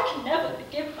which I can never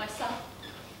forgive myself,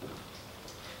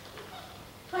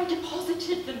 I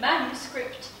deposited the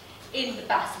manuscript in the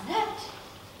bassinet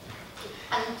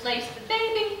and placed the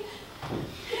baby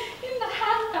in the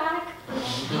handbag.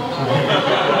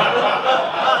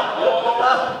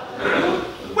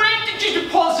 Where did you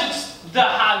deposit the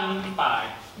handbag?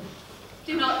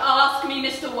 Do not ask me,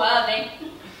 Mr. Worthing.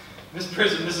 Miss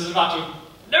Prism, this is a matter of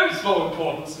no small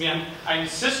importance to me, and I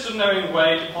insist on knowing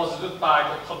where you deposited the bag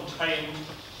that contained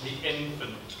the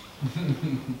infant.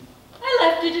 I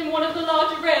left it in one of the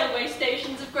larger railway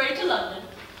stations of Greater London.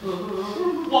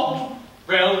 What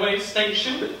railway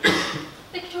station?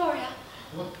 Victoria.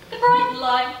 The Brighton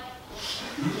line.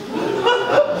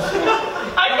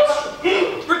 I must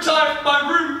retire to my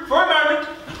room for a moment.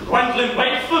 Gwendolyn,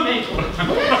 wait for me. If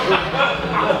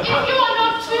you are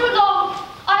not too long,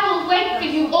 I will wait for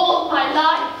you all my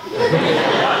life.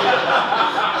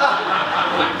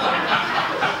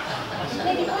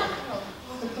 Lady Bracknell,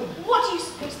 what do you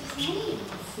suppose this means?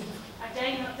 I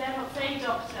dare not say,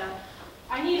 Doctor.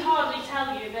 I need hardly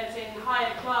tell you that in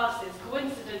higher classes,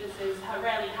 coincidences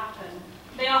rarely happen.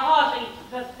 They are hardly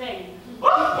the thing.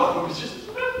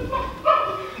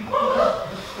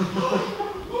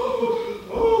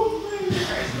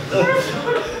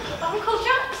 Uncle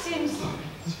Jack seems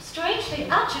strangely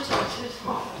agitated.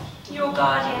 Your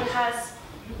guardian has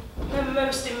a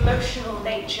most emotional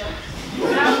nature.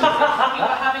 Sounds as if we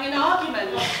were having an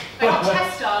argument. They are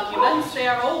test arguments. They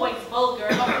are always vulgar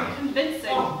and often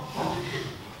convincing.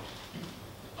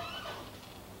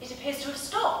 It appears to have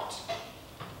stopped.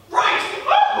 Right!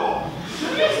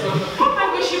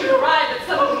 I wish you would arrive at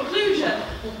some conclusion.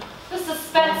 The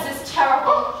suspense is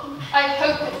terrible. I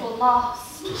hope it will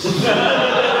last.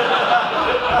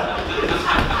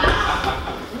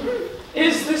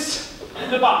 Is this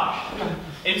the bag?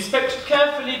 Inspect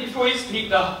carefully before you speak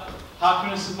the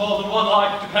Happiness of more than one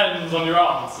life depends on your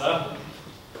answer.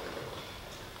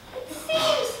 It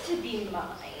seems to be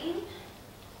mine.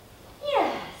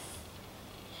 Yes.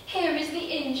 Here is the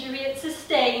injury it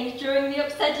sustained during the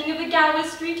upsetting of the Gower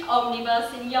Street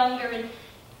omnibus in younger and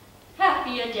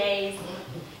happier days.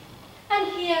 And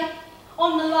here,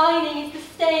 on the lining, is the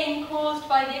stain caused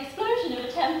by the explosion of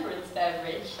a temperance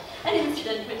beverage, an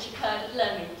incident which occurred at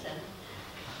Leamington.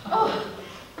 Oh,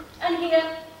 and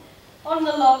here, on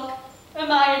the log, are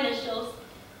my initials.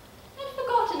 I'd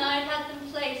forgotten I had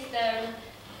them placed there in a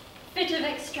fit of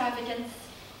extravagance.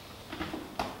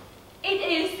 It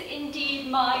is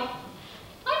indeed mine.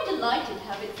 I'm delighted to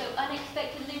have it so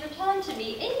unexpectedly returned to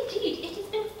me. Indeed, it has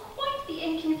been quite the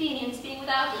inconvenience being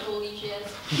without it all these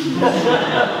years.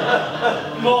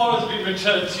 More has been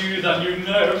returned to you than you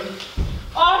know.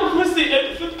 I was the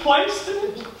infant placed in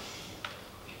it.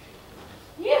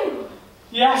 You?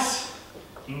 Yes,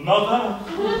 Mother.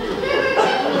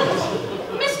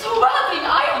 Mr. Worthing,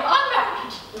 I am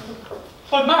unmarried.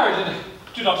 I'm married and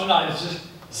do not deny it is a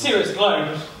serious blow,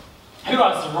 but who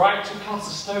has the right to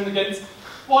cast a stone against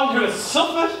one who has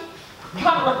suffered?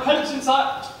 Can't repentance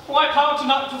wipe out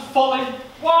an act of folly?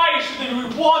 Why should there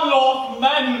be one law for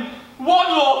men, one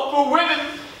law for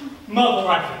women? Mother,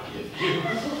 I forgive you.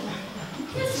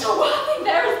 Mr. Worthing,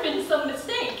 there has been some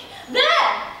mistake.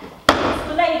 There! It's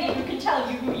the lady who can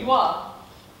tell you who you are.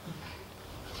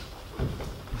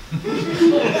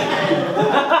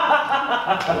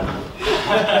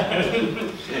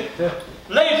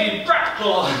 Lady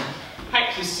Bracknell, I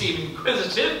hate to seem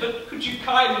inquisitive, but could you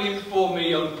kindly inform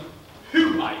me on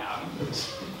who I am?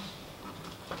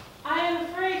 I am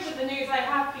afraid that the news I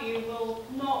have for you will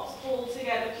not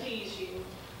altogether please you.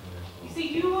 You see,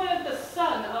 you were the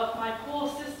son of my poor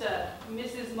sister,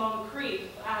 Mrs. Moncrief,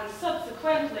 and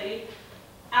subsequently,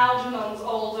 Algernon's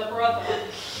older brother.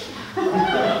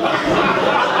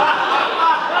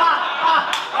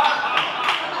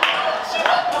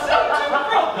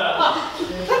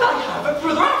 Then I have a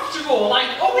brother after all.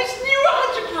 I always knew I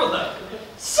had a brother.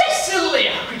 Cecily,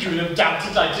 how could you have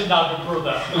doubted I didn't have a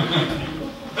brother?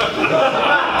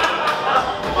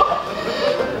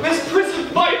 Miss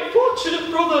Prison, my unfortunate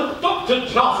brother. Dr.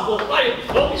 Chasuble, my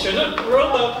unfortunate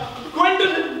brother.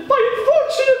 Gwendolyn, my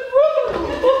unfortunate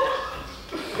brother.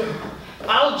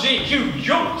 Algy, you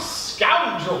young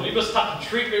scoundrel, you must have to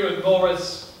treat me with more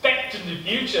respect in the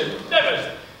future.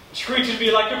 Never treated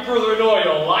me like a brother in all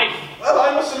your life. Well,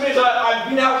 I must admit, I've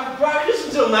been out of practice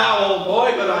until now, old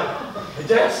boy, but I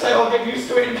dare say I'll get used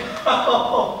to it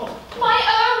now. My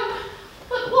own!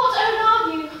 But what own are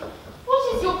you?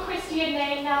 What is your Christian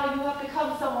name now you have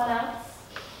become someone else?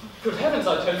 Good heavens,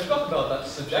 I totally forgot about that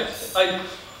subject. I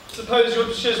suppose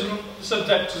your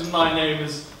subject to my name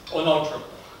is unalterable.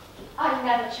 I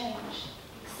never change,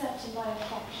 except in my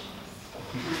affections.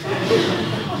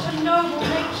 What a noble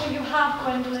nature you have,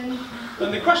 Gwendolyn.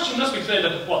 Then the question must be cleared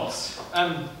up at once.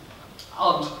 Aunt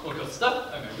Augusta,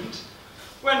 a moment.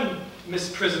 When Miss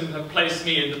Prison had placed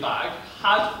me in the bag,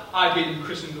 had I been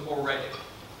christened already?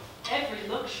 Every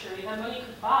luxury her money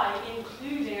could buy,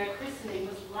 including a christening,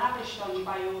 was lavished on you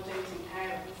by your doting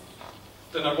parents.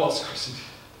 Then I was christened.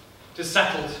 It is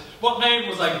settled. What name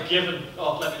was I given?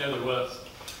 Oh, let me know the worst.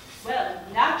 Well,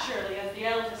 naturally, as the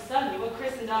eldest son, you were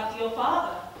christened after your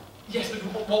father. Yes, but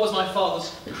what was my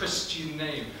father's Christian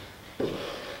name?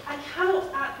 I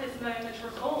cannot at this moment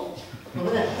recall.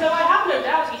 Though I have no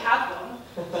doubt he had one.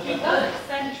 He was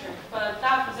eccentric, but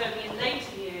that was only in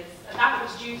later years, and that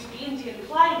was due to the Indian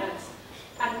climate,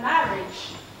 and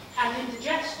marriage, and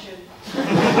indigestion.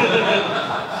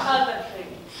 Other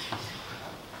things.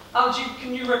 Algy,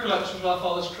 can you recollect what our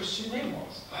father's Christian name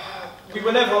was? We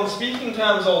were never on speaking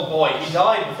terms, old boy. He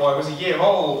died before I was a year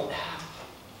old.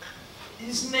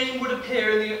 His name would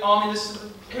appear in the army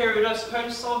period, I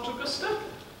suppose, Aunt Augusta?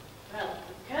 Well,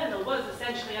 the colonel was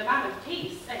essentially a man of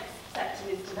peace, except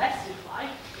in his domestic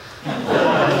life. And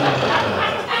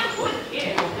would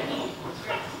appear in any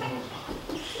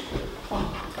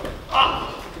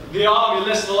The army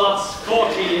list the last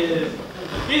 40 years.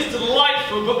 These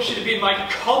delightful books should have been my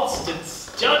constant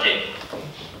study.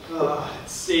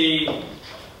 Let's see.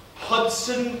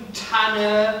 Hudson,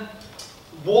 Tanner,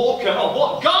 Walker. Oh,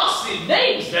 what ghastly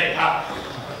names they have!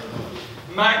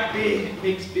 Magby,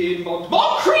 Bigsby, and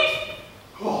Moncrief!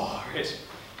 Oh, right.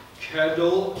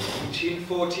 Colonel,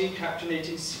 1840, Captain,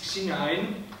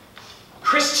 1869.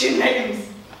 Christian names!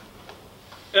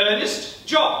 Ernest,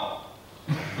 John.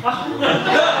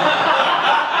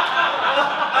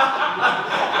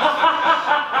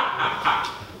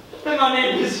 And my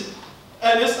name is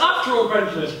Ernest after all,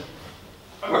 Brentford.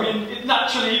 I mean, it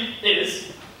naturally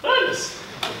is Ernest.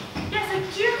 Yes, I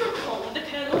do recall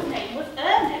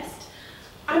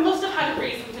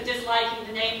disliking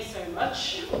the name so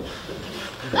much.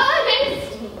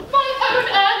 Ernest! My own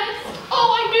Ernest!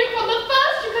 Oh, I knew from the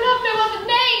first you could have no other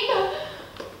name!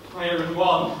 My own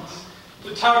one.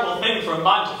 It's a terrible thing for a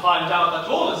man to find out that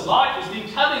all his life has been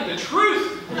telling the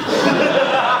truth. Can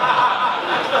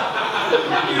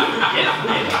you forgive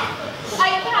me? I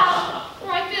can,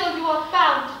 for I feel you are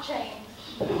bound to change.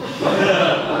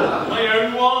 My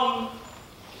own one.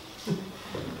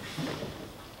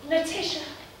 Letitia.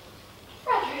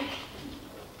 Frederick.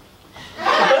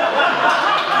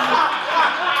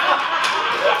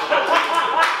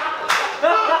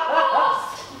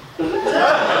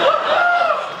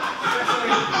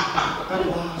 At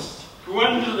last.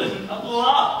 Gwendolyn, at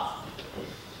last.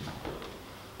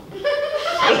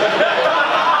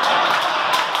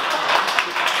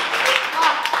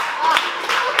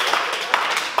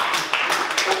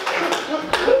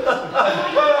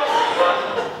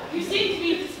 You seem to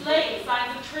be displaying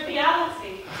signs of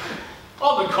triviality.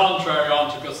 On the contrary,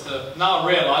 Aunt Augusta, now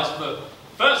realise for the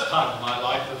first time in my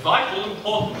life the vital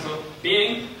importance of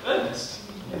being earnest.